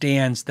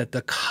understands that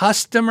the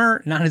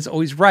customer not is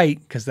always right,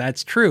 because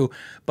that's true,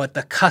 but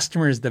the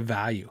customer is the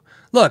value.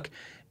 Look,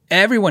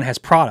 everyone has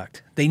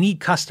product. They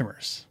need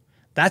customers.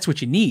 That's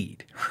what you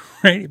need,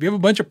 right? If you have a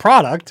bunch of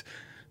product,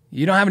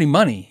 you don't have any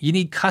money. You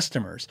need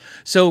customers.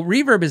 So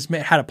Reverb has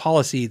had a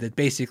policy that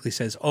basically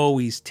says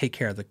always take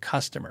care of the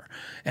customer.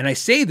 And I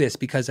say this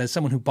because as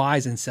someone who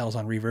buys and sells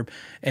on Reverb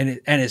and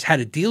has had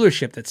a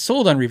dealership that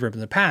sold on Reverb in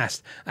the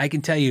past, I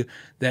can tell you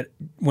that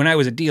when I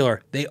was a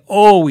dealer, they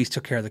always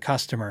took care of the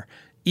customer,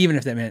 even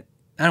if that meant,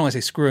 I don't want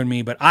to say screwing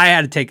me, but I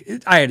had to take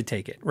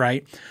it,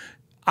 right?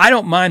 I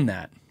don't mind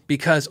that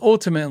because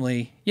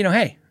ultimately,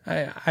 hey,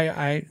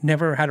 I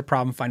never had a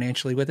problem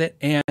financially with it.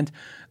 And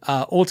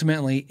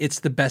ultimately,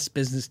 it's the best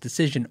business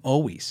decision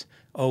always.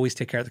 Always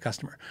take care of the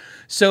customer.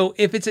 So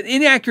if it's an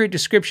inaccurate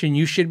description,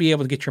 you should be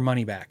able to get your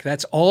money back.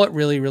 That's all it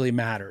really, really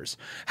matters.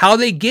 How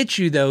they get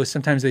you, though,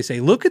 sometimes they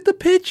say, look at the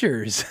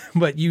pictures.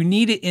 But you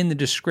need it in the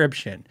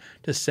description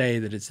to say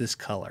that it's this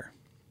color.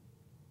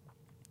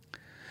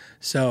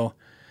 So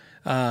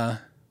there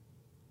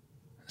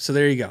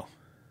you go.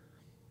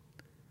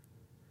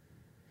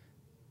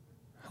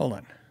 Hold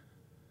on.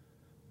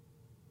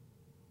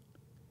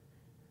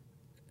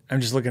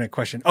 I'm just looking at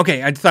question.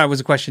 Okay, I thought it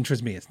was a question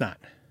towards me. It's not.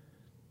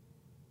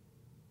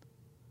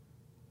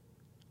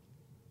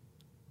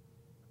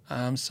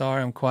 I'm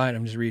sorry, I'm quiet.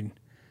 I'm just reading.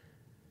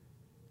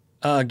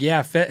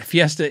 Yeah,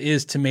 Fiesta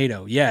is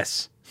tomato.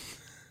 Yes.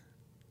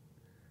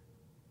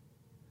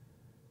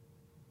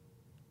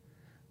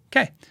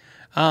 Okay.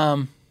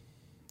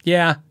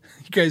 Yeah,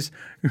 you guys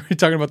were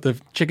talking about the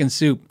chicken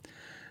soup.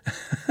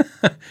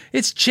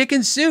 It's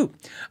chicken soup.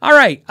 All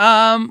right.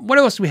 What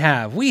else do we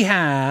have? We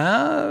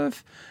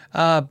have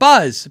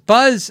Buzz.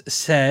 Buzz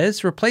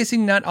says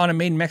replacing nut on a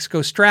made in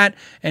Mexico Strat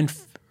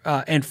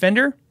and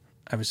fender.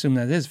 I assume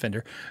that is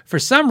fender. For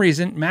some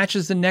reason,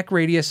 matches the neck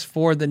radius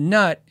for the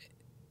nut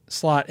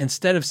slot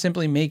instead of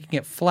simply making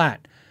it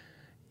flat.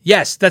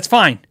 Yes, that's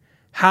fine.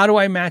 How do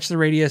I match the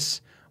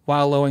radius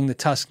while lowering the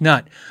tusk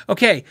nut?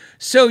 Okay,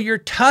 so your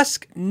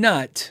tusk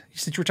nut,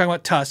 since we're talking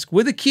about tusk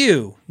with a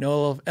Q,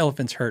 no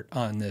elephants hurt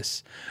on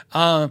this,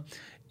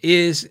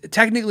 is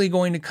technically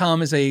going to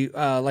come as a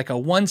like a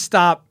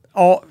one-stop,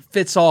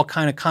 all-fits-all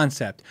kind of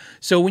concept.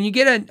 So when you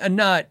get a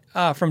nut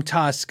from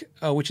Tusk,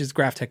 which is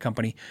GraphTech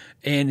company,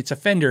 and it's a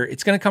fender,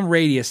 it's going to come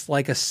radius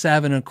like a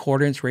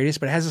 7.25 inch radius,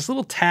 but it has this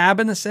little tab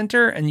in the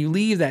center, and you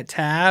leave that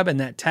tab, and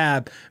that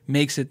tab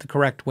makes it the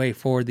correct way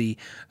for the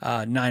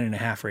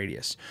 9.5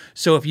 radius.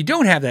 So if you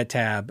don't have that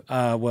tab,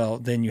 well,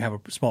 then you have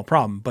a small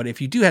problem. But if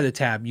you do have the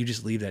tab, you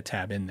just leave that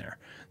tab in there.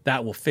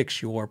 That will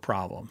fix your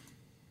problem,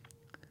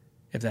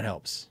 if that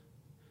helps.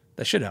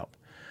 That should help.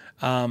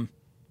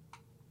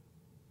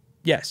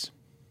 Yes.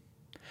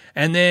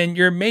 And then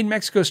your made in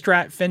Mexico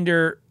Strat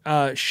fender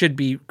should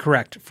be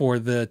correct for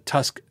the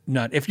Tusk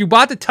nut. If you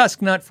bought the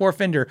Tusk nut for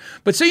fender,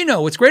 but so you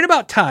know, what's great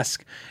about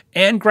Tusk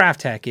and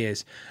GraphTech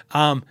is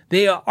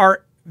they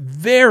are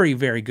very,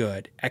 very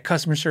good at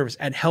customer service,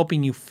 at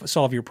helping you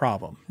solve your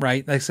problem,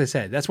 right? Like I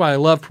said, that's why I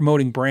love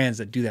promoting brands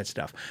that do that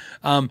stuff.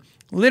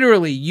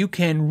 Literally, you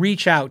can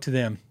reach out to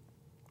them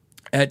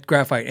at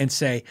Graphite and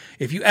say,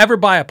 if you ever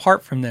buy a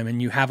part from them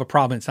and you have a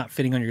problem, it's not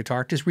fitting on your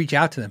guitar, just reach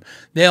out to them.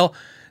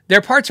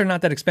 Their parts are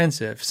not that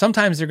expensive.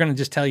 Sometimes they're going to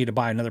just tell you to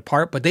buy another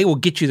part, but they will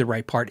get you the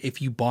right part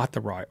if you bought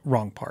the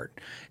wrong part.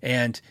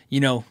 And, you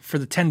know, for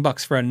the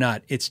 $10 for a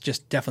nut, it's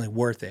just definitely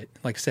worth it,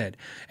 like I said.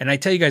 And I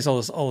tell you guys all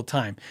this all the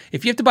time.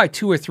 If you have to buy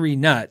 2 or 3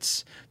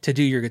 nuts to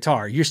do your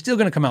guitar, you're still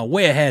going to come out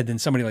way ahead than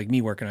somebody like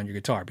me working on your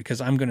guitar,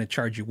 because I'm going to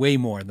charge you way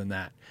more than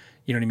that.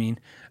 You know what I mean?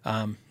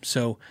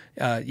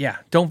 Yeah,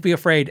 don't be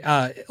afraid.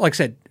 Like I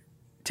said,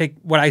 take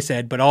what I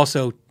said, but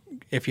also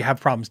if you have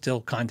problems,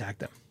 still contact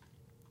them.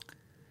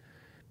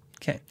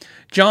 Okay.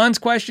 John's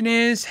question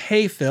is,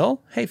 Hey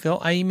Phil, I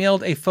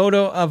emailed a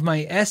photo of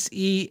my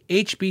SE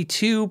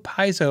HB2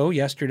 Piezo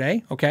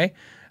yesterday. Okay.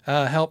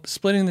 Help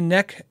splitting the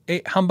neck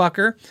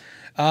humbucker.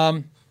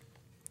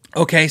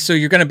 Okay. So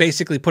you're going to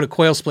basically put a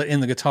coil split in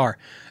the guitar.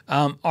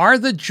 Are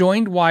the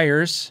joined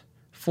wires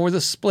for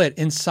the split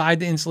inside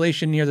the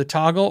insulation near the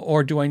toggle,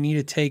 or do I need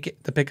to take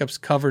the pickups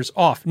covers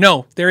off?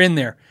 No, they're in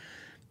there.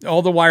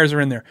 All the wires are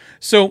in there.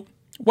 So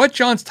what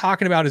John's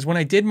talking about is when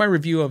I did my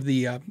review of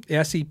the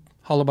SE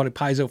hollow body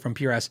Piezo from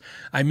PRS,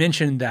 I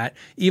mentioned that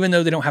even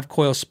though they don't have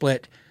coil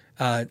split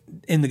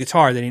in the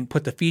guitar, they didn't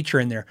put the feature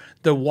in there.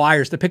 The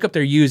wires, the pickup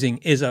they're using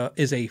is a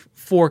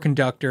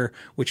 4-conductor,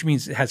 which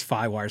means it has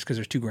 5 wires because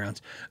there's 2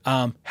 grounds.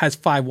 Has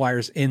 5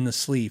 wires in the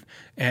sleeve,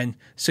 and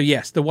so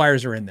yes, the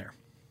wires are in there.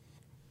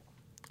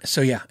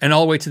 So yeah, and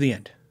all the way to the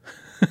end.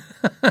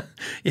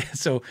 Yeah,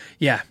 so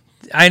yeah,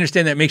 I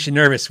understand that makes you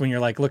nervous when you're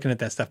like looking at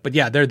that stuff, but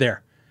yeah, they're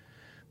there.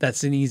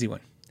 That's an easy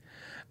one.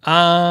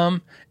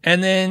 And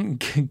then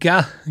I'm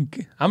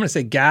going to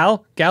say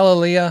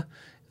Galilea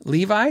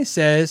Levi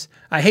says,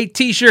 I hate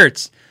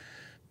t-shirts.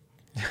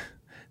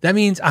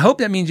 I hope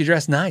that means you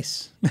dress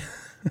nice.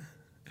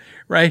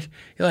 Right?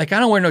 You're like, I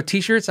don't wear no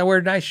t-shirts. I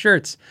wear nice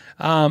shirts.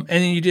 And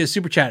then you do a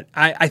super chat.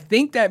 I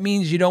think that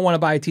means you don't want to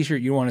buy a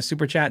t-shirt. You want to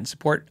super chat and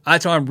support.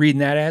 That's what I'm reading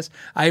that as.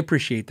 I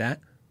appreciate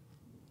that.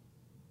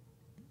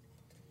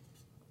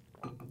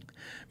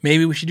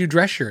 Maybe we should do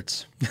dress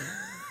shirts.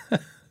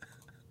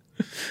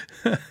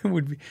 It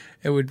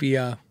would be,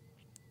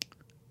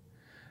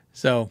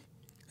 so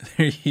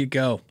there you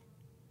go.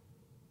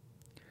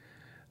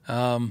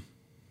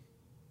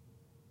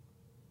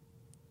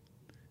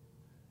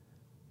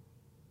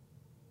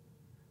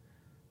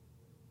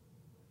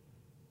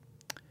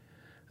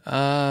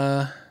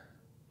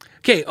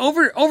 Okay,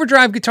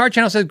 Overdrive Guitar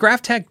Channel says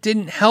GraphTech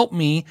didn't help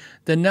me.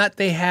 The nut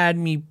they had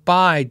me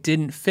buy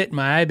didn't fit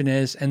my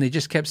Ibanez, and they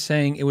just kept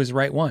saying it was the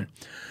right one.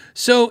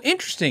 So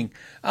interesting.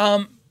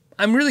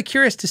 I'm really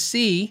curious to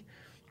see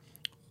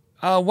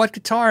what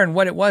guitar and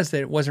what it was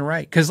that it wasn't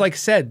right. Because like I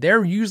said,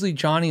 they're usually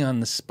Johnny on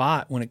the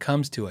spot when it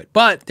comes to it.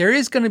 But there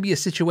is going to be a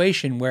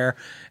situation where,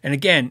 and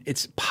again,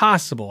 it's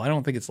possible, I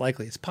don't think it's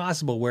likely, it's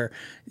possible where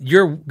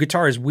your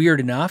guitar is weird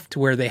enough to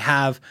where they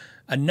have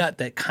a nut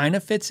that kind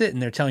of fits it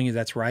and they're telling you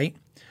that's right.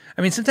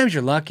 I mean, sometimes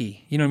you're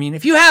lucky. You know what I mean?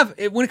 If you have,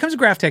 when it comes to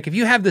Graphtec, if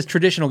you have the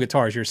traditional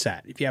guitars, you're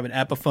set. If you have an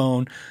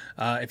Epiphone,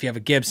 if you have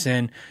a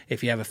Gibson,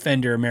 if you have a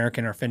Fender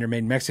American or Fender made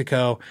in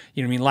Mexico,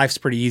 you know what I mean? Life's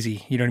pretty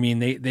easy. You know what I mean?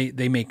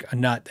 They make a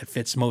nut that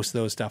fits most of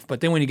those stuff.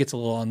 But then when it gets a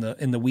little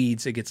in the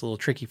weeds, it gets a little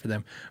tricky for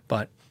them.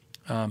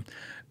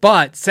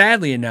 But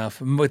sadly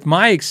enough, with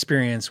my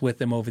experience with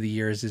them over the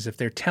years, is if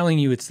they're telling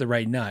you it's the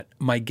right nut,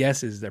 my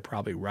guess is they're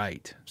probably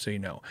right. So you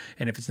know,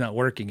 and if it's not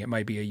working, it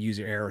might be a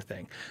user error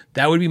thing.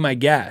 That would be my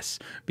guess,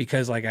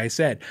 because like I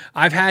said,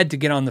 I've had to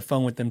get on the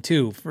phone with them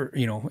too for,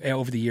 you know,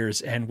 over the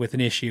years and with an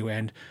issue.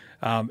 And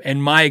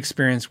my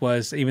experience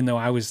was, even though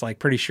I was like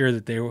pretty sure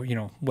that they were, you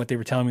know, what they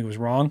were telling me was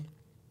wrong,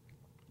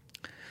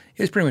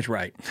 it was pretty much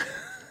right.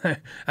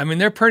 I mean,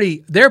 they're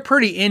pretty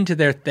into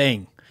their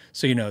thing.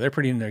 So, you know, they're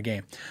pretty in their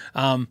game.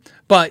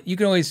 But you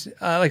can always,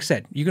 like I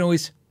said, you can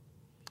always,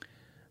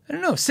 I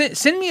don't know,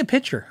 send me a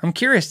picture. I'm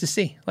curious to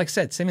see. Like I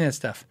said, send me that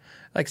stuff.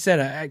 Like I said,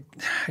 I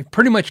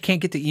pretty much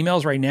can't get to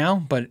emails right now,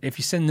 but if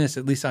you send this,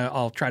 at least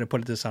I'll try to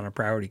put this on a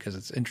priority because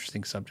it's an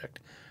interesting subject.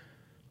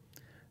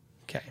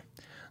 Okay.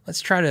 I'm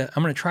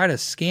going to try to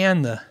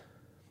scan the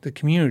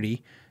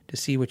community to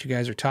see what you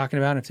guys are talking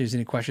about, if there's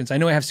any questions. I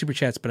know I have super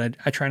chats, but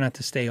I try not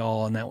to stay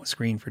all on that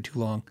screen for too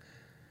long.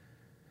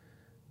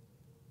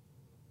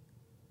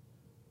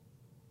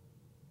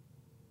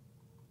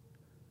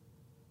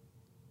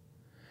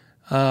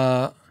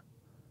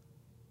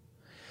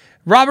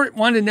 Robert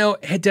wanted to know,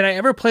 hey, did I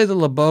ever play the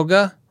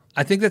Laboga?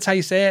 I think that's how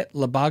you say it.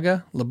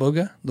 Laboga,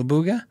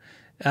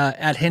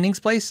 at Henning's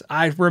place.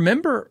 I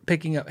remember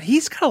picking up,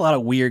 he's got a lot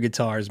of weird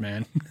guitars,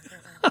 man.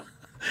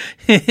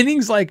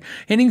 Henning's,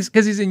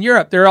 because he's in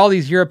Europe, there are all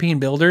these European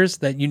builders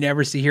that you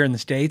never see here in the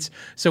States.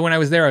 So when I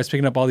was there, I was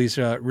picking up all these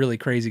really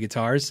crazy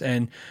guitars,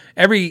 and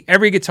every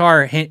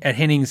guitar at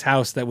Henning's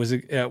house that was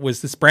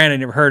this brand I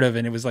never heard of,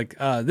 and it was like,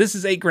 this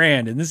is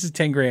 $8,000, and this is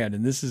 $10,000,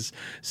 and this is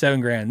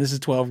 $7,000, this is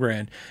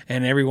 $12,000,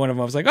 and every one of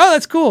them I was like, oh,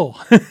 that's cool,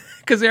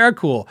 because they are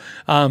cool.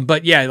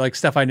 But yeah, like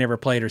stuff I never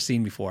played or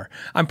seen before.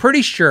 I'm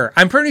pretty sure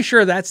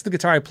that's the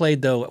guitar I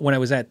played though when I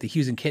was at the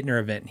Hughes and Kittner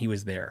event, and he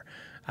was there.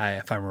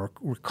 If I'm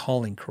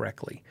recalling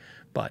correctly.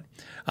 But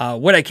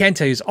what I can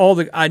tell you is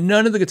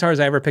none of the guitars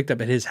I ever picked up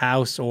at his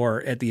house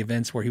or at the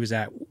events where he was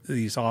at,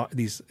 these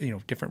you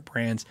know, different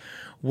brands,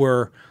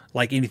 were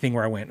like anything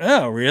where I went,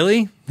 oh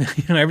really?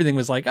 You know, everything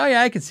was like, oh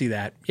yeah, I can see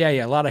that. Yeah,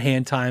 a lot of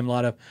hand time, a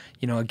lot of,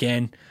 you know,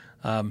 again,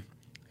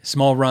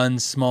 small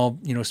runs, small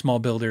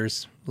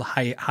builders,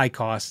 high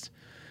cost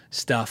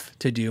stuff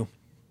to do.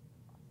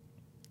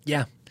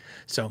 Yeah,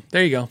 so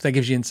there you go. That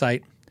gives you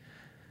insight.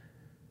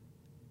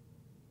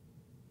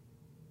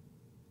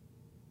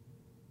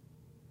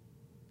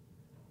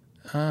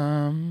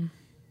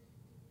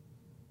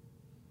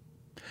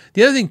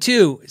 The other thing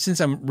too,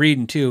 since I'm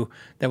reading too,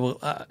 that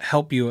will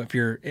help you if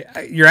your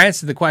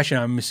answer to the question,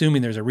 I'm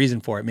assuming there's a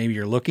reason for it. Maybe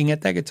you're looking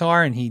at that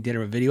guitar and he did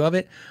a video of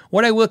it.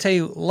 What I will tell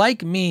you,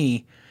 like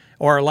me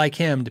or like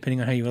him, depending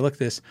on how you look at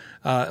this,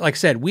 like I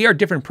said, we are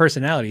different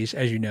personalities,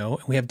 as you know,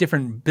 and we have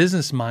different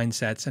business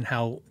mindsets and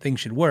how things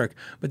should work.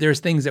 But there's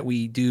things that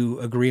we do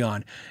agree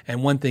on.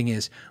 And one thing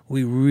is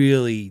we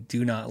really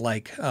do not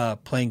like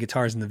playing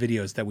guitars in the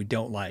videos that we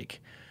don't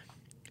like.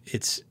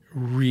 It's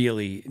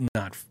really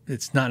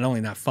it's not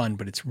only not fun,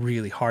 but it's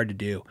really hard to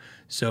do.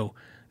 So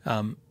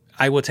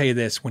I will tell you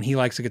this, when he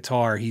likes a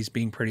guitar, he's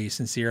being pretty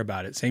sincere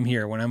about it. Same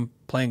here. When I'm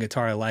playing a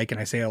guitar I like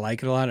and I say I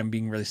like it a lot, I'm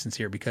being really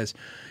sincere, because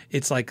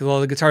it's like, well,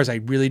 the guitars I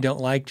really don't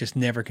like just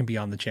never can be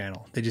on the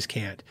channel. They just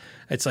can't.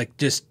 It's like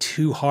just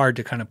too hard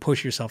to kind of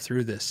push yourself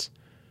through this.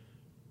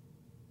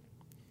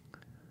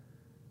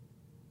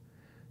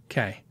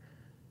 Okay.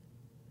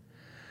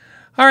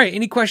 All right.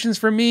 Any questions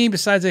for me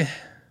besides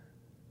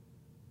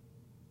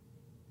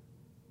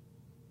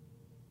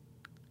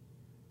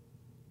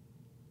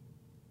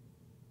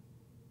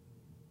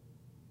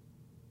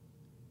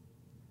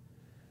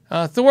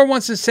Thor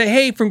wants to say,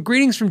 hey,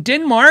 greetings from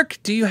Denmark.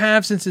 Do you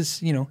have, since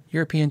it's, you know,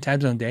 European time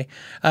zone day,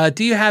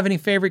 do you have any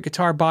favorite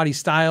guitar body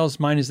styles?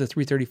 Mine is the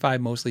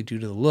 335, mostly due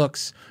to the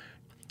looks.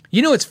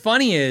 You know, what's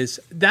funny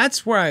is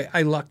that's where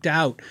I lucked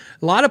out.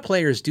 A lot of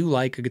players do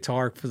like a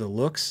guitar for the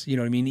looks. You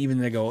know what I mean? Even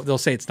they'll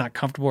say it's not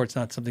comfortable or it's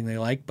not something they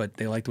like, but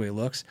they like the way it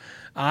looks.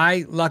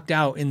 I lucked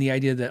out in the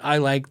idea that I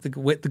like the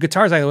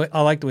guitars I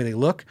like the way they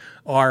look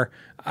are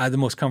the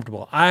most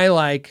comfortable. I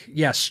like,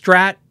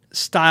 Strat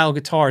style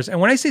guitars.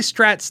 And when I say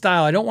Strat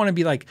style, I don't want to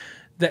be like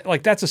that,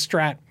 like that's a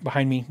Strat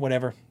behind me,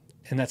 whatever.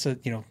 And that's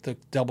the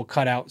double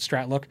cutout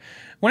Strat look.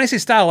 When I say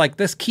style, like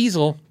this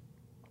Kiesel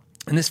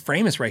and this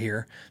frame is right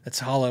here, that's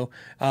hollow,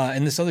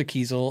 and this other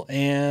Kiesel,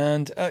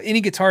 and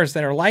any guitars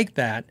that are like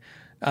that,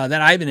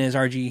 that Ibanez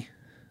RG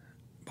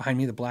behind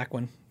me, the black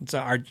one, it's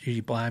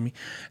RG behind me,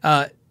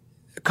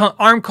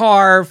 arm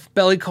carve,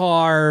 belly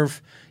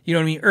carve, you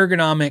know what I mean?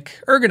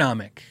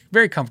 Ergonomic,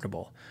 very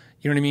comfortable.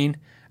 You know what I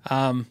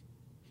mean?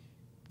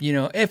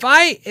 if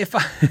I,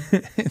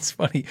 it's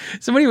funny.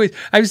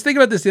 I was thinking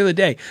about this the other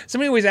day.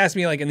 Somebody always asks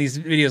me, like, in these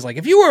videos, like,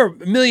 if you were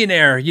a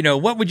millionaire,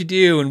 what would you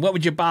do and what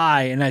would you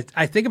buy? And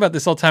I think about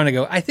this all the time and I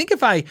go, I think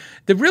the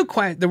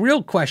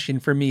real question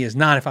for me is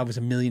not if I was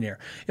a millionaire.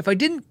 If I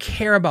didn't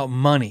care about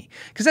money,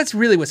 because that's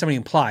really what somebody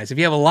implies. If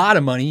you have a lot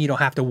of money, you don't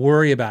have to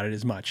worry about it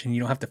as much and you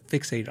don't have to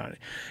fixate on it.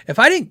 If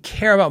I didn't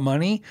care about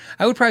money,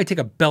 I would probably take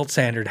a belt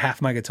sander to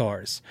half my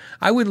guitars.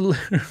 I would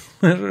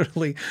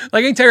literally,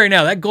 like I can tell you right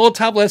now, that gold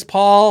top Les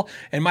Paul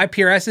and my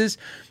PRSs,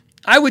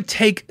 I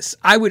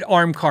would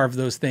arm carve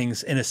those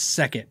things in a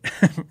second.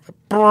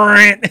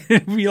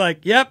 Be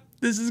like, yep,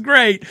 this is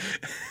great.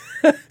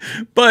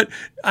 But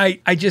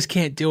I just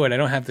can't do it. I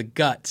don't have the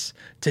guts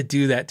to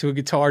do that to a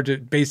guitar to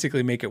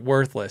basically make it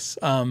worthless.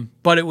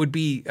 But it would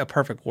be a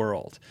perfect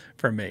world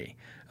for me.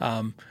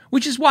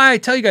 Which is why I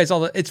tell you guys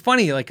it's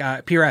funny, like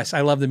PRS,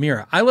 I love the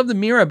Mira. I love the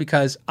Mira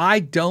because I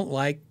don't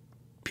like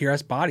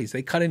PRS bodies.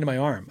 They cut into my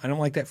arm. I don't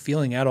like that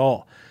feeling at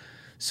all.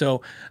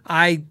 So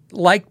I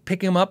like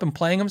picking them up and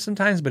playing them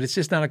sometimes, but it's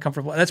just not a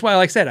comfortable. That's why,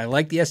 like I said, I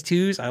like the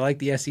S2s. I like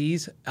the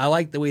SEs. I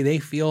like the way they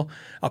feel.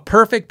 A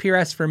perfect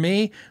PRS for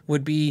me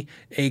would be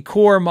a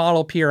core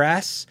model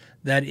PRS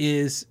that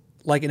is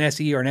like an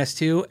SE or an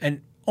S2,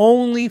 and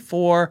only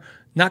for,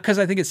 not because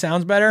I think it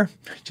sounds better,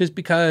 just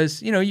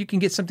because, you can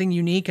get something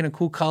unique and a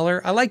cool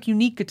color. I like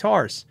unique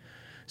guitars.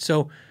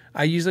 So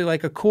I usually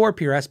like a core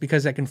PRS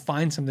because I can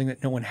find something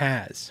that no one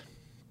has.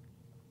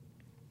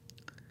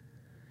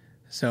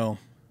 So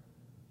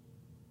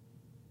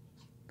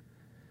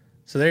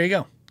there you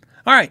go.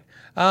 All right.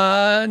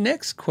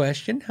 Next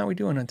question. How are we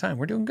doing on time?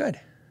 We're doing good.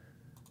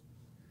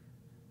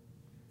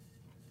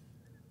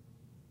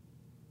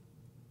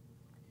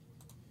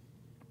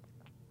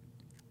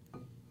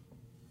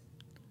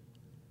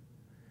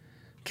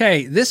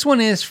 Okay. This one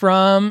is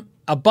from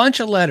a bunch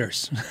of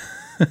letters.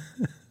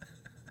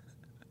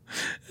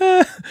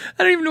 I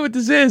don't even know what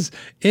this is.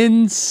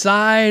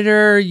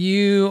 Insider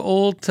you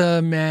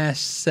Ulta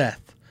Maseth.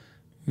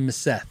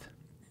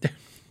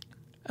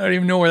 I don't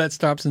even know where that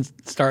starts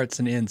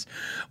and ends.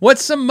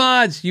 What's some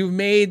mods you've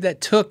made that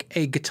took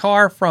a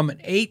guitar from an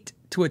 8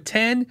 to a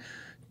 10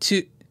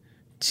 to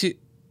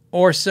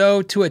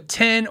a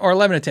 10 or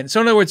 11 to 10?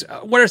 So in other words,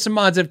 what are some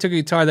mods that took a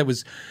guitar that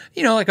was,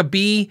 like a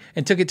B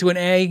and took it to an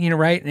A,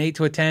 right? An 8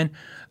 to a 10.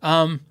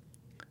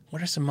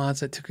 What are some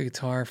mods that took a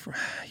guitar from,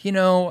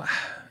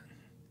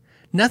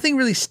 nothing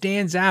really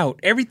stands out.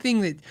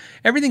 Everything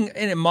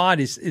in a mod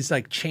is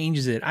like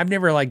changes it. I've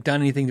never like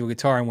done anything to a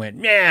guitar and went,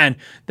 man,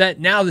 that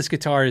now this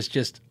guitar is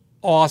just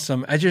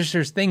awesome.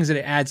 There's things that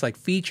it adds like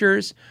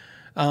features.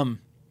 So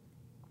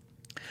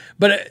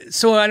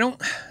I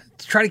don't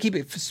try to keep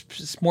it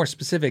more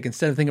specific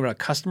instead of thinking about a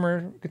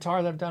customer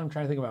guitar that I've done. I'm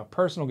trying to think about a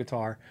personal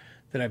guitar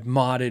that I've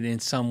modded in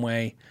some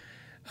way.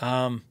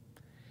 And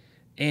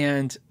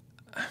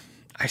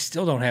I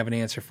still don't have an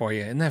answer for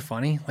you. Isn't that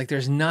funny? Like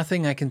there's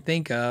nothing I can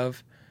think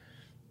of.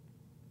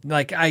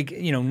 Like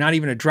not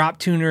even a drop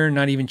tuner,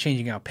 not even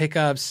changing out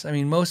pickups. I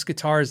mean, most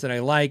guitars that I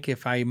like,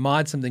 if I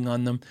mod something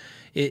on them,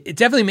 it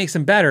definitely makes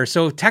them better.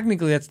 So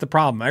technically that's the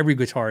problem. Every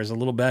guitar is a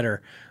little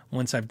better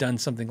once I've done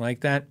something like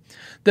that.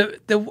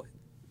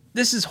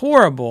 This is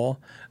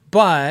horrible,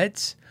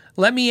 but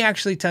let me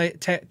actually tell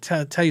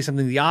you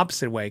something the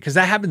opposite way, because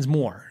that happens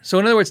more. So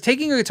in other words,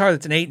 taking a guitar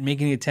that's an 8 and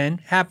making it a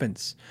 10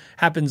 happens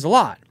a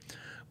lot.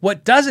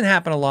 What doesn't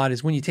happen a lot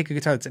is when you take a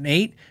guitar that's an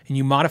 8 and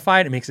you modify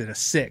it, it makes it a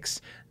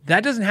 6.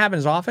 That doesn't happen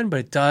as often, but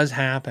it does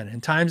happen.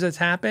 And times that's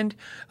happened.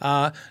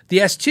 The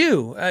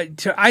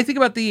S2, I think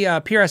about the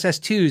PRS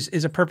S2s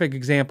is a perfect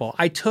example.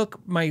 I took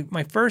my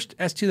first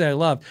S2 that I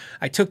loved.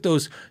 I took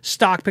those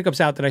stock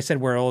pickups out that I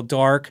said were a little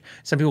dark.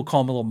 Some people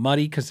call them a little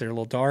muddy because they're a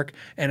little dark.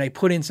 And I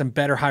put in some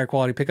better, higher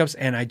quality pickups,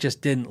 and I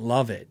just didn't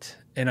love it.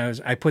 And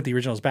I put the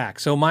originals back.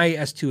 So my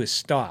S2 is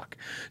stock.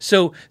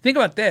 So think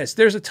about this.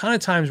 There's a ton of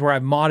times where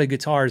I've modded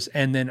guitars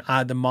and then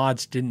the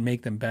mods didn't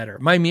make them better.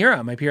 My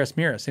Mira, my PRS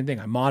Mira, same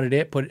thing. I modded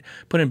it, put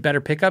in better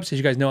pickups. As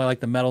you guys know, I like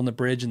the metal in the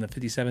bridge and the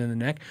 57 in the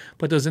neck.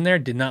 Put those in there,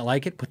 did not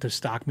like it. Put those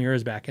stock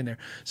Miras back in there.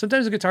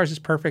 Sometimes the guitar is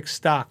just perfect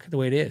stock the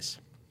way it is.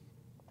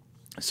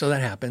 So that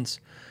happens.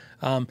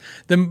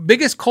 The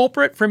biggest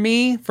culprit for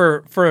me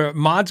for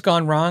mods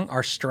gone wrong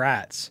are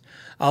Strats.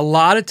 A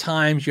lot of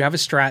times you have a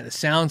Strat that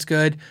sounds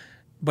good,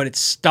 but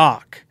it's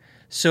stock.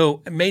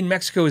 So Made in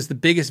Mexico is the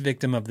biggest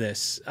victim of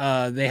this. You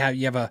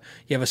have a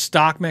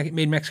stock Made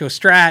in Mexico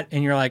Strat,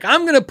 and you're like,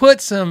 I'm gonna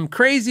put some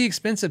crazy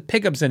expensive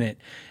pickups in it,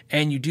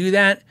 and you do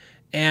that,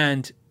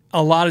 and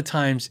a lot of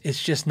times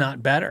it's just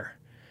not better.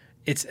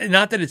 It's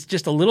not that it's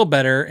just a little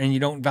better, and you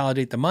don't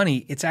validate the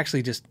money. It's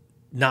actually just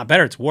not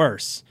better. It's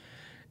worse,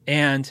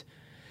 and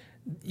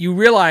you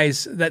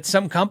realize that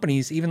some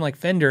companies, even like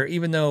Fender,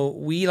 even though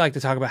we like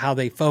to talk about how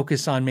they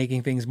focus on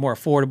making things more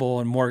affordable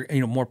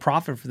and more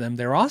profit for them,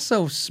 they're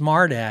also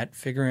smart at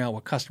figuring out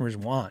what customers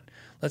want.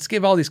 Let's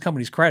give all these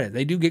companies credit.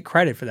 They do get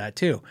credit for that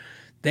too.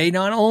 They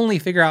not only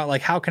figure out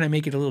like how can I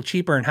make it a little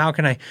cheaper and how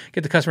can I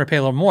get the customer to pay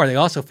a little more, they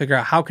also figure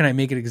out how can I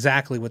make it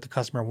exactly what the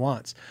customer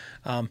wants.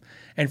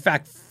 In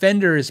fact,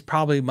 Fender is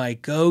probably my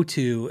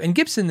go-to, and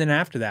Gibson then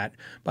after that,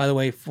 by the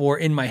way, for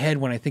in my head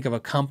when I think of a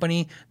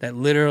company that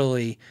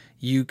literally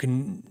you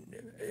can,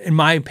 in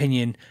my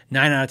opinion,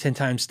 9 out of 10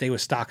 times stay with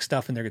stock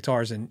stuff in their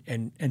guitars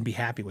and be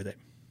happy with it.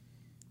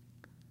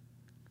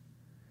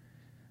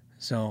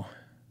 So...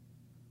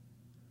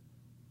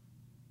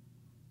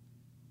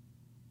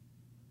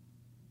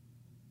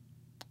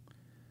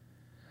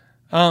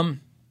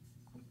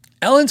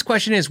 Ellen's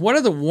question is, what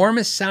are the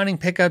warmest sounding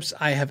pickups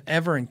I have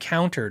ever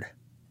encountered?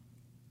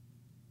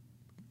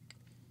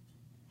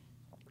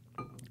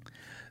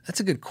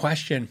 That's a good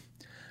question.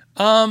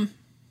 I'm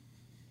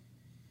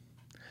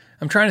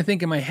trying to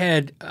think in my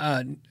head,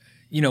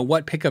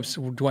 what pickups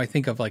do I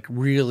think of like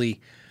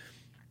really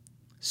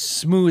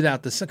smooth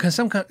out the, because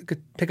some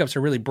pickups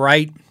are really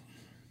bright.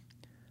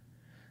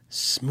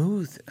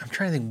 Smooth. I'm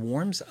trying to think,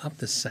 warms up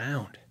the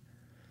sound.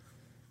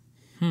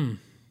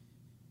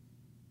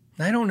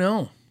 I don't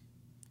know.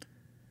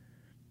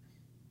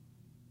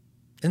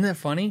 Isn't that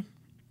funny?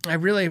 I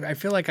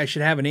feel like I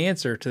should have an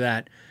answer to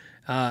that.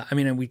 I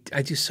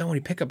do so many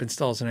pickup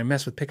installs and I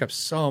mess with pickups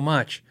so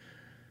much.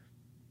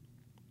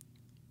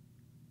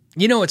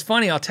 You know, it's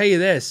funny. I'll tell you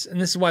this,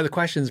 and this is why the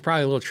question is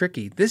probably a little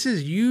tricky. This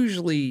is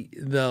usually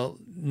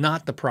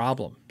not the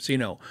problem.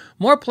 So,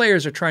 more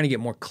players are trying to get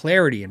more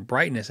clarity and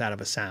brightness out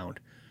of a sound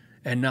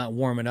and not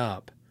warm it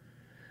up.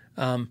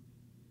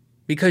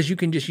 Because you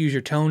can just use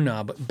your tone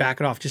knob,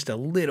 back it off just a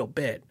little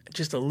bit,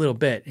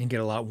 and get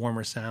a lot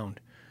warmer sound.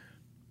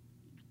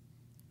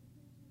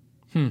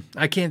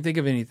 I can't think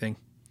of anything.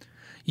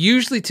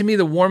 Usually, to me,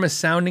 the warmest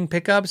sounding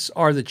pickups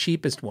are the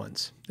cheapest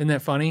ones. Isn't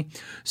that funny?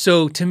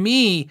 So, to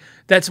me,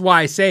 that's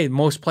why I say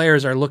most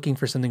players are looking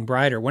for something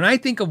brighter. When I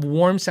think of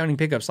warm sounding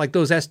pickups, like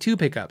those S2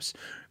 pickups,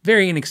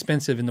 very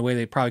inexpensive in the way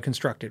they probably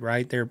constructed,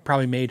 right? They're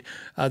probably made,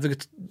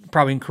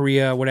 probably in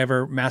Korea,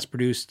 whatever, mass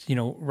produced,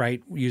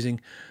 right, using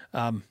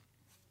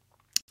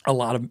a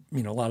lot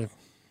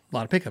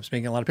of pickups,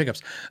 making a lot of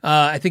pickups.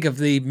 I think of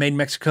the Made in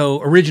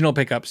Mexico original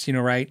pickups,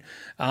 right?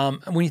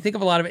 When you think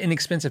of a lot of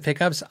inexpensive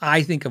pickups,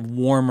 I think of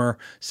warmer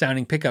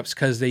sounding pickups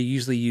because they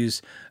usually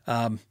use,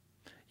 not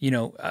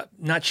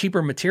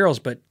cheaper materials,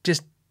 but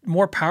just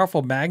more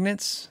powerful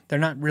magnets. They're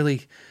not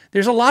really,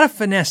 there's a lot of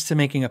finesse to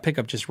making a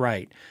pickup just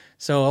right.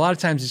 So a lot of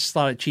times it's just a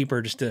lot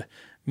cheaper just to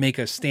make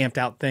a stamped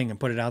out thing and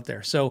put it out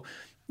there. So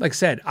like I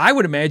said, I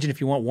would imagine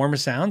if you want warmer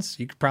sounds,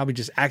 you could probably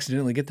just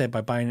accidentally get that by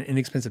buying an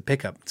inexpensive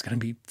pickup. It's going to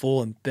be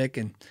full and thick,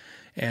 and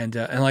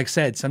like I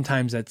said,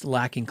 sometimes that's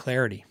lacking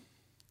clarity.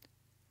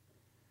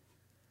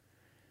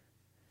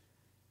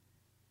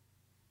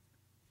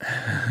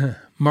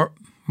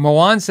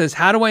 Moan says,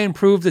 how do I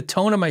improve the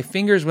tone of my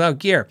fingers without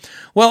gear?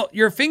 Well,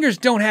 your fingers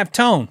don't have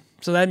tone,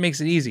 so that makes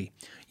it easy.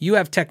 You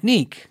have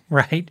technique,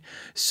 right?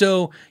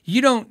 So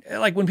you don't,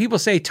 like when people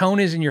say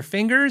tone is in your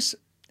fingers,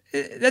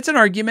 that's an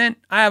argument.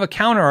 I have a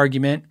counter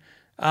argument.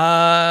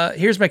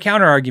 Here's my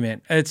counter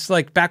argument. It's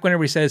like back when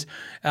everybody says,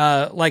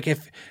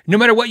 if no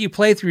matter what you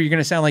play through, you're going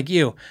to sound like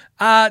you.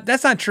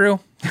 That's not true.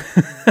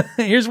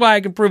 Here's why I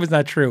can prove it's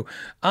not true.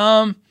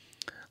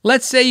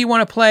 Let's say you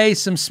want to play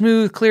some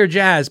smooth, clear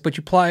jazz, but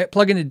you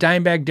plug into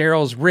Dimebag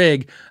Darrell's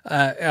rig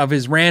of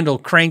his Randall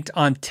cranked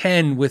on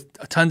 10 with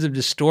tons of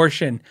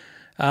distortion.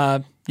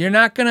 You're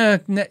not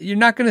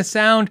gonna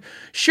sound,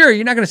 sure,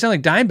 you're not gonna sound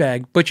like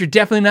Dimebag, but you're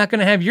definitely not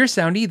gonna have your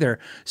sound either.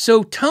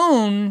 So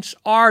tones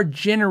are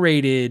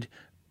generated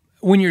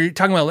when you're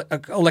talking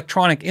about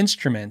electronic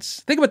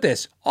instruments. Think about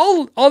this: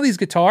 all these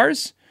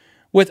guitars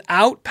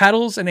without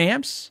pedals and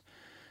amps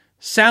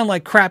sound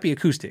like crappy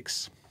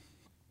acoustics.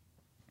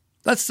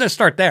 Let's just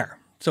start there.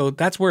 So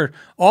that's where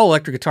all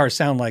electric guitars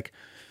sound like,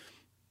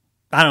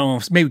 I don't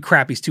know, maybe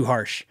crappy's too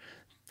harsh.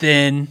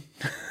 Then,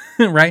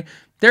 right?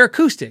 They're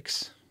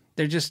acoustics.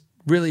 They're just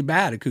really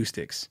bad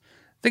acoustics.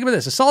 Think about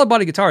this. A solid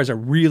body guitar is a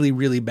really,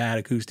 really bad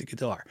acoustic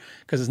guitar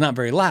because it's not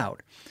very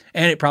loud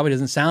and it probably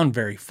doesn't sound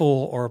very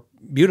full or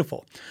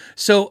beautiful.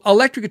 So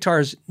electric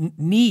guitars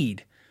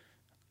need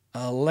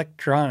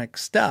electronic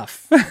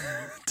stuff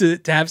to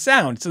have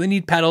sound. So they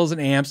need pedals and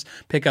amps,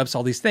 pickups,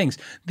 all these things.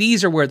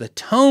 These are where the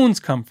tones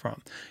come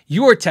from.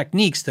 Your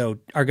techniques, though,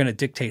 are going to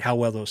dictate how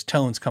well those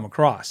tones come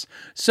across.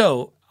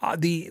 So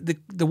the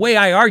way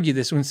I argue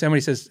this, when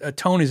somebody says a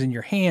tone is in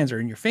your hands or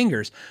in your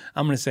fingers,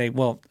 I'm going to say,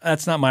 well,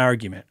 that's not my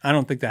argument. I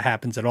don't think that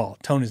happens at all.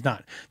 Tone is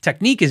not.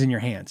 Technique is in your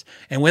hands.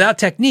 And without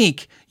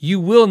technique, you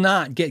will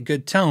not get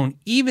good tone,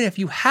 even if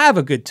you have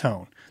a good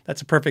tone.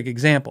 That's a perfect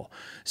example.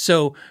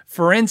 So,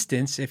 for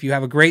instance, if you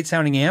have a great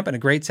sounding amp and a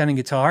great sounding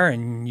guitar,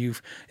 and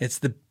it's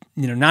the,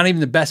 not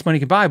even the best money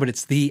you can buy, but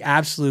it's the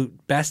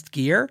absolute best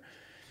gear,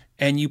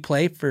 and you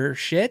play for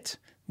shit,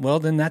 well,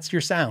 then that's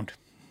your sound.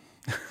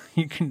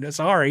 You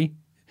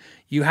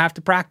have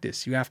to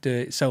practice. You have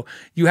to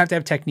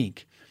have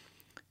technique.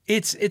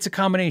 It's a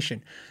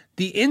combination.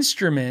 The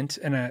instrument,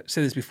 and I've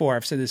said this before,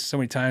 I've said this so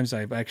many times,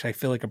 I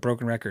feel like a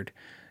broken record.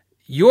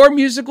 Your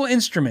musical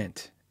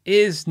instrument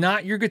is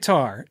not your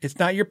guitar. It's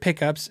not your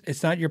pickups.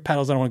 It's not your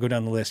pedals. I don't want to go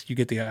down the list. You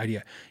get the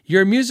idea.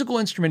 Your musical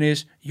instrument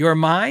is your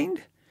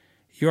mind,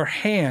 your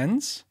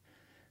hands,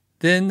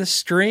 then the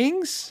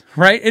strings,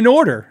 right? In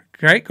order,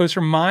 right? Goes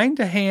from mind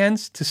to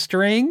hands to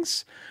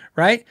strings,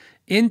 right?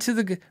 Into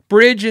the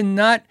bridge and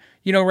nut,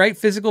 right?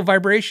 Physical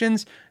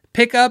vibrations,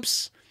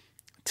 pickups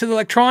to the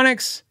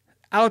electronics,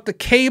 out the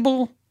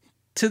cable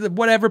to the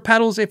whatever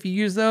pedals, if you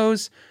use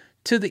those,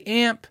 to the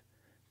amp,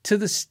 to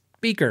the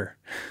speaker.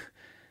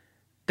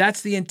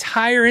 That's the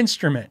entire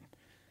instrument.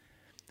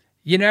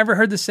 You never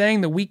heard the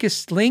saying, the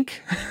weakest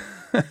link?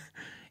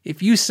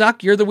 If you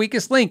suck, you're the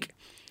weakest link.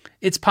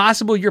 It's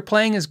possible your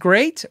playing is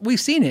great. We've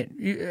seen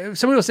it.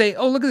 Somebody will say,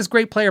 oh, look at this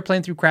great player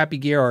playing through crappy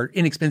gear or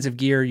inexpensive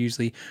gear,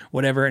 usually,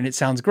 whatever, and it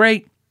sounds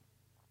great.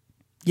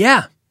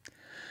 Yeah.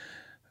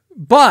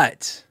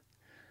 But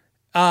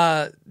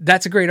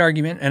that's a great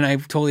argument, and I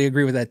totally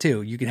agree with that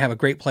too. You can have a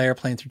great player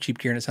playing through cheap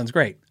gear and it sounds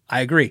great. I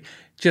agree.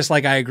 Just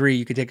like I agree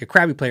you could take a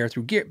crappy player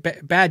through gear,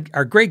 bad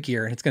or great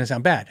gear and it's going to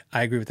sound bad.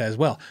 I agree with that as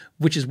well,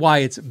 which is why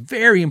it's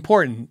very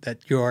important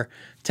that your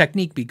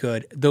technique be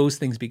good, those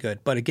things be good.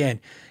 But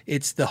again,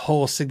 it's the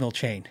whole signal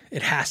chain.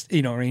 It has to,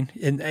 you know what I mean?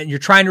 And you're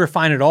trying to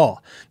refine it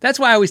all. That's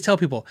why I always tell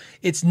people,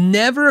 it's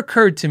never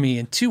occurred to me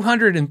in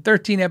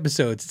 213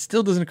 episodes, it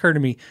still doesn't occur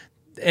to me.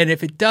 And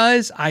if it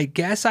does, I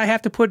guess I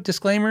have to put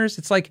disclaimers.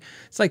 It's like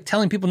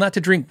telling people not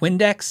to drink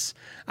Windex.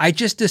 I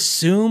just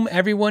assume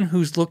everyone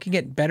who's looking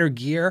at better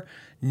gear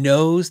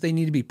knows they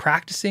need to be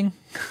practicing.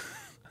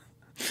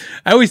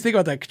 I always think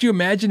about that. Could you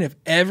imagine if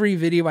every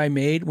video I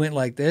made went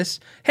like this?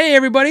 Hey,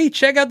 everybody,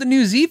 check out the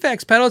new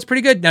ZFX pedal. It's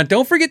pretty good. Now,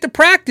 don't forget to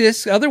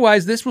practice.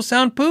 Otherwise, this will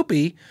sound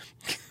poopy.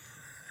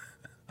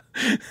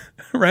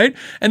 Right?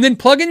 And then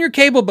plug in your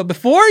cable. But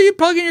before you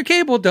plug in your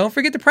cable, don't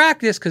forget to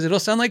practice because it'll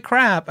sound like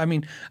crap. I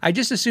mean, I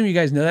just assume you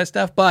guys know that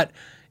stuff. But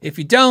if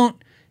you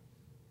don't,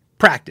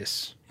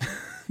 practice.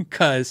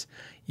 Because,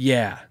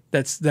 yeah,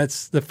 that's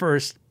the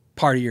first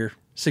part of your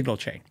signal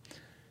chain.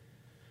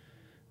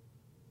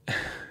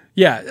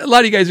 Yeah, a lot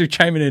of you guys are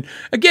chiming in.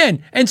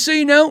 Again, and so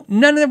you know,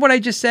 none of what I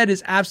just said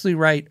is absolutely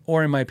right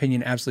or, in my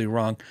opinion, absolutely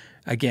wrong.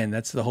 Again,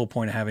 that's the whole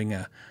point of having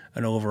an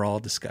overall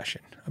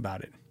discussion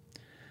about it.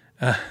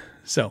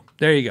 So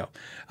there you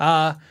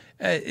go.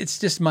 It's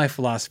just my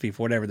philosophy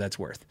for whatever that's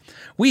worth.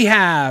 We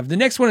have, the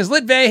next one is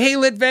Litvey. Hey,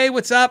 Litvey,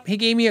 what's up? He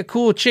gave me a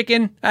cool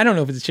chicken. I don't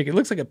know if it's a chicken. It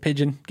looks like a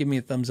pigeon. Give me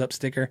a thumbs up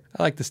sticker.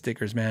 I like the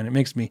stickers, man. It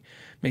makes me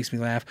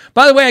laugh.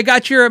 By the way, I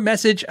got your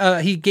message.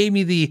 He gave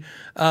me the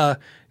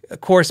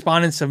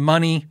correspondence of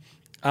money,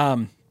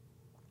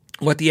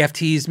 what the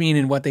FTs mean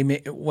and what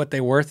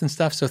they're worth and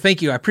stuff. So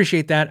thank you. I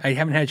appreciate that. I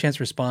haven't had a chance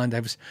to respond. I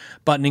was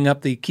buttoning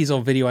up the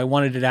Kiesel video. I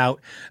wanted it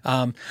out.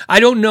 I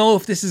don't know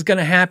if this is going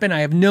to happen. I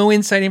have no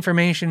inside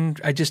information.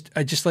 I just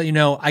let you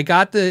know. I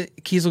got the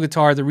Kiesel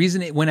guitar. The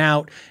reason it went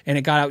out and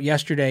it got out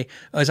yesterday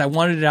is I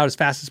wanted it out as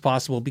fast as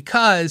possible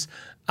because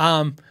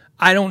I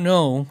don't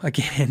know,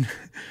 again,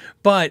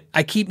 but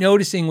I keep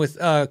noticing with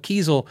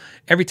Kiesel,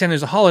 every time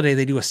there's a holiday,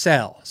 they do a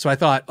sale. So I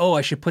thought,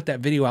 I should put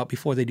that video out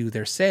before they do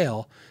their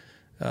sale.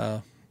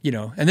 And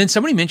then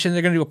somebody mentioned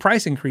they're going to do a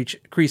price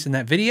increase in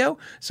that video.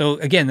 So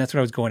again, that's what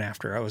I was going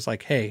after. I was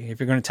like, hey, if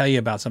you're going to tell you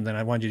about something,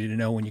 I want you to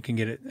know when you can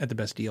get it at the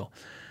best deal.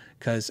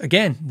 Because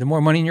again, the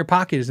more money in your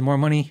pocket is the more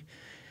money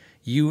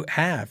you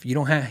have. You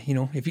don't have,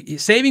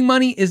 saving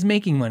money is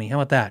making money.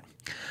 How about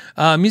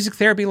that? Music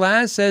Therapy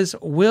Laz says,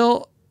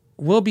 we'll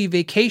be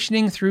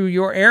vacationing through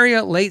your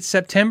area late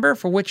September.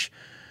 For which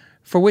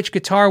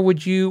guitar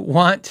would you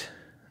want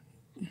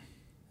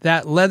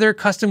that leather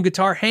custom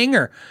guitar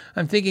hanger?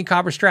 I'm thinking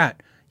Copper Strat.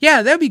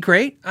 Yeah, that'd be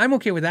great. I'm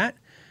okay with that.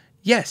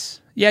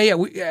 Yes.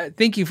 Yeah.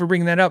 Thank you for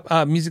bringing that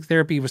up. Music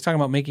Therapy was talking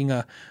about making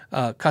a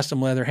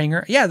custom leather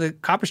hanger. Yeah, the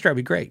Copper Strat would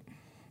be great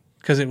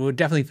because it would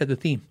definitely fit the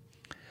theme.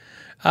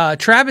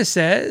 Travis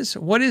says,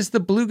 what is the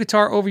blue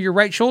guitar over your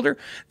right shoulder?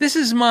 This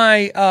is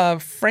my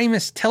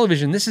Framus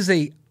Television. This is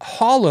a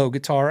hollow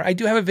guitar. I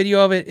do have a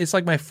video of it. It's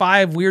like my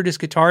 5 weirdest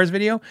guitars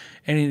video,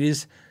 and it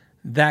is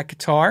that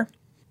guitar.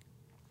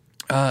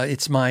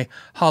 It's my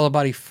hollow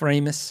body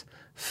Framus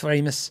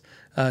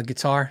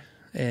guitar.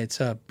 It's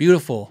a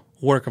beautiful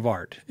work of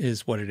art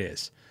is what it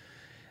is.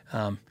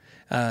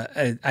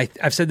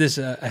 I've said this.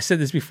 I said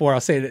this before.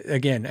 I'll say it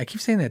again. I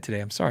keep saying that today.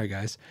 I'm sorry,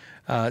 guys.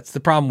 It's the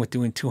problem with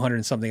doing 200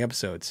 and something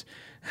episodes.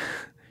 You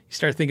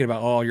start thinking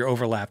about all your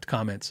overlapped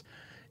comments.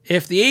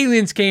 If the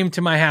aliens came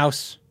to my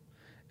house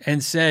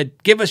and said,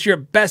 give us your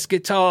best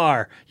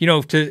guitar,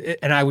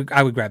 and I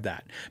would grab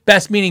that.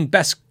 Best meaning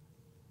best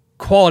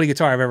quality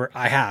guitar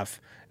I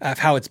have of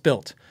how it's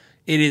built.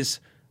 It is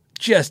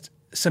just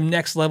some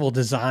next level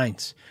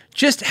designs.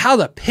 Just how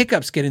the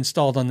pickups get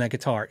installed on that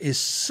guitar is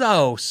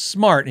so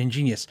smart and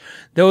genius.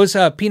 Those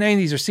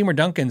P90s are Seymour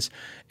Duncans,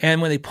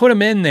 and when they put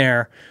them in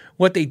there,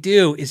 what they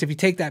do is if you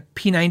take that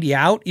P90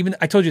 out, even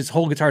I told you this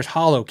whole guitar is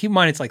hollow. Keep in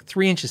mind it's like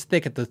 3 inches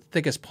thick at the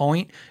thickest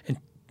point and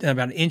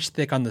about an inch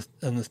thick on the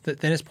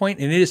thinnest point,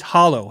 and it is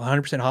hollow,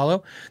 100%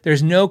 hollow.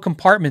 There's no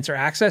compartments or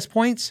access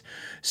points.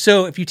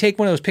 So if you take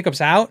one of those pickups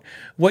out,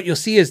 what you'll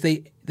see is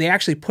they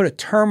actually put a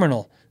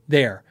terminal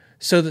there.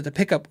 so that the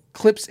pickup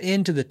clips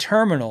into the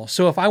terminal.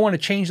 So if I want to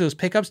change those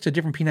pickups to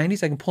different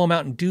P90s, I can pull them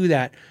out and do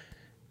that.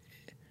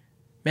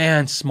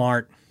 Man,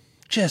 smart.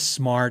 Just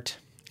smart.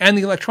 And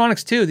the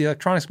electronics too. The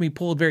electronics can be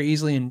pulled very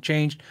easily and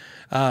changed.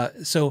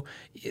 So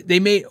they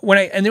made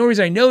and the only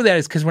reason I know that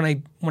is because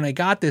when I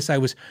got this, I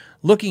was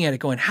looking at it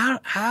going,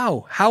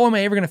 how am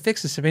I ever going to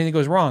fix this if anything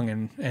goes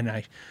wrong?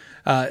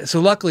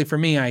 So luckily for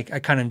me, I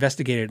kind of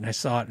investigated and I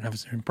saw it and I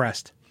was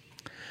impressed.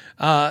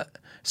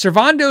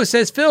 Servando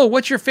says, Phil,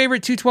 what's your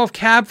favorite 212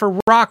 cab for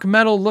rock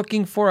metal?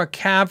 Looking for a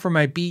cab for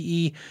my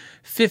BE50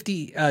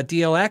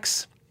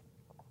 DLX.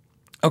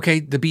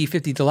 Okay, the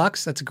B50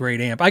 Deluxe, that's a great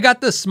amp. I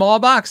got the small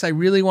box. I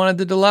really wanted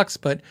the Deluxe,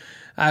 but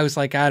I was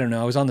like, I don't know.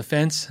 I was on the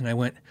fence, and I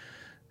went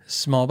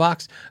small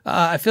box.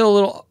 I feel a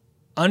little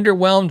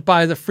underwhelmed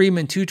by the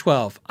Friedman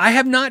 212. I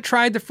have not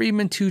tried the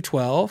Friedman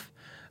 212.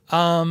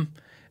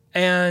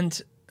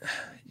 And,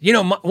 you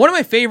know, one of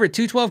my favorite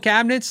 212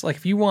 cabinets, like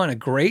if you want a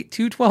great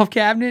 212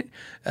 cabinet,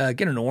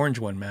 get an orange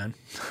one, man.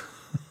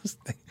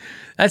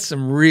 That's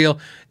some real...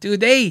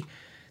 Dude,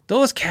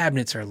 those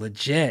cabinets are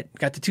legit.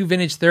 Got the 2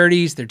 vintage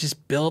 30s. They're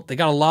just built. They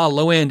got a lot of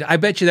low end. I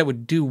bet you that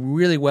would do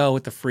really well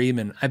with the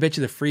Friedman. I bet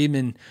you the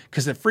Friedman,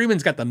 because the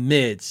Friedman's got the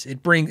mids.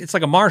 It's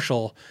like a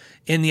Marshall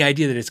in the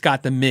idea that it's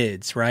got the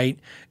mids, right?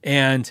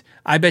 And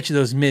I bet you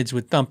those mids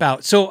would thump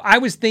out. So I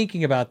was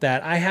thinking about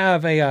that. I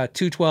have a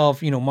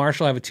 212,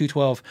 Marshall. I have a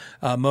 212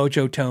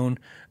 Mojo Tone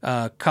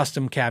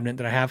custom cabinet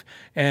that I have,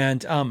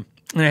 and I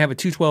have a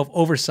 212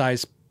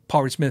 oversized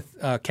Paul Reed Smith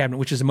cabinet,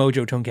 which is a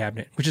Mojo Tone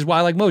cabinet, which is why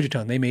I like Mojo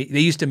Tone. They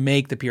used to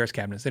make the PRS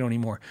cabinets. They don't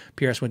anymore.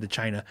 PRS went to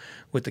China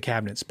with the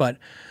cabinets, but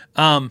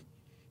and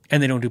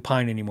they don't do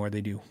pine anymore. They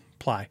do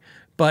ply.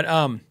 But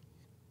for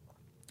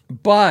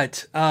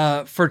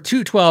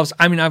 212s,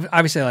 I mean,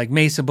 obviously I like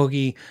Mesa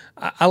Boogie.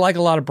 I like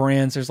a lot of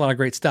brands. There's a lot of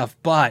great stuff.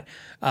 But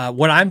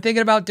what I'm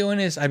thinking about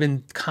doing is I've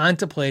been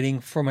contemplating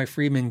for my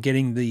Friedman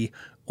getting the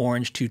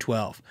orange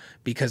 212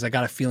 because I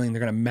got a feeling they're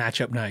going to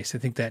match up nice. I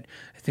think that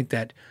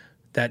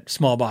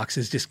small box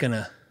is just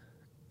gonna.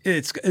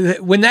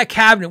 When that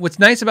cabinet. What's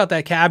nice about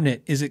that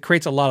cabinet is it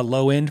creates a lot of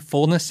low end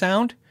fullness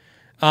sound,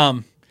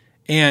 and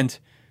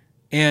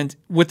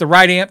with the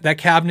right amp, that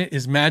cabinet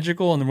is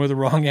magical, and with the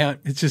wrong amp,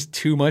 it's just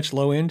too much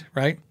low end,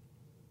 right?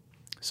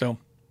 So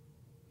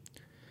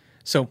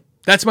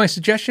that's my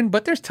suggestion.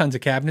 But there's tons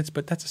of cabinets,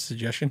 but that's a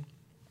suggestion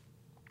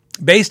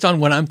based on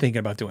what I'm thinking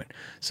about doing.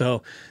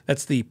 So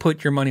that's the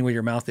put your money where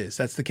your mouth is.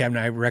 That's the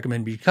cabinet I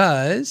recommend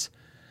because.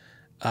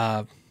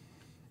 Because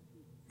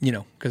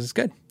it's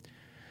good.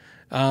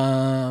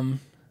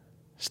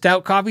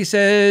 Stout Coffee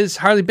says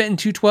Harley Benton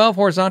 212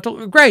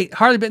 horizontal. Great.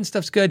 Harley Benton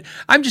stuff's good.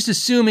 I'm just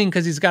assuming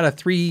because he's got a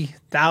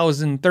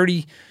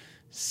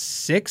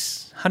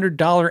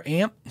 $3,600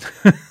 amp.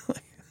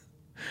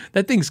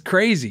 That thing's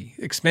crazy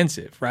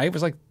expensive, right? It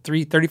was like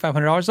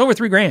 $3,500, over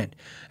 $3,000.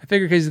 I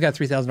figure because he's got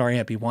a $3,000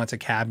 amp, he wants a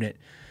cabinet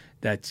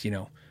that's,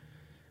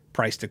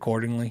 priced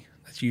accordingly.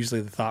 That's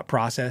usually the thought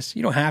process.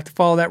 You don't have to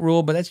follow that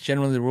rule, but that's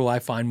generally the rule I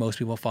find most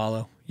people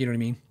follow. You know what I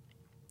mean?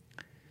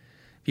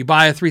 If you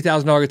buy a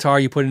 $3,000 guitar,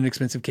 you put it in an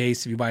expensive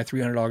case. If you buy a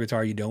 $300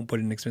 guitar, you don't put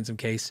it in an expensive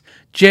case.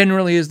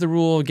 Generally is the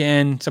rule.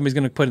 Again, somebody's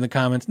going to put in the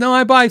comments, no,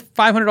 I buy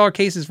 $500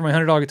 cases for my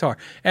 $100 guitar.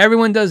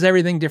 Everyone does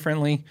everything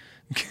differently,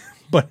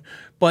 but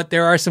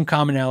there are some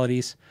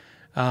commonalities.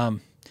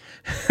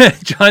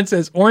 John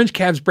says, orange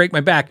cabs break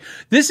my back.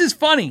 This is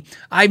funny.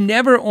 I've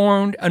never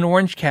owned an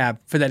orange cab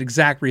for that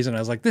exact reason. I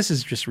was like, this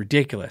is just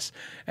ridiculous.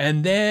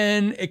 And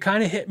then it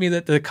kind of hit me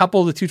that the couple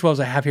of the 212s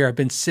I have here have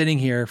been sitting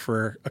here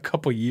for a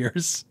couple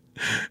years.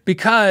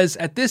 Because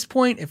at this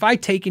point, if I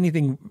take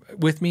anything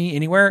with me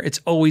anywhere,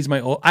 it's always I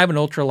have an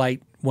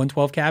ultralight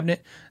 112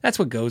 cabinet. That's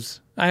what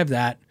goes. I have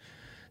that.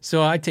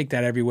 So I take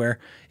that everywhere.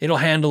 It'll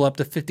handle up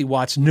to 50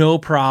 watts, no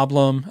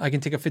problem. I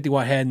can take a 50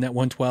 watt head in that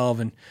 112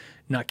 and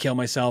not kill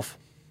myself.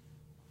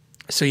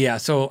 So yeah,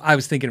 so I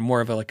was thinking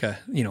more of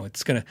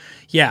it's gonna,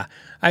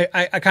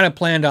 I kind of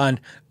planned on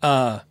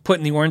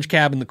putting the orange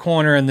cab in the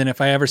corner, and then if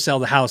I ever sell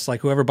the house,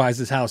 like whoever buys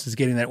this house is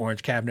getting that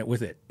orange cabinet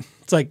with it.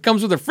 It's like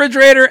comes with a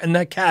refrigerator and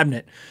that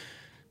cabinet.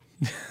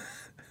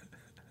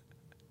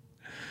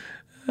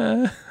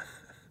 Jam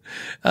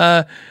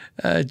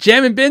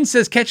and Bin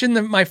says, catching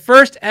my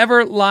first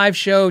ever live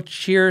show.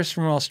 Cheers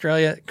from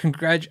Australia.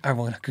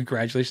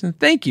 Congratulations.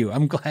 Thank you.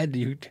 I'm glad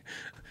you.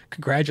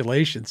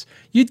 Congratulations.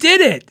 You did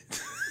it.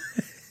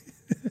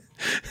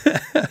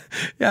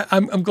 Yeah,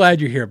 I'm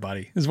glad you're here,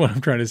 buddy, is what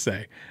I'm trying to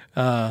say.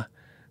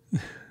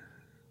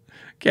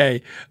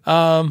 Okay.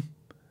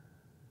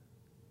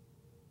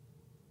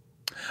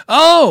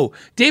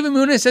 David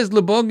Muna says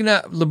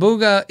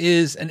Labuga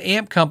is an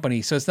amp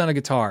company, so it's not a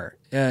guitar.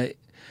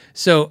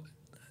 So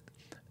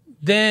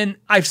then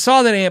I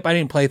saw that amp. I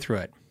didn't play through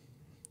it.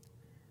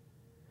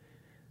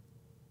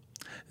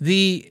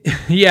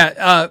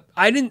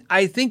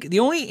 I think the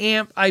only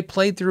amp I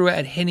played through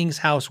at Henning's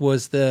house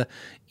was the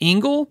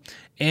Engel,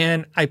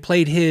 and I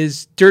played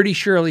his Dirty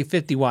Shirley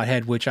 50 watt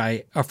head,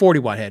 40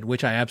 watt head,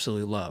 which I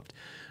absolutely loved.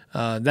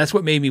 That's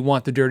what made me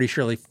want the Dirty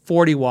Shirley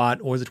 40 watt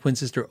or the Twin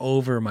Sister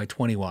over my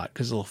 20 watt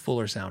because it's a little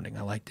fuller sounding.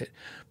 I liked it.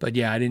 But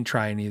yeah, I didn't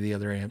try any of the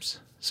other amps.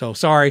 So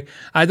sorry.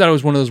 I thought it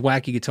was one of those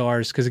wacky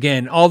guitars because,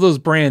 again, all those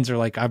brands are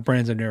like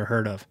brands I've never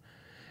heard of.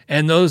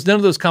 And none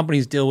of those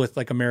companies deal with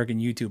like American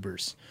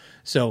YouTubers.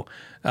 So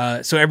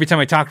every time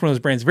I talk to one of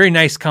those brands, very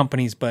nice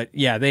companies, but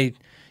yeah, they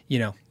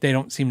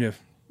don't seem to,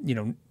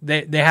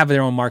 they have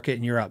their own market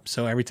in Europe.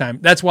 So every time,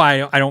 that's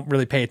why I don't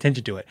really pay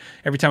attention to it.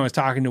 Every time I was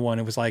talking to one,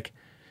 it was like,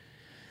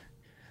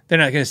 they're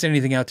not going to send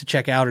anything out to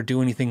check out or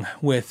do anything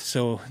with.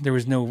 So there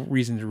was no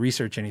reason to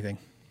research anything.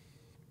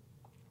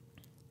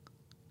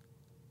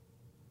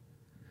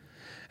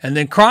 And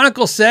then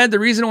Chronicle said the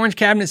reason orange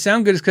cabinets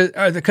sound good is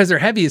because they're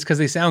heavy is because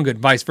they sound good,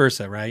 vice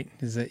versa, right?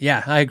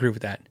 Yeah, I agree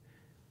with that.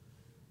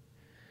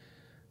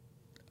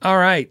 All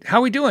right. How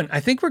are we doing? I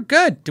think we're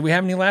good. Do we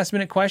have any last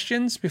minute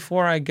questions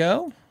before I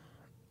go?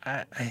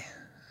 Let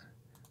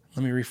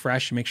me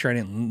refresh and make sure I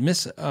didn't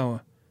miss it. Oh.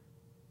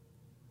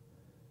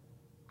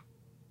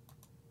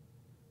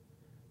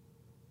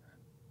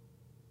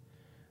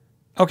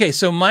 Okay,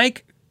 so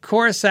Mike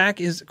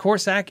Mike is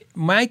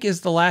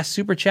the last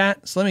super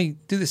chat. So let me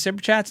do the super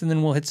chats and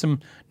then we'll hit some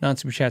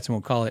non-super chats and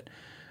we'll call it.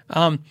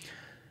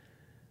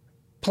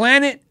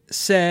 Planet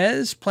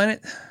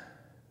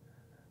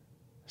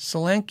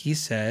Solanke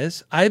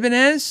says,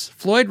 Ibanez,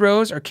 Floyd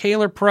Rose, or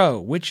Kahler Pro,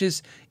 which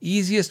is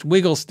easiest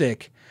wiggle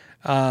stick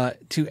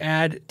to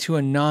add to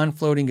a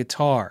non-floating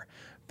guitar,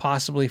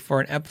 possibly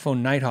for an Epiphone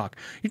Nighthawk?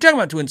 You're talking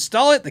about to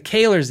install it? The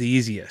Kahler's the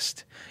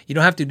easiest. You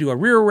don't have to do a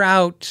rear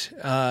route.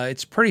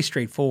 It's pretty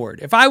straightforward.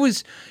 If I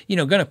was,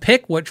 going to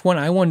pick which one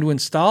I wanted to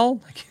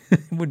install, it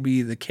would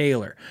be the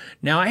Kahler.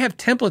 Now, I have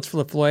templates for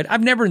the Floyd.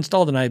 I've never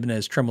installed an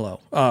Ibanez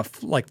tremolo,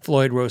 like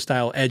Floyd Rose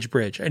style edge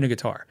bridge in a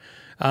guitar.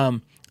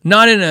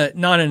 Not in a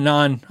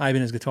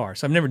non-Ibanez guitar.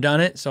 So I've never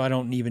done it, so I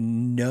don't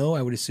even know.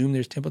 I would assume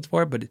there's templates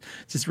for it, but it's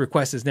just a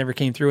request that's never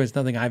came through. It's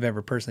nothing I've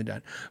ever personally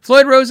done.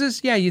 Floyd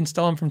Roses, yeah, you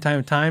install them from time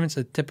to time. It's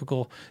a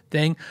typical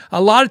thing. A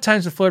lot of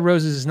times with Floyd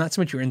Roses, it's not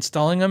so much you're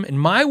installing them. In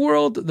my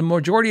world, the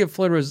majority of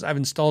Floyd Roses I've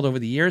installed over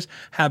the years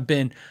have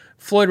been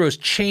Floyd Rose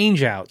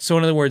change out. So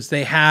in other words,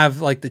 they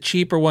have like the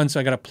cheaper ones. So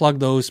I got to plug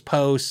those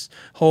posts,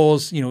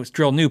 holes,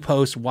 drill new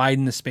posts,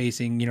 widen the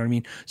spacing, you know what I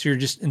mean? So you're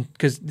just,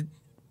 because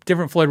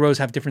different Floyd Rose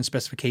have different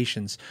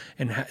specifications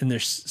and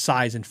their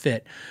size and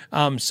fit.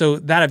 So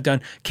that I've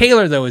done.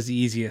 Kahler, though, is the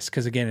easiest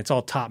because, again, it's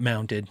all top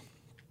mounted.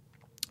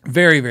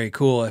 Very, very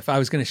cool. If I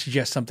was going to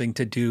suggest something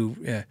to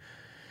do,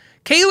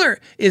 Kahler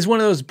is one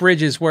of those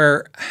bridges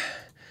where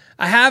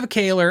I have a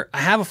Kahler,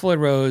 I have a Floyd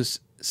Rose.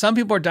 Some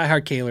people are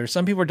diehard Kahler.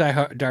 Some people are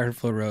diehard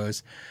Floyd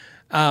Rose.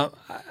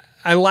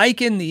 I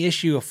liken the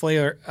issue of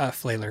Flailer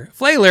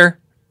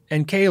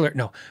and Kahler.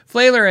 No,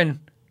 Flailer and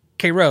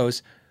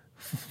K-Rose.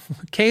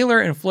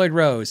 Kahler and Floyd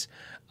Rose.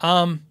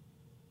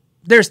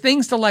 There's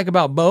things to like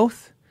about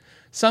both.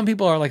 Some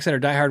people are, like I said, are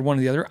diehard one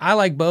or the other. I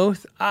like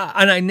both.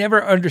 And I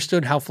never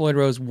understood how Floyd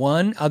Rose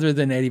won other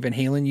than Eddie Van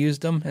Halen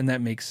used them. And that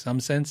makes some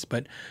sense.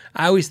 But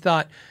I always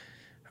thought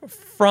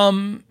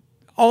from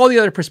all the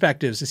other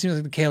perspectives, it seems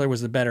like the Kahler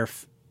was the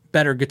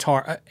better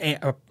guitar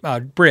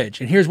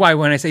bridge. And here's why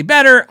when I say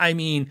better, I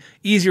mean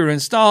easier to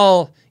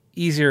install,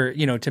 easier,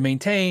 to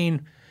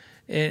maintain.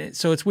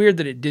 So it's weird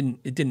that it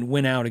didn't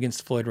win out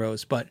against Floyd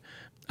Rose, but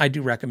I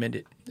do recommend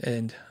it,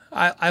 and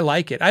I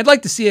like it. I'd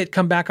like to see it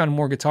come back on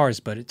more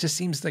guitars, but it just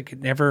seems like it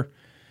never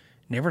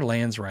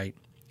lands right,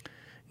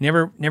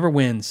 never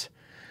wins.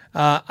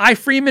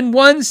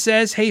 iFreeman1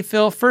 says, "Hey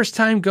Phil, first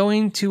time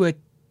going to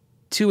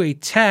a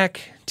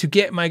tech to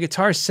get my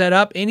guitar set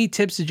up. Any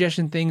tips,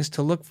 suggestion, things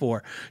to look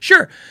for?"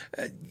 Sure.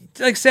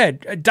 Like I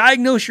said,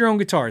 diagnose your own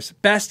guitars.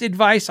 Best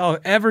advice I'll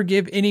ever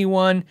give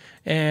anyone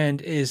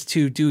and is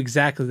to do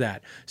exactly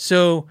that.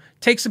 So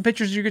take some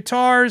pictures of your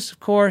guitars,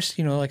 of course,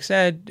 like I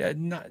said,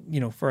 not,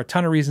 for a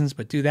ton of reasons,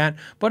 but do that.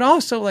 But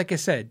also, like I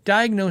said,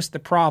 diagnose the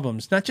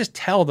problems, not just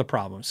tell the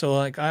problem. So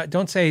like,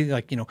 don't say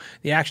like,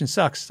 the action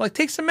sucks. Like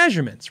take some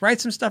measurements, write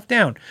some stuff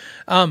down.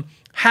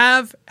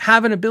 Have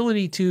an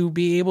ability to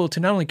be able to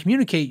not only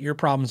communicate your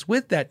problems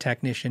with that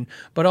technician,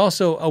 but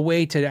also a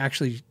way to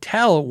actually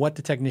tell what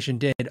the technician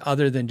did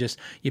other than just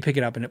you pick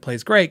it up and it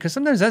plays great. Because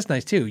sometimes that's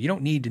nice too. You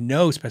don't need to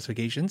know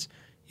specifications.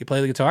 You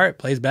play the guitar, it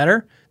plays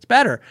better. It's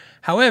better.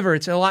 However,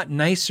 it's a lot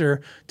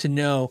nicer to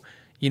know,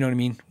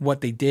 what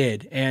they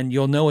did. And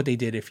you'll know what they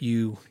did if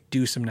you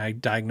do some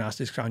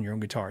diagnostics on your own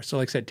guitar. So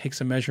like I said, take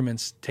some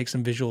measurements, take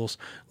some visuals,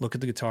 look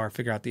at the guitar,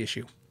 figure out the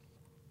issue.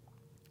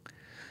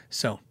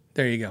 So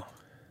there you go.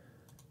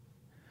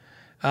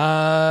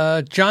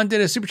 John did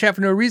a super chat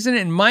for no reason,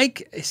 and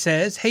Mike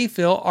says, "Hey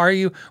Phil, are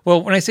you?"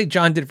 Well, when I say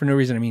John did it for no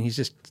reason, I mean he's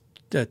just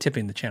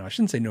tipping the channel. I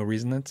shouldn't say no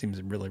reason. That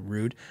seems really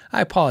rude. I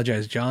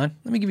apologize, John.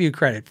 Let me give you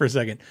credit for a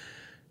second.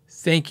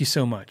 Thank you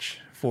so much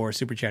for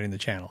super chatting the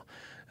channel.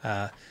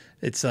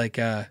 It's like,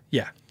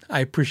 yeah, I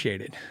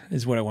appreciate it,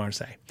 is what I want to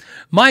say.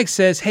 Mike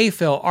says, "Hey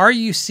Phil, are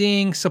you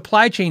seeing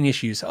supply chain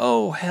issues?"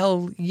 Oh,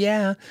 hell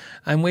yeah.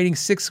 I'm waiting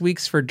 6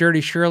 weeks for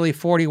Dirty Shirley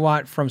 40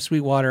 watt from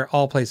Sweetwater,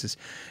 all places.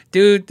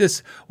 Dude,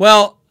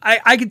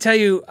 I can tell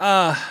you,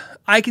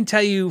 I can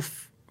tell you,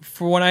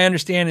 for what I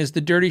understand, is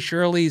the Dirty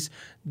Shirley's,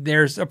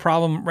 there's a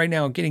problem right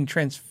now getting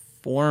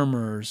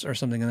Transformers or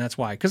something, and that's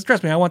why. Because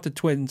trust me, I want the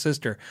twin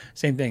sister.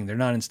 Same thing. They're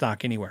not in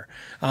stock anywhere.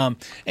 And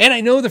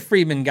I know the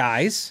Friedman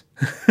guys,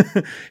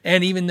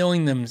 and even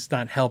knowing them is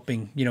not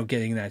helping,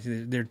 getting that.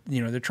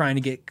 They're trying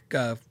to get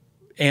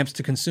amps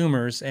to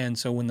consumers, and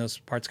so when those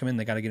parts come in,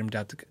 they got to get them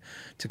down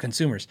to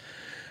consumers.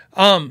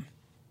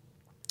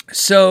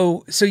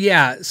 So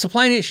yeah,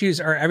 supply issues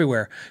are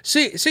everywhere. So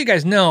you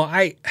guys know,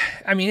 I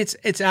mean, it's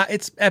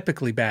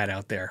epically bad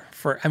out there.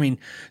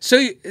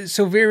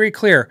 So very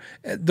clear,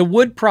 the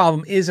wood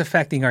problem is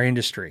affecting our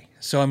industry.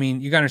 So I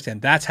mean, you gotta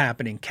understand that's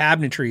happening.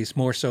 Cabinetry is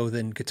more so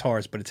than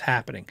guitars, but it's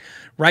happening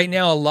right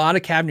now. A lot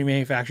of cabinet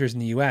manufacturers in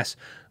the U.S.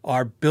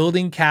 are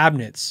building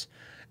cabinets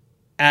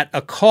at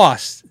a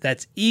cost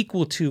that's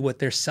equal to what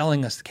they're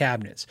selling us the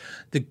cabinets.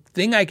 The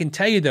thing I can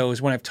tell you, though,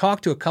 is when I've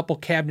talked to a couple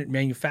cabinet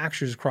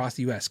manufacturers across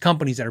the U.S.,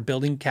 companies that are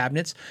building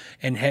cabinets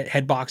and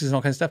head boxes and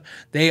all kinds of stuff,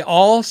 they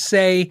all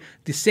say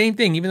the same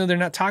thing, even though they're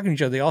not talking to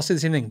each other. They all say the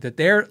same thing, that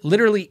they're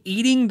literally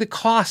eating the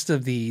cost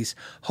of these,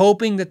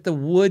 hoping that the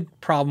wood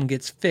problem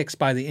gets fixed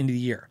by the end of the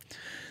year.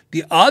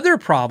 The other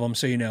problem,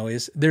 so you know,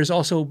 is there's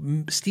also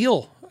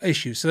steel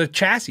issues, so the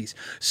chassis.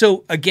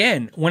 So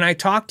again, when I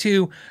talk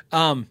to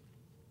amp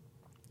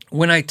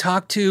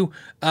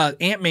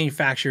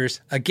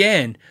manufacturers,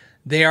 again,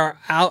 they're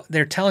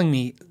telling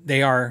me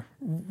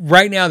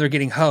right now they're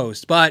getting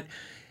hosed, but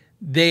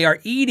they are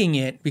eating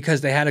it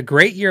because they had a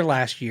great year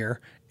last year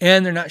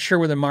and they're not sure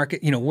where the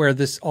market, where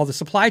all the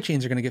supply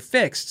chains are going to get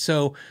fixed.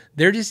 So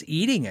they're just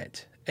eating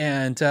it.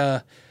 And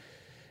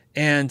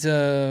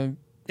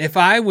if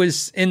I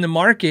was in the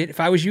market, if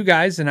I was you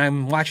guys and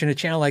I'm watching a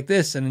channel like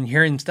this and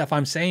hearing stuff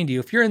I'm saying to you,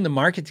 if you're in the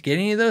market to get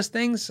any of those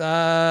things,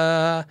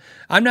 I'm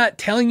not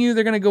telling you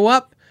they're going to go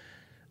up.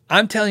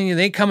 I'm telling you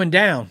they ain't coming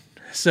down.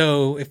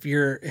 So if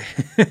you're,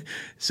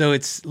 so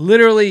it's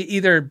literally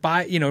either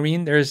buy,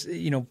 there's,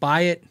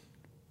 buy it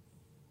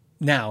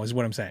now is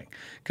what I'm saying.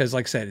 Because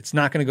like I said, it's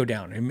not going to go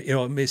down.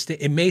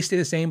 It may stay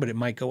the same, but it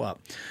might go up.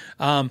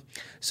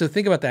 So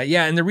think about that.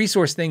 Yeah. And the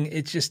resource thing,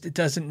 it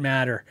doesn't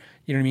matter.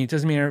 You know what I mean? It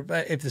doesn't matter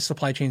if the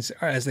supply chains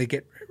as they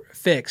get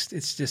fixed,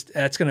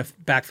 that's going to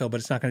backfill, but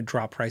it's not going to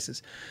drop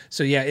prices.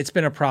 So yeah, it's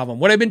been a problem.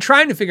 What I've been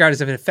trying to figure out is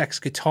if it affects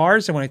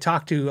guitars. And when I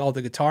talk to all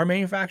the guitar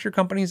manufacturer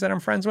companies that I'm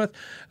friends with,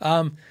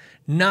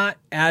 not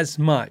as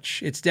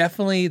much. It's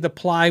definitely the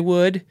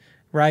plywood,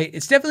 right?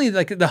 It's definitely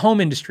like the home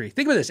industry.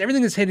 Think about this.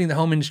 Everything that's hitting the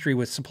home industry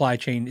with supply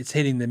chain, it's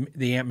hitting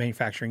the amp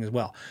manufacturing as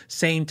well.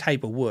 Same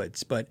type of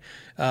woods, but,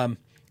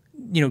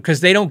 because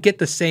they don't get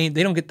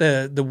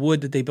the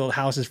wood that they build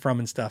houses from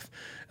and stuff.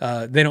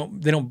 They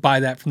don't buy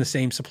that from the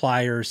same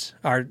suppliers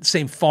or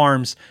same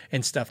farms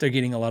and stuff. They're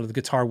getting a lot of the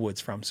guitar woods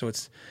from. So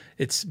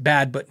it's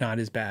bad, but not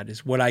as bad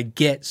is what I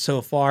get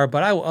so far.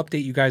 But I will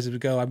update you guys as we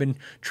go. I've been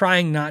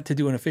trying not to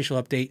do an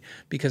official update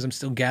because I'm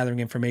still gathering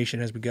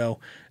information as we go,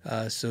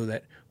 so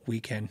that we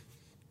can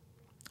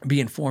be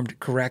informed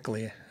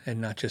correctly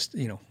and not just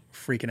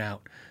freaking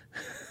out.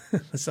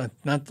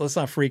 Let's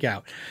not freak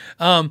out.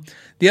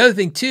 The other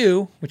thing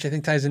too, which I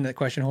think ties into that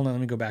question. Hold on,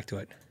 let me go back to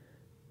it.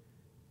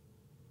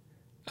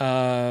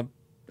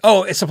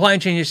 It's supply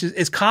chain issues.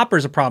 Is copper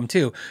is a problem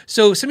too.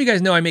 So some of you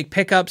guys know I make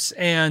pickups,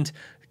 and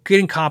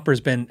getting copper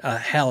has been a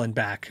hell and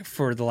back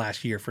for the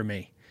last year for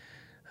me.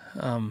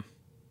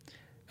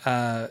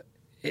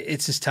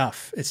 It's just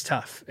tough. It's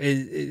tough.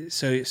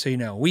 So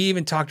we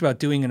even talked about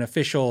doing an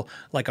official,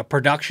 like a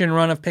production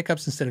run of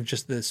pickups instead of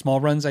just the small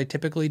runs I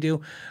typically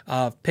do,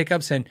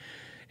 pickups, and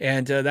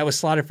that was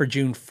slotted for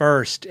June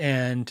 1st.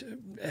 And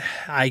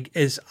I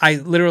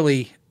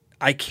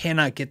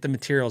cannot get the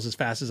materials as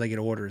fast as I get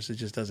orders. It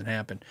just doesn't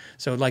happen.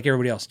 So like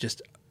everybody else,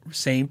 just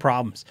same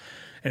problems.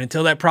 And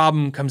until that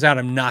problem comes out,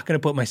 I'm not going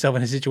to put myself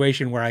in a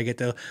situation where I get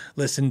to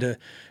listen to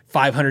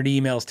 500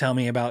 emails tell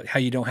me about how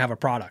you don't have a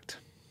product.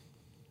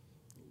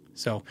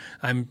 So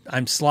I'm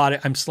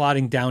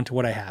slotting down to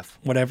what I have.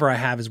 Whatever I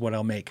have is what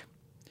I'll make.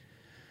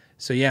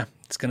 So yeah,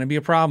 it's going to be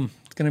a problem.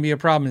 It's going to be a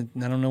problem.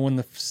 And I don't know when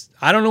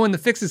the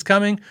fix is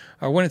coming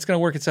or when it's going to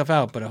work itself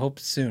out, but I hope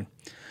soon.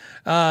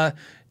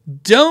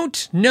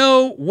 Don't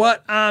know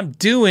what I'm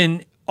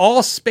doing.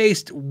 All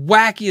spaced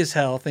wacky as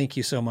hell. Thank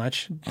you so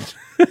much.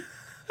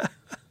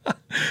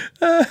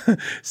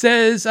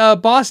 Says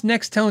Boss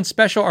Next Tone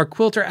Special or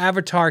Quilter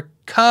Avatar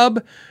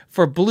Cub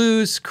for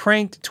blues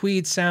cranked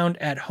tweed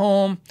sound at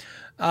home.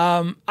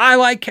 I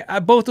like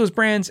both those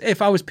brands.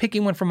 If I was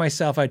picking one for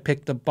myself, I'd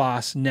pick the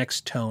Boss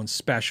Next Tone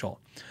Special.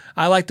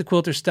 I like the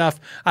Quilter stuff.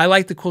 I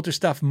like the Quilter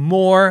stuff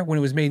more when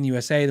it was made in the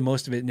USA. The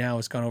most of it now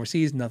has gone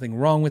overseas. Nothing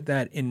wrong with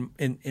that in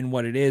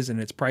what it is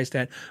and it's priced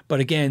at. But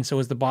again, so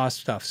is the Boss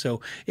stuff.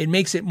 So it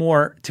makes it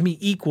more, to me,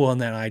 equal in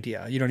that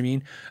idea. You know what I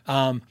mean?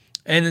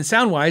 And then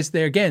sound-wise,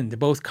 they're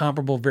both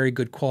comparable, very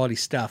good quality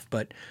stuff.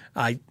 But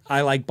I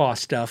like Boss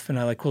stuff and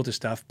I like Quilter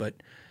stuff. But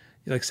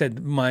like I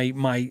said,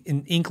 my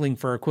inkling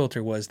for a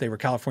Quilter was they were a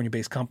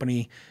California-based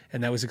company,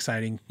 and that was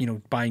exciting,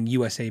 buying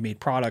USA-made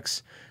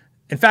products.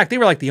 In fact, they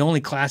were like the only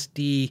Class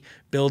D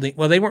building.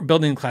 Well, they weren't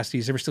building Class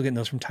Ds. They were still getting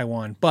those from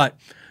Taiwan. But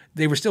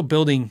they were still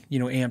building,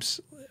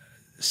 amps,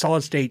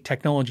 solid state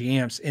technology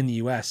amps in the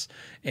US.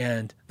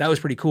 And that was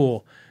pretty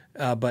cool.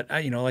 But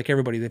like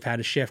everybody, they've had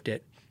to shift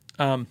it.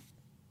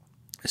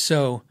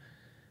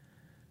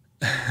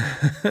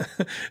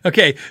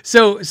 Okay.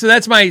 So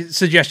that's my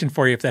suggestion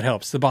for you, if that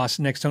helps, the Boss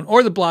Next Tone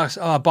or the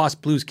Boss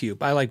Blues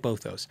Cube. I like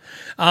both those.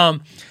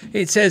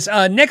 It says,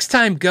 next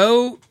time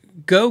go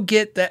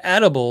get the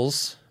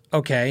edibles.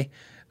 Okay.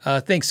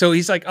 Thanks. So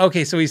he's like,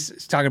 okay. So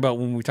he's talking about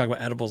when we talked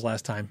about edibles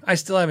last time. I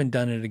still haven't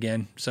done it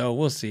again. So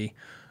we'll see.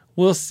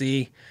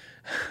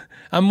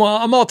 I'm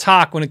all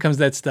talk when it comes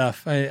to that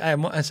stuff.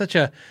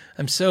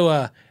 I'm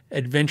so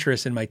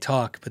adventurous in my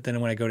talk, but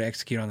then when I go to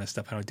execute on that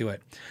stuff, I don't do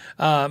it.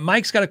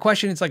 Mike's got a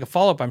question. It's like a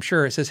follow-up, I'm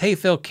sure. It says, hey,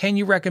 Phil, can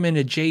you recommend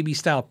a JB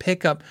style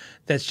pickup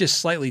that's just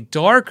slightly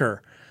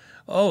darker?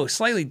 Oh,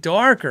 slightly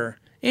darker.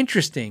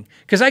 Interesting.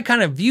 Because I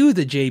kind of view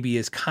the JB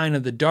as kind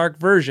of the dark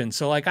version.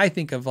 So like I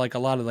think of like a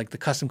lot of like the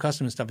custom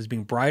stuff as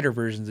being brighter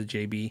versions of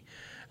JB.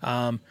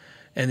 And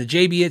the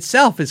JB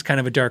itself is kind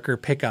of a darker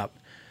pickup.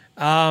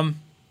 I'm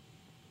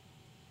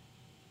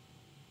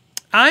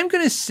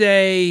going to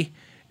say,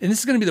 and this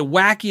is going to be the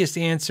wackiest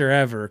answer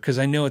ever because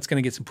I know it's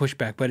going to get some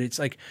pushback, but it's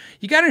like,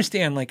 you got to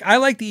understand, like, I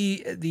like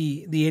the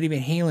Eddie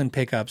Van Halen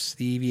pickups,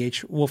 the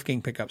EVH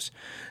Wolfgang pickups.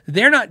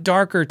 They're not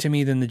darker to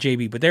me than the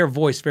JB, but they're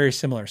voiced very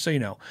similar.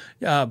 So,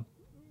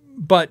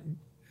 but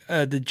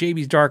the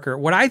JB's darker.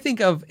 What I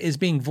think of is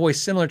being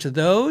voiced similar to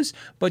those,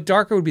 but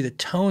darker would be the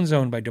Tone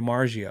Zone by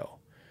DiMarzio.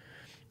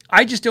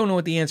 I just don't know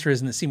what the answer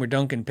is in the Seymour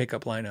Duncan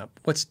pickup lineup.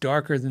 What's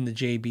darker than the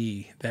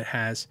JB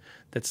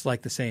that's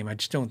like the same? I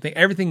just don't think.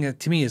 Everything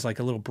to me is like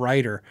a little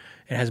brighter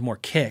and has more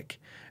kick.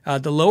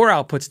 The lower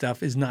output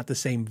stuff is not the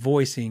same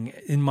voicing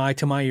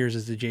to my ears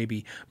as the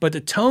JB. But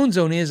the Tone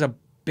Zone is a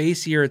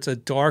bassier, it's a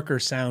darker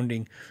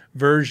sounding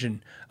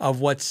version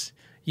of what's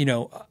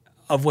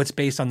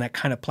based on that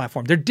kind of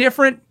platform. They're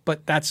different,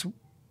 but that's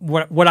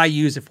what I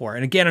use it for.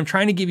 And again, I'm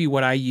trying to give you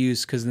what I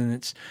use because then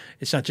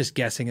it's not just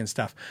guessing and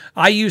stuff.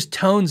 I use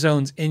tone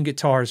zones in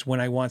guitars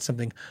when I want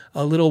something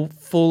a little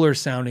fuller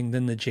sounding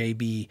than the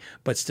JB,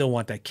 but still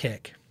want that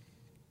kick.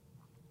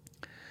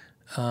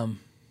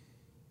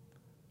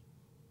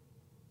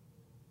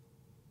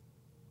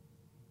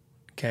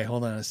 Okay,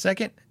 hold on a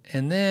second.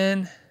 And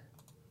then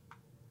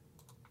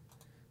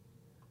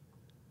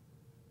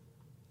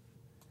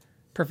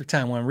perfect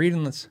time while I'm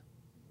reading this.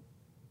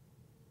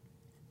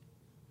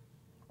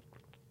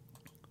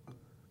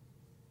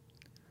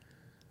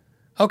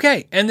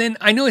 Okay, and then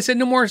I know I said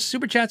no more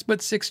super chats,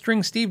 but Six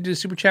String Steve did a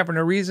super chat for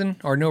no reason,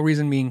 or no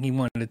reason being he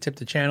wanted to tip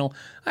the channel.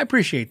 I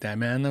appreciate that,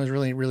 man. That was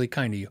really, really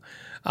kind of you.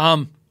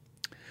 And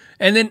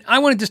then I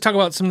want to just talk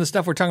about some of the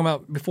stuff we're talking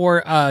about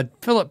before.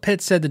 Philip Pitt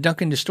said the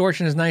Duncan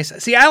Distortion is nice.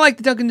 See, I like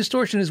the Duncan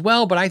Distortion as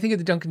well, but I think of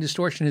the Duncan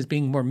Distortion as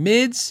being more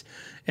mids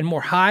and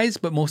more highs,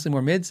 but mostly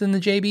more mids than the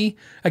JB.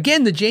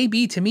 Again, the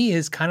JB to me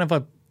is kind of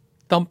a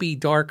thumpy,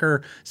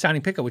 darker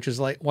sounding pickup, which is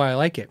like why I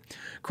like it.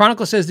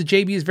 Chronicle says the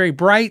JB is very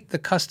bright. The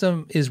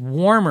custom is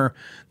warmer.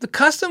 The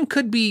custom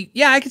could be,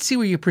 I could see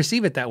where you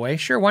perceive it that way.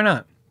 Sure, why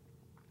not?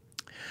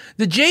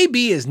 The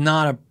JB is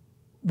not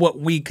what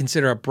we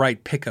consider a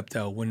bright pickup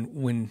though.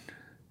 When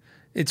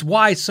it's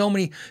why so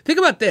many, think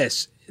about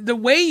this. The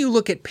way you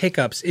look at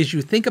pickups is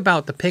you think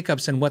about the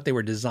pickups and what they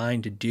were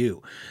designed to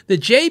do. The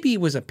JB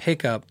was a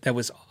pickup that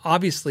was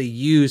obviously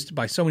used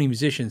by so many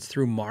musicians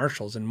through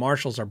Marshalls, and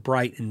Marshalls are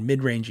bright and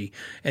mid-rangey.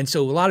 And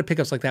so a lot of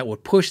pickups like that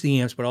would push the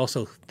amps, but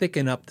also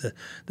thicken up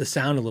the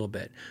sound a little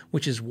bit,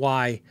 which is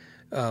why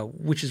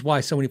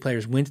so many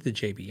players went to the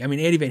JB. I mean,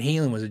 Eddie Van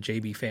Halen was a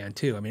JB fan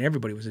too. I mean,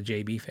 everybody was a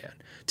JB fan.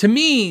 To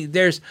me,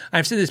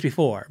 I've said this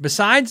before,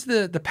 besides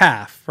the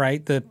PAF,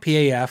 right? The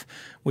PAF,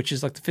 which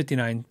is like the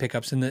 59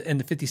 pickups and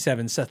the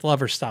 57 Seth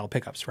Lover style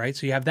pickups, right?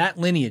 So you have that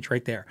lineage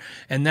right there.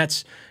 And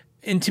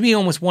to me,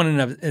 almost one in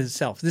and of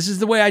itself. This is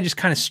the way I just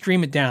kind of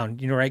stream it down,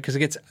 right?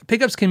 Because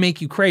pickups can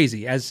make you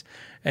crazy. As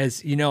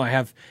you know, I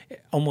have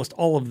almost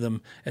all of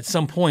them at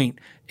some point,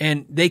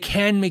 and they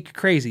can make you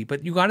crazy.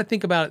 But you got to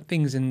think about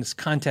things in this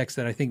context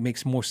that I think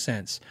makes more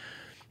sense.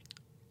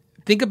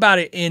 Think about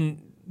it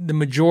in the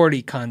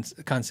majority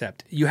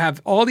concept. You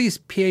have all these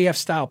PAF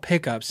style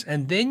pickups,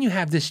 and then you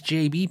have this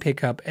JB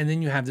pickup, and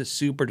then you have this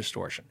super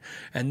distortion.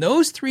 And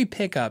those three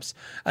pickups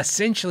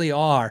essentially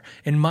are,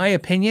 in my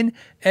opinion,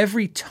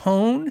 every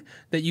tone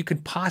that you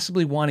could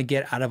possibly want to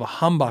get out of a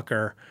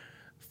humbucker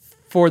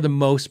for the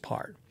most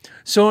part.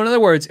 So in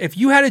other words, if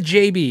you had a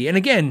JB, and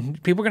again,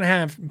 people are going to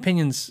have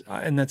opinions,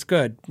 and that's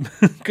good.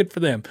 Good for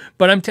them.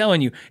 But I'm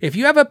telling you, if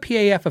you have a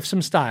PAF of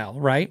some style,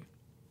 right?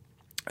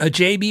 A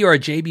JB or a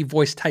JB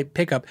voice type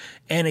pickup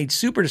and a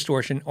super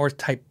distortion or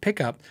type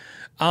pickup.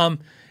 And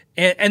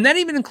that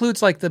even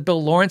includes like the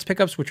Bill Lawrence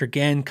pickups, which are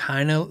again,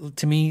 kind of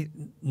to me,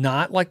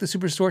 not like the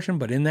super distortion,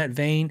 but in that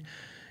vein.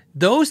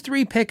 Those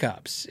three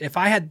pickups, if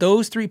I had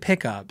those three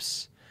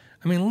pickups,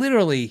 I mean,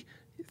 literally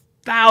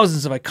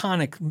thousands of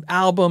iconic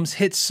albums,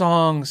 hit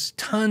songs,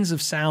 tons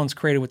of sounds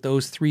created with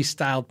those three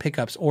styled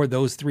pickups or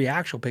those three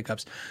actual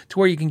pickups to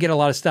where you can get a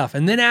lot of stuff.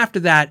 And then after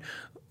that,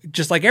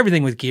 just like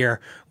everything with gear,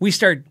 we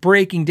start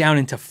breaking down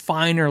into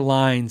finer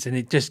lines, and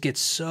it just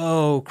gets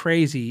so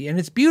crazy. And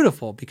it's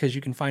beautiful because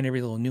you can find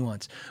every little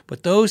nuance.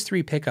 But those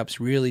 3 pickups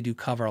really do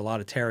cover a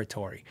lot of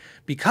territory,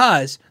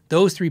 because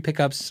those 3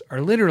 pickups are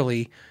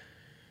literally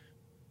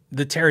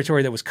the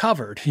territory that was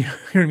covered. You know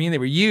what I mean? They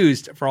were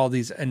used for all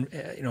these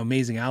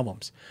amazing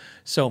albums.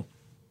 So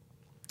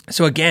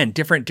again,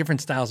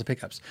 different styles of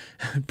pickups.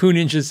 Poo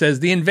Ninja says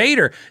the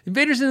Invader.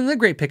 Invader's another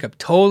great pickup.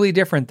 Totally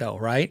different though,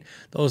 right?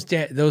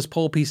 Those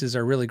pole pieces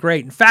are really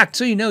great. In fact,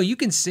 so you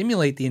can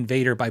simulate the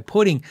Invader by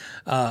putting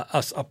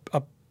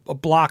a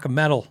block of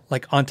metal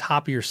like on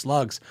top of your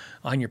slugs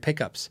on your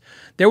pickups.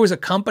 There was a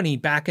company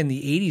back in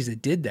the 80s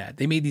that did that.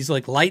 They made these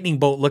like lightning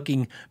bolt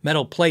looking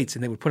metal plates,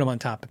 and they would put them on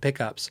top of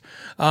pickups.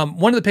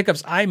 One of the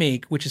pickups I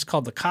make, which is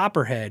called the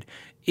Copperhead,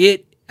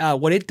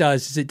 what it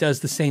does is it does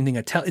the same thing.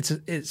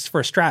 It's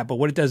for a strap, but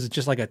what it does is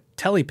just like a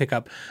tele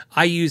pickup.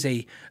 I use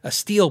a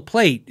steel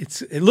plate.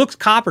 It looks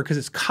copper because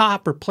it's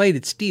copper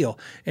plated steel,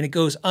 and it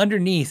goes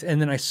underneath,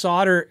 and then I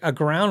solder a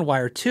ground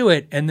wire to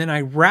it, and then I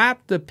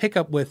wrap the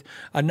pickup with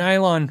a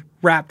nylon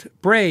wrapped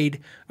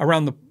braid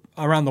around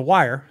the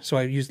wire. So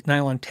I use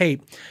nylon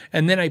tape,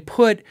 and then I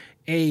put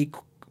a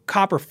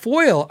copper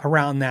foil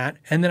around that,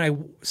 and then I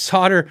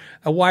solder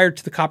a wire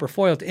to the copper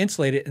foil to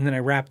insulate it, and then I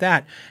wrap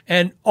that.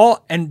 And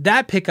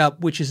that pickup,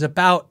 which is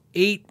about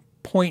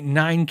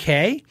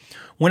 8.9K,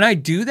 when I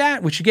do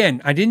that, which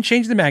again, I didn't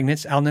change the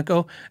magnets,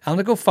 Alnico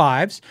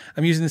 5s,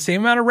 I'm using the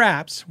same amount of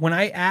wraps. When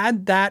I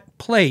add that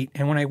plate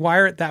and when I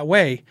wire it that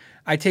way,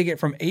 I take it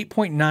from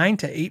 8.9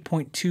 to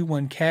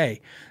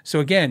 8.21K.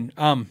 So again,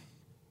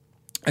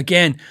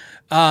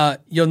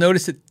 you'll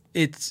notice that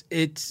it's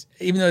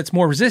even though it's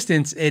more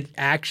resistance, it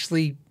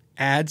actually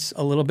adds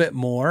a little bit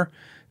more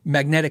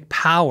magnetic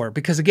power,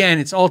 because again,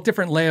 it's all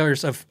different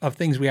layers of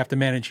things we have to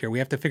manage here. We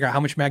have to figure out how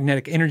much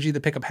magnetic energy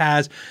the pickup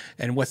has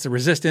and what's the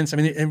resistance. I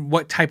mean, and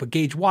what type of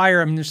gauge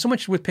wire. I mean, there's so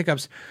much with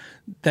pickups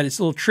that it's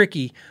a little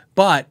tricky,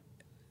 but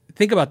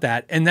think about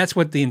that. And that's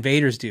what the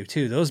Invaders do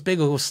too. Those big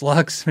little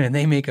slugs, man,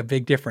 they make a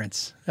big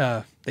difference.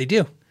 They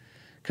do,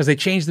 because they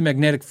change the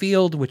magnetic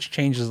field, which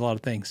changes a lot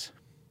of things.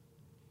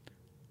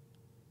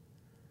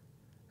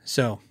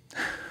 So,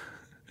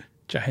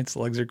 giant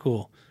slugs are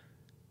cool.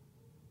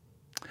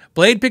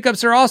 Blade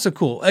pickups are also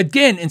cool.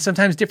 Again, and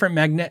sometimes different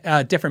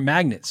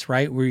magnets,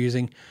 right? We're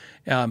using,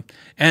 and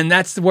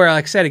that's where,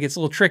 like I said, it gets a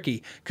little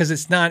tricky, because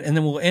it's not. And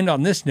then we'll end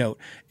on this note.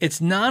 It's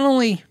not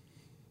only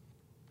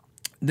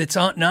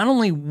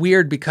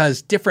weird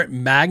because different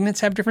magnets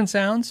have different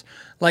sounds.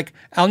 Like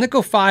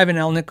Alnico 5 and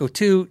Alnico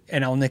 2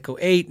 and Alnico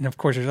 8, and of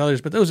course there's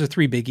others, but those are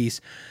 3 biggies.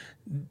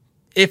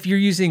 If you're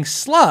using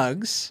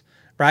slugs,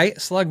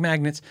 right? Slug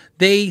magnets,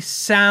 they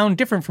sound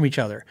different from each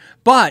other.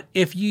 But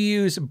if you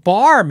use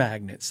bar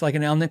magnets, like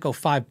an Alnico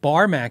 5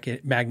 bar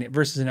magnet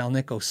versus an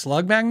Alnico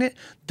slug magnet,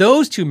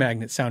 those 2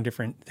 magnets sound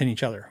different than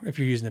each other if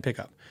you're using the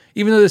pickup,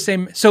 even though the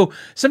same. So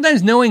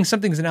sometimes knowing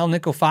something's an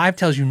Alnico 5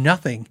 tells you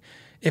nothing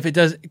if it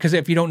does, because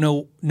if you don't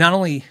know, not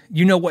only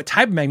you know what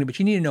type of magnet, but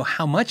you need to know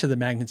how much of the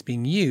magnet's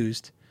being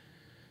used,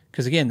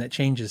 because again, that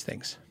changes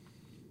things.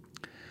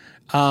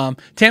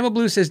 Tampa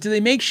Blue says, do they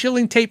make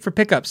shilling tape for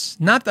pickups?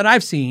 Not that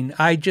I've seen.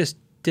 I just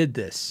did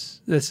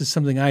this. This is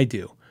something I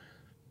do.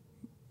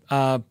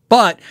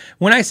 But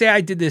when I say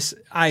I did this,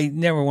 I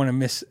never want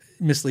to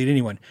mislead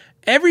anyone.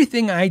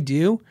 Everything I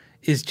do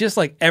is just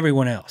like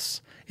everyone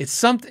else.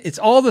 It's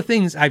all the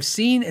things I've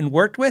seen and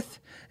worked with,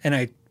 and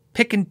I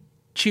pick and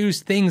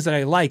choose things that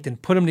I liked and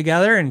put them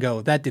together and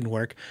go, that didn't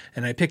work.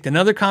 And I picked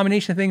another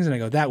combination of things and I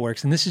go, that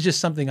works. And this is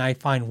just something I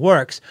find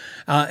works.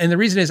 And the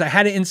reason is I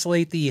had to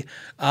insulate the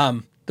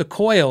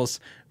coil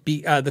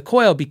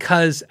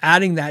because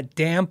adding that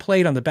damn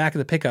plate on the back of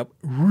the pickup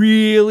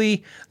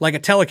really, like a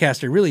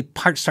Telecaster, really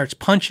starts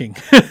punching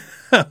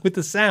with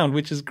the sound,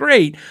 which is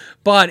great,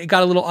 but it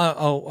got a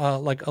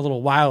little like a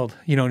little wild,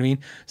 you know what I mean?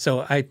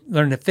 So I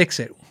learned to fix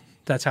it.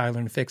 That's how I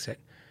learned to fix it.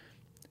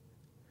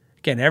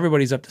 Again,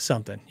 everybody's up to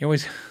something. You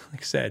always,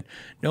 like I said,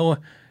 no,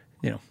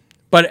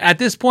 but at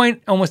this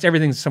point, almost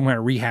everything's some kind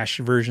of rehashed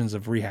versions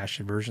of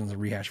rehashed versions of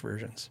rehashed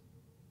versions.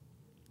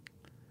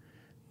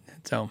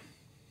 So,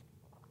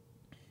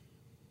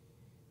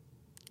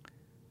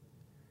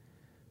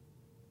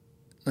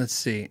 let's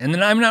see. And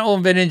then I'm Not Old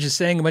and Vintage is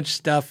saying a bunch of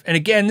stuff. And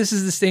again, this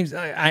is the same.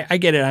 I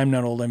get it. I'm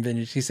not old and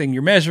vintage. He's saying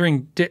you're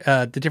measuring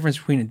the difference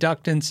between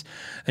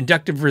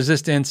inductive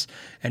resistance,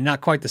 and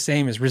not quite the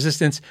same as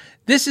resistance.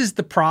 This is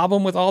the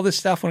problem with all this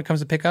stuff when it comes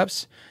to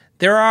pickups.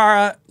 There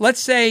are, let's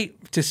say,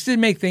 to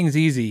make things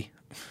easy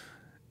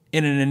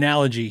in an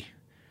analogy,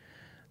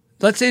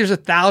 let's say there's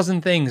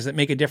 1,000 things that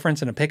make a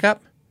difference in a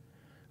pickup,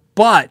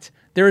 but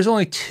there is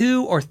only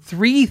 2 or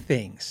 3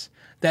 things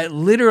that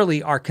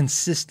literally are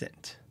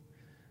consistent.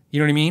 You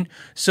know what I mean?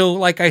 So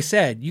like I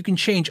said, you can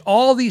change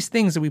all these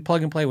things that we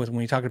plug and play with when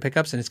we talk to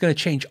pickups, and it's going to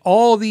change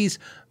all these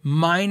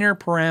minor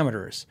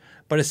parameters.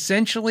 But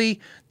essentially,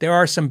 there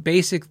are some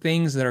basic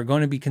things that are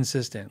going to be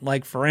consistent.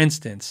 Like, for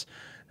instance,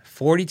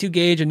 42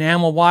 gauge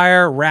enamel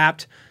wire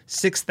wrapped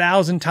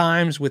 6,000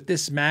 times with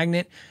this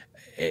magnet.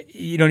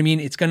 you know what I mean?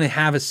 It's going to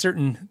have a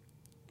certain,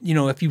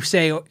 if you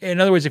say, in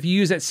other words, if you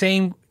use that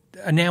same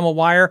enamel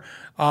wire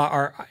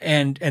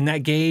and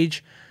that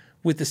gauge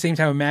with the same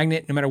type of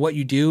magnet, no matter what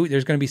you do,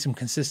 there's going to be some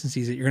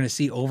consistencies that you're going to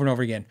see over and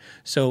over again.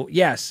 So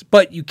yes,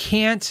 but you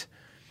can't,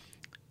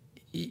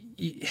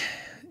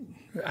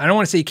 I don't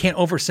want to say you can't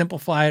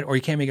oversimplify it or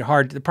you can't make it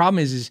hard. The problem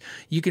is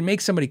you can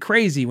make somebody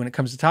crazy when it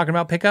comes to talking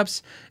about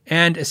pickups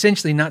and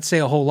essentially not say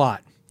a whole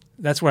lot.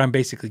 That's what I'm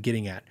basically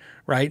getting at,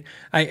 right?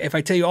 If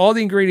I tell you all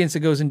the ingredients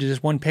that goes into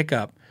just one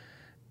pickup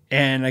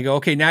and I go,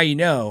 okay, now you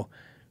know,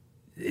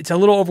 it's a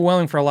little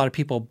overwhelming for a lot of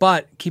people,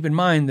 but keep in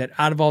mind that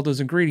out of all those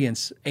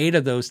ingredients, 8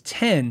 of those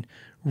 10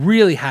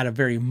 really had a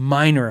very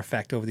minor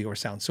effect over the oar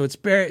sound. So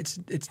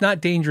it's not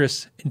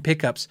dangerous in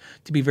pickups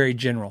to be very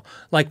general.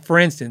 Like for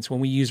instance, when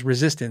we use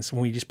resistance,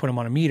 when we just put them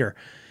on a meter,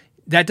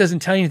 that doesn't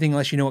tell you anything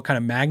unless you know what kind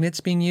of magnet's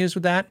being used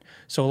with that.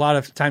 So a lot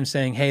of times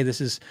saying, hey,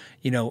 this is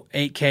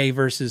 8K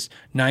versus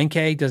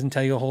 9K doesn't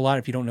tell you a whole lot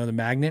if you don't know the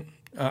magnet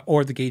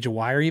or the gauge of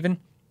wire even.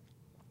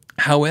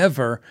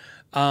 However,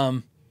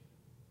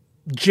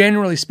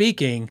 generally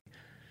speaking,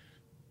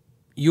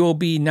 you'll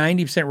be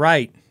 90%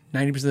 right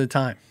 90% of the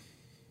time.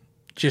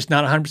 Just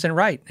not 100%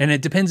 right. And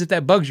it depends if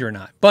that bugs you or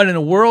not. But in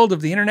a world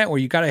of the internet where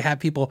you got to have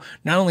people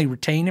not only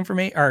retain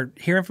information or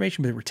hear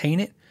information, but retain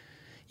it,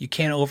 you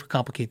can't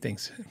overcomplicate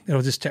things.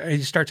 It'll just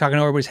you start talking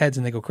over everybody's heads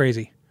and they go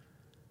crazy.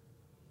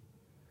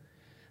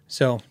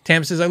 So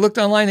Tam says, I looked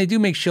online. They do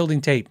make shielding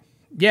tape.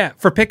 Yeah,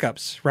 for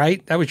pickups,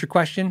 right? That was your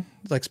question?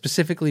 Like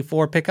specifically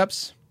for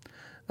pickups?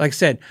 Like I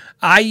said,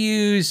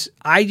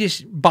 I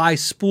just buy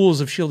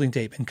spools of shielding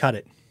tape and cut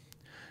it.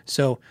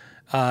 So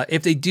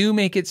if they do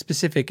make it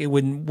specific, it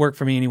wouldn't work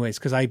for me anyways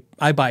because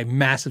I buy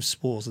massive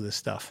spools of this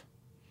stuff.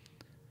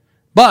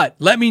 But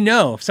let me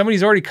know if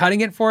somebody's already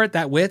cutting it for it,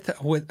 that width,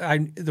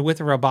 the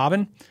width of a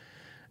bobbin,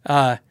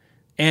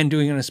 and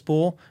doing it on a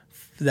spool,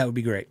 that would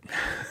be great.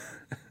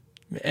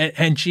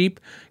 and cheap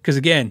because,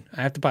 again,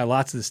 I have to buy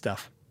lots of this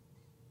stuff.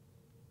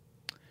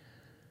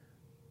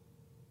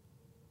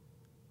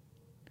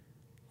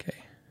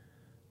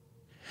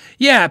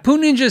 Yeah, Poo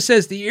Ninja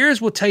says the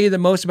ears will tell you the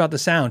most about the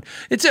sound.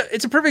 It's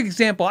a perfect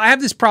example. I have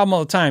this problem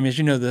all the time, as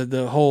you know,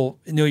 the whole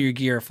know your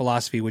gear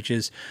philosophy, which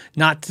is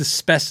not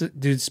to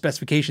do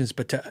specifications,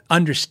 but to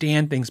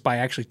understand things by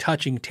actually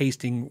touching,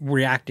 tasting,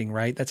 reacting.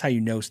 Right? That's how you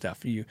know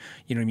stuff. You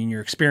know what I mean?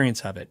 Your experience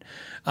of it.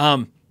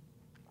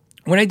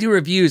 When I do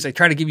reviews, I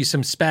try to give you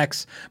some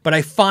specs, but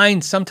I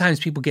find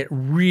sometimes people get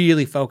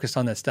really focused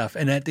on that stuff.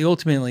 And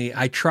ultimately,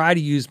 I try to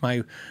use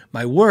my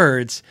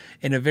words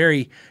in a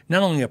very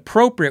not only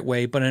appropriate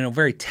way, but in a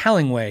very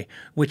telling way,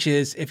 which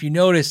is, if you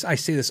notice, I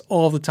say this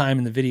all the time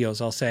in the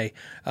videos. I'll say,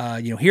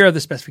 here are the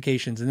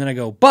specifications. And then I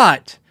go,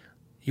 but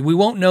we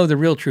won't know the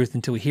real truth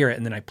until we hear it.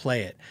 And then I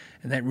play it.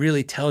 And that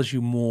really tells you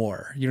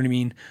more. You know what I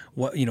mean?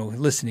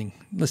 Listening.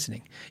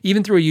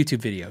 Even through a YouTube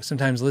video,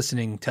 sometimes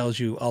listening tells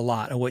you a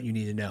lot of what you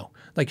need to know.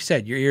 Like you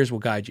said, your ears will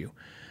guide you.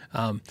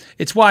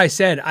 It's why I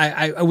said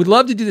I would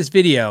love to do this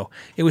video.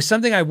 It was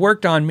something I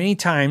worked on many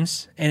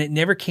times, and it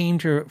never came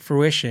to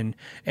fruition.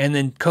 And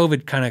then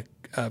COVID kind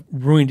of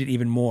ruined it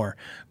even more.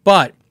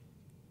 But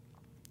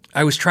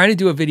I was trying to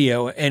do a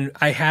video, and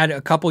I had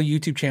a couple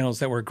YouTube channels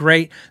that were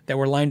great, that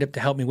were lined up to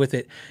help me with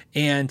it.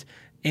 And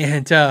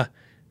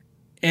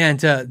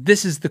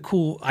this is the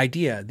cool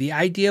idea. The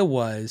idea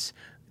was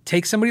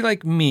take somebody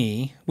like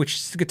me, which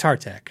is the guitar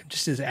tech,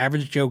 just as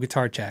average Joe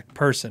guitar tech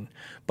person,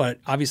 but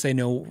obviously I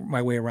know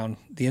my way around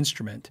the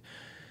instrument,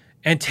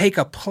 and take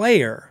a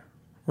player,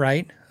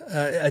 right?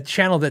 A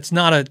channel that's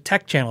not a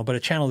tech channel, but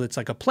a channel that's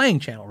like a playing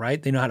channel,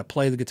 right? They know how to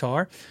play the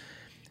guitar.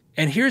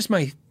 And here's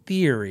my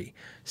theory.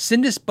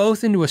 Send us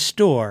both into a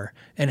store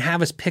and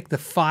have us pick the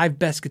 5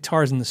 best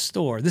guitars in the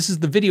store. This is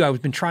the video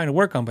I've been trying to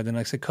work on, but then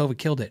like I said, COVID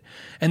killed it.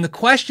 And the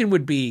question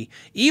would be,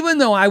 even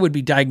though I would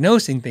be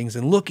diagnosing things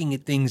and looking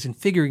at things and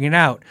figuring it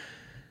out,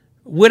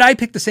 would I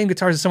pick the same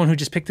guitars as someone who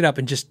just picked it up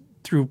and just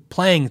through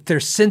playing, their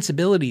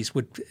sensibilities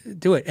would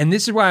do it? And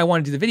this is why I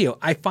want to do the video.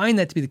 I find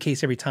that to be the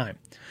case every time.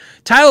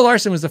 Tyler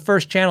Larson was the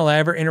first channel I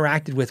ever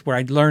interacted with where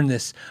I learned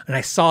this and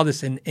I saw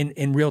this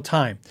in real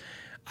time.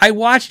 I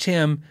watched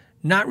him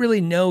not really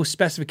know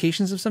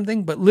specifications of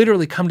something, but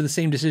literally come to the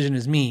same decision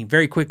as me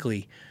very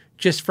quickly,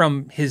 just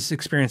from his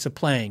experience of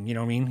playing. You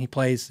know what I mean? He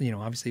plays,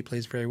 obviously he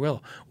plays very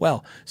well.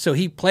 So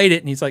he played it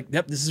and he's like,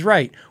 yep, this is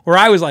right. Where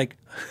I was like,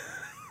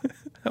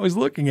 I was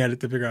looking at it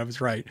to figure out if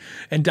it's right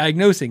and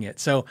diagnosing it.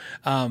 So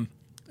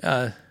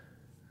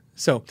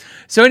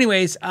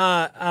anyways,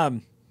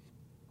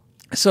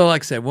 so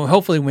like I said, well,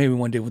 hopefully maybe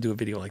one day we'll do a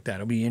video like that.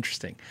 It'll be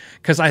interesting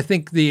because I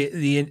think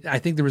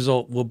the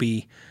result will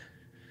be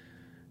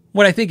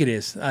what I think it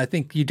is. I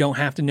think you don't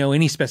have to know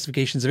any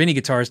specifications of any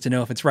guitars to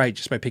know if it's right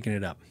just by picking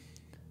it up.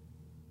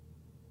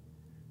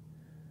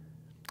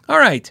 All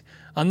right.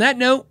 On that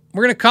note,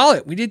 we're going to call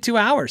it. We did 2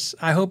 hours.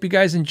 I hope you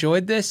guys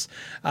enjoyed this.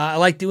 I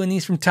like doing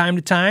these from time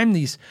to time.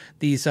 These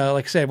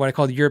like I said, what I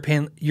call the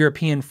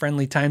European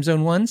friendly time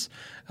zone ones.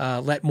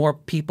 Let more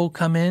people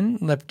come in,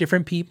 let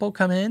different people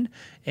come in.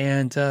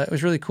 And it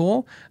was really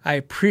cool. I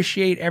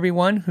appreciate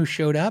everyone who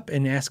showed up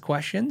and asked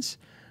questions.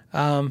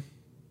 And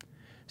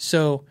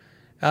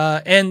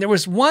there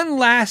was one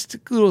last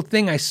little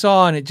thing I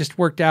saw, and it just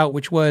worked out,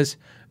 which was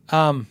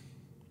two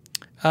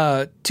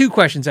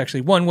questions,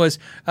 actually. One was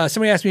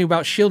somebody asked me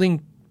about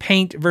shielding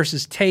paint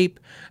versus tape.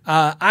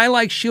 I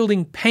like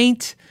shielding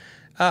paint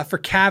for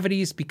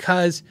cavities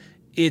because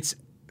it's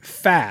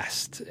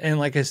fast. And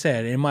like I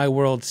said, in my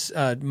world,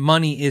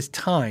 money is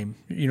time.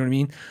 You know what I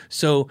mean?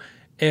 So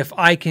if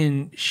I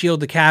can shield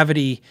the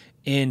cavity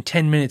in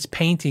 10 minutes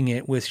painting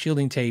it with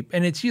shielding tape,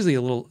 and it's usually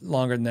a little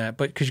longer than that,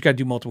 but because you got to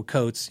do multiple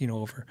coats,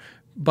 over.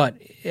 But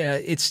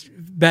it's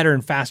better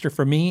and faster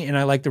for me, and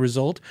I like the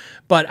result.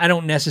 But I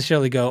don't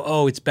necessarily go,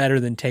 oh, it's better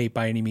than tape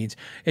by any means.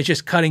 It's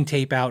just cutting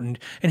tape out, and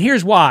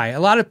here's why. A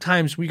lot of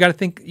times you got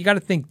to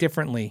think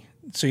differently.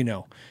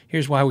 So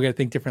here's why we got to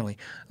think differently.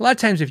 A lot of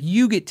times, if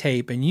you get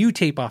tape and you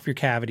tape off your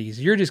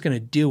cavities, you're just going to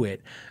do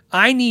it.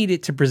 I need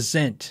it to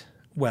present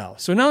well.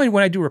 So not only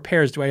when I do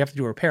repairs do I have to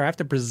do a repair, I have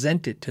to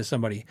present it to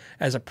somebody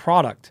as a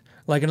product.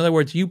 Like, in other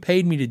words, you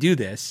paid me to do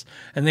this,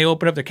 and they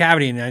open up the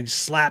cavity and I just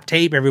slap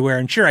tape everywhere,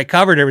 and sure, I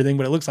covered everything,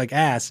 but it looks like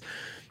ass.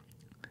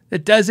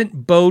 That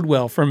doesn't bode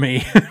well for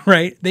me,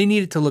 right? They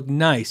need it to look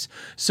nice.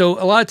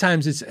 So a lot of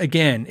times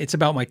it's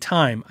about my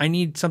time. I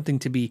need something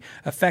to be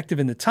effective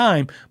in the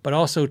time, but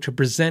also to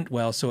present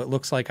well so it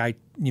looks like I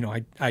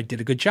did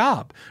a good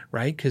job,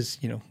 right? Because,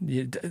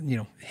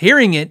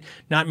 hearing it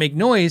not make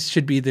noise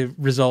should be the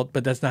result,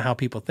 but that's not how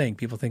people think.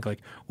 People think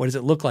like, what does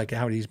it look like?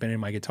 How he's been in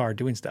my guitar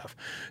doing stuff.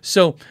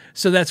 So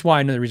that's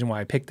why another reason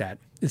why I picked that.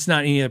 It's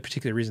not any other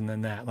particular reason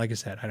than that. Like I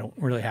said, I don't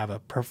really have a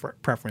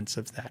preference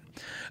of that.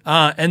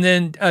 And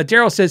then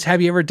Daryl says,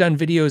 have you ever done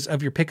videos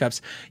of your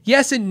pickups?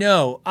 Yes and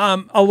no.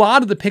 A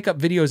lot of the pickup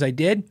videos I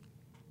did,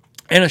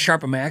 and a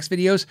Sharp Max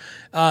videos,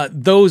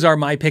 those are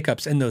my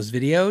pickups in those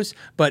videos,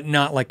 but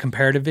not like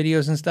comparative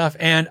videos and stuff.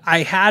 And I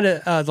had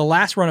the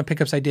last run of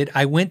pickups I did,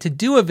 I went to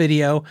do a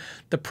video.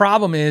 The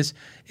problem is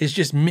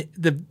just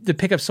the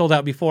pickup sold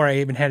out before I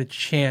even had a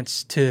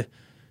chance to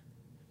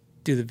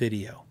do the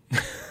video.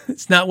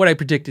 It's not what I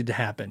predicted to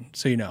happen.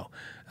 So,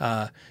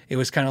 it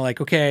was kind of like,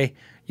 okay,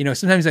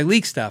 sometimes I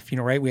leak stuff,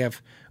 right? We have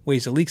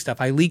ways to leak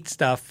stuff. I leaked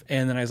stuff,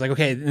 and then I was like,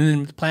 okay, and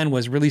then the plan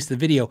was release the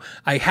video.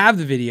 I have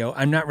the video.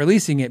 I'm not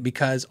releasing it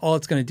because all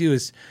it's going to do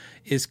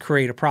is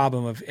create a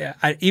problem of,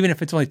 even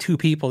if it's only two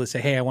people that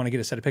say, hey, I want to get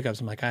a set of pickups.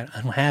 I'm like, I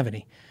don't have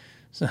any.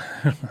 So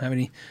I don't have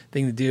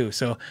anything to do.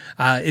 So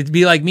it'd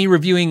be like me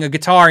reviewing a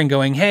guitar and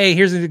going, hey,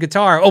 here's the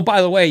guitar. Oh,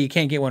 by the way, you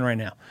can't get one right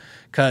now.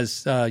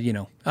 Because,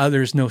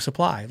 there's no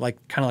supply, kind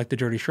of like the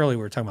Dirty Shirley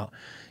we were talking about.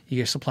 You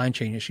get supply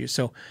chain issues.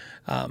 So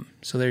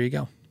there you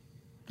go.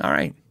 All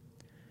right.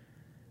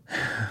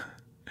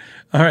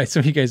 All right. Some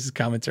of you guys'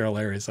 comments are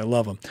hilarious. I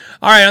love them.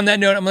 All right. On that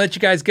note, I'm going to let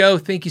you guys go.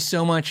 Thank you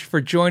so much for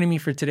joining me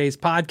for today's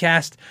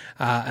podcast.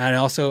 And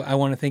also, I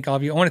want to thank all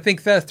of you. I want to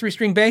thank the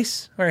 3-string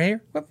bass right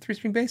here.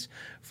 3-string bass.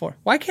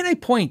 Why can't I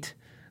point?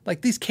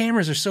 Like, these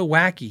cameras are so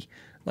wacky.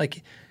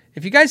 Like,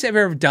 if you guys have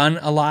ever done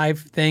a live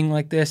thing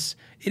like this,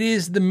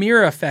 the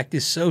mirror effect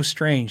is so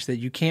strange that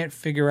you can't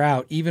figure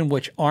out even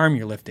which arm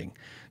you're lifting.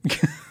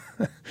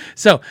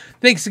 So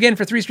thanks again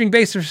for 3-string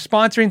bass for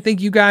sponsoring.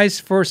 Thank you guys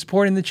for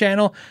supporting the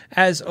channel.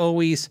 As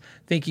always,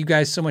 thank you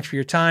guys so much for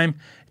your time.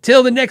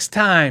 Till the next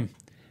time,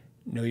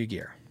 know your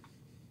gear.